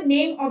tell me the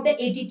name of the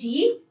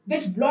ATT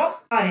which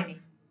blocks RNA?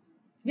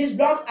 Which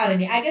blocks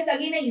RNA? I guess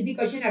again an easy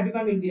question.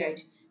 Everyone will be right.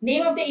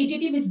 Name of the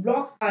ATT which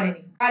blocks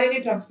RNA.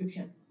 RNA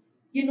transcription.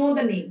 You know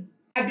the name.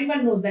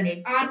 Everyone knows the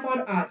name. R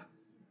for R.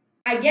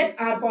 I guess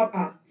R for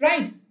R,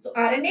 right? So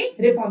RNA,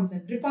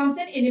 rifampicin.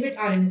 Rifampicin inhibit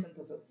RNA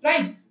synthesis,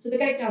 right? So the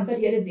correct answer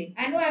here is A.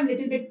 I know I'm a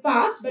little bit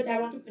fast, but I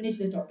want to finish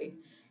the topic.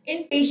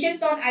 In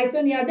patients on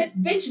isoniazid,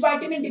 which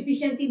vitamin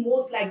deficiency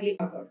most likely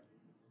occurred?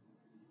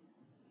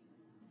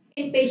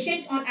 In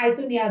patient on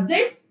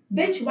isoniazid,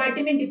 which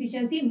vitamin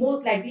deficiency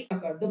most likely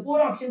occurred? The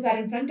 4 options are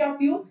in front of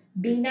you.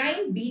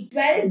 B9,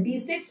 B12,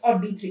 B6 or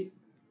B3.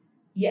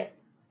 Yeah.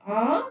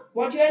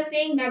 What you are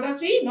saying,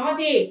 Nagasri? Not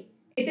A.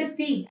 It is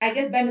C. I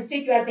guess by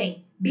mistake you are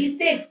saying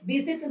B6.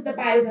 B6 is the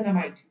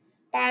pyrazinamide.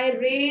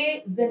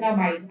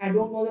 Pyrazinamide. I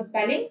don't know the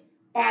spelling.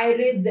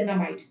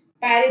 Pyrazinamide.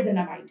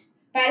 Pyrazinamide.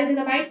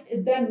 Pyrazinamide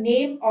is the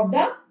name of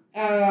the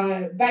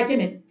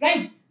vitamin,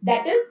 right?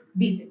 That is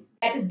B6.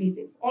 That is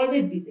B6.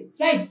 Always B6,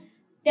 right?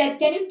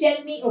 Can you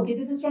tell me, okay,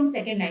 this is from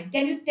second line.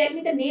 Can you tell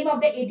me the name of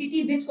the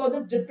ATT which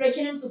causes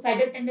depression and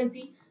suicidal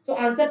tendency? So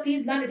answer,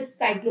 please learn, it is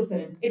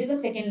cycloserine. It is a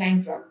second line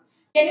drug.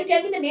 Can you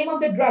tell me the name of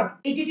the drug,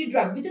 ATT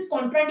drug, which is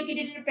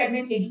contraindicated in a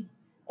pregnant lady?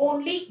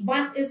 Only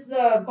one is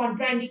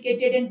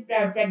contraindicated in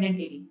pregnant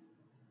lady.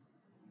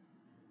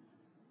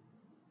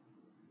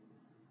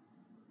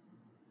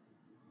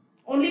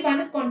 Only one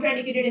is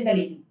contraindicated in the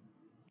lady,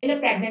 in a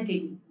pregnant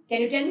lady.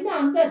 Can you tell me the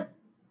answer?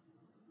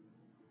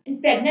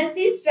 In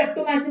pregnancy,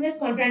 streptomycin is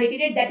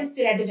contraindicated, that is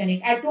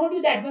teratogenic. I told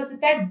you the adverse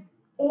effect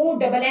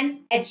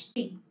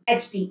ONNHT.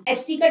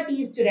 HT ka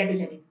T is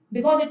teratogenic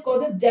because it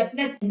causes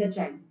deafness in the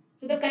child.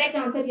 So the correct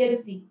answer here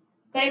is C.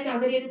 Correct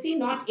answer here is C,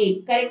 not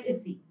A. Correct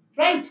is C.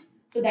 Right?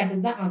 So that is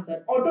the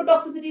answer.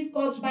 Autotoxicity is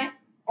caused by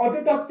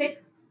autotoxic.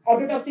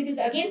 Autotoxic is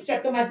again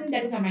streptomycin,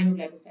 that is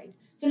aminoglycoside.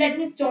 So let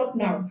me stop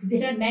now.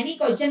 There are many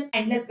questions,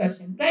 endless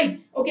questions. Right?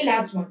 Okay,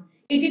 last one.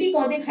 ATT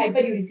causing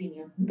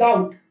hyperuricemia,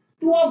 gout.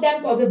 2 of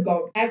them causes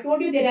gout. I have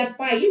told you there are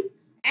 5.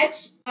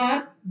 H,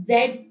 R,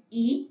 Z,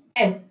 E,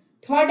 S.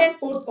 Third and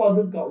fourth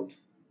causes gout.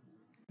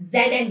 Z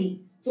and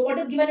E. So what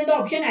is given in the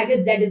option? I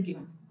guess Z is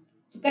given.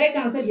 So correct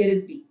answer here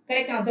is B.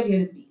 Correct answer here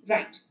is B.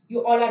 Right.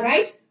 You all are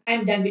right. I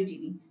am done with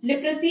TB.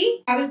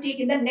 Leprosy, I will take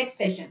in the next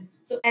session.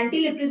 So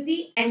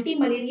anti-leprosy,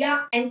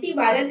 anti-malaria,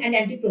 antiviral and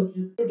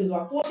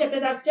anti-protozoa. 4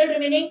 chapters are still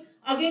remaining.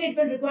 Again, it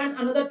will require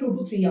another 2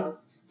 to 3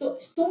 hours. So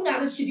soon I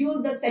will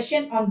schedule the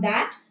session on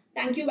that.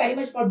 Thank you very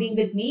much for being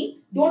with me.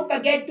 Don't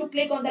forget to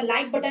click on the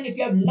like button if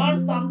you have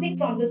learned something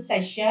from this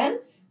session.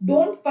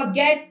 Don't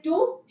forget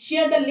to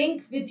share the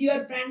link with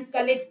your friends,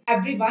 colleagues,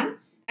 everyone.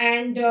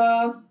 And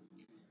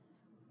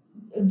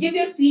give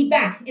your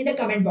feedback in the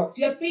comment box.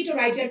 You are free to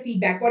write your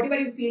feedback, whatever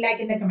you feel like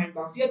in the comment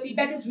box. Your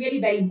feedback is really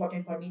very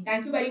important for me.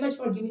 Thank you very much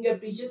for giving your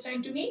precious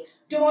time to me.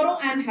 Tomorrow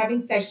I am having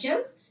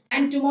sessions.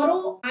 And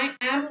tomorrow I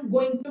am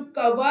going to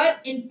cover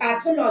in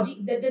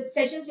pathology. The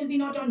sessions will be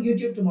not on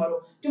YouTube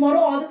tomorrow. Tomorrow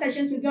all the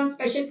sessions will be on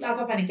special class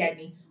of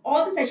Unacademy.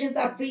 All the sessions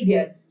are free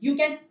there. You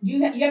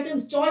have to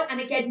install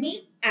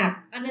Unacademy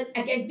app,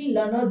 Unacademy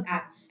Learners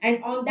app.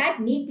 And on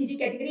that NEET PG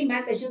category,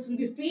 math sessions will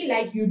be free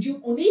like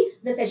YouTube only.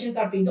 The sessions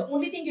are free. The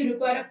only thing you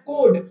require a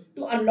code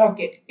to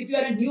unlock it. If you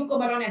are a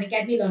newcomer on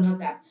Unacademy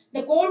Learners app,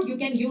 the code you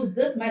can use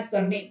this, my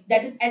surname.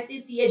 That is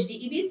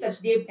SACHDEV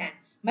Sachdev 10.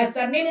 My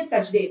surname is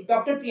Sachdev,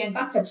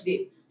 Dr.Priyanka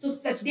Sachdev. So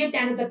Sachdev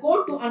 10 is the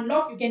code to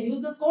unlock. You can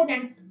use this code,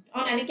 and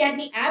on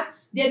Unacademy app,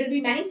 there will be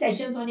many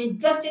sessions on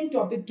interesting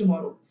topic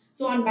tomorrow.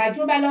 So on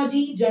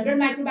microbiology, general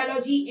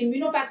microbiology,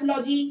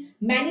 immunopathology,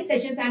 many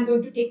sessions I am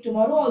going to take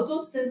tomorrow also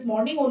since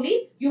morning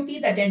only. You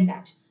please attend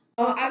that.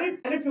 I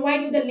will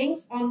provide you the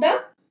links on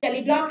the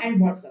Telegram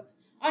and WhatsApp.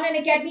 On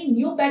Unacademy,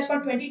 new batch for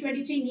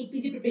 2023 NEET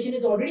PG preparation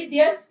is already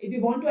there. If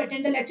you want to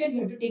attend the lecture, you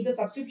have to take the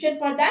subscription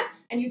for that,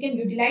 and you can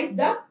utilize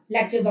the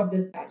lectures of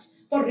this batch.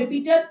 For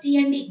repeaters,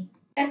 T&D,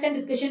 test and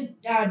discussion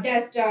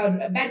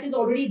batch is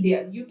already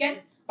there. You can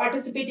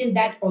participate in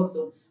that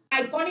also.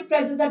 Iconic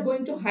prices are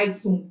going to hike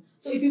soon.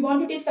 So if you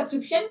want to take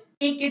subscription,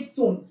 take it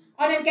soon.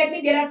 On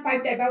Unacademy, there are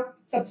 5 types of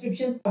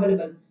subscriptions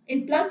available.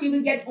 In Plus, you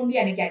will get only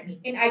Unacademy.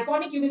 In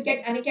Iconic, you will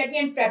get Unacademy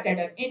and Prep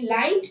Ladder. In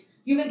Light,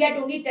 you will get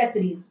only test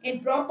series.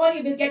 In Proper,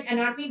 you will get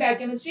anatomy,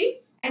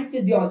 biochemistry and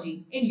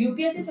physiology. In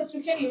UPSC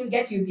subscription, you will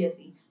get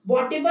UPSC.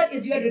 Whatever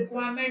is your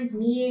requirement,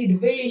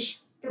 need,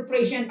 wish,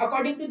 preparation,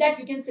 according to that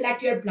you can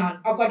select your plan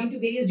according to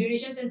various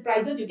durations and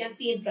prices you can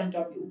see in front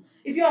of you.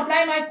 If you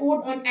apply my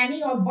code on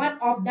any of one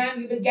of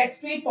them, you will get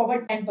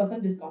straightforward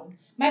 10% discount.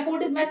 My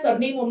code is my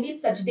surname only,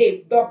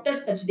 Sachdev, Dr.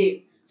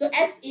 Sachdev. So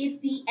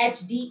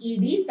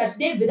Sachdev,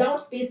 Sachdev without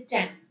space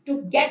 10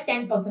 to get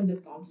 10%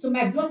 discount. So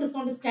maximum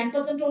discount is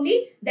 10%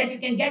 only that you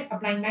can get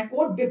applying my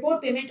code before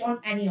payment on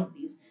any of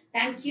these.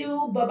 Thank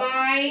you. Bye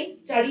bye.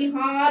 Study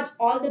hard.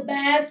 All the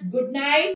best. Good night.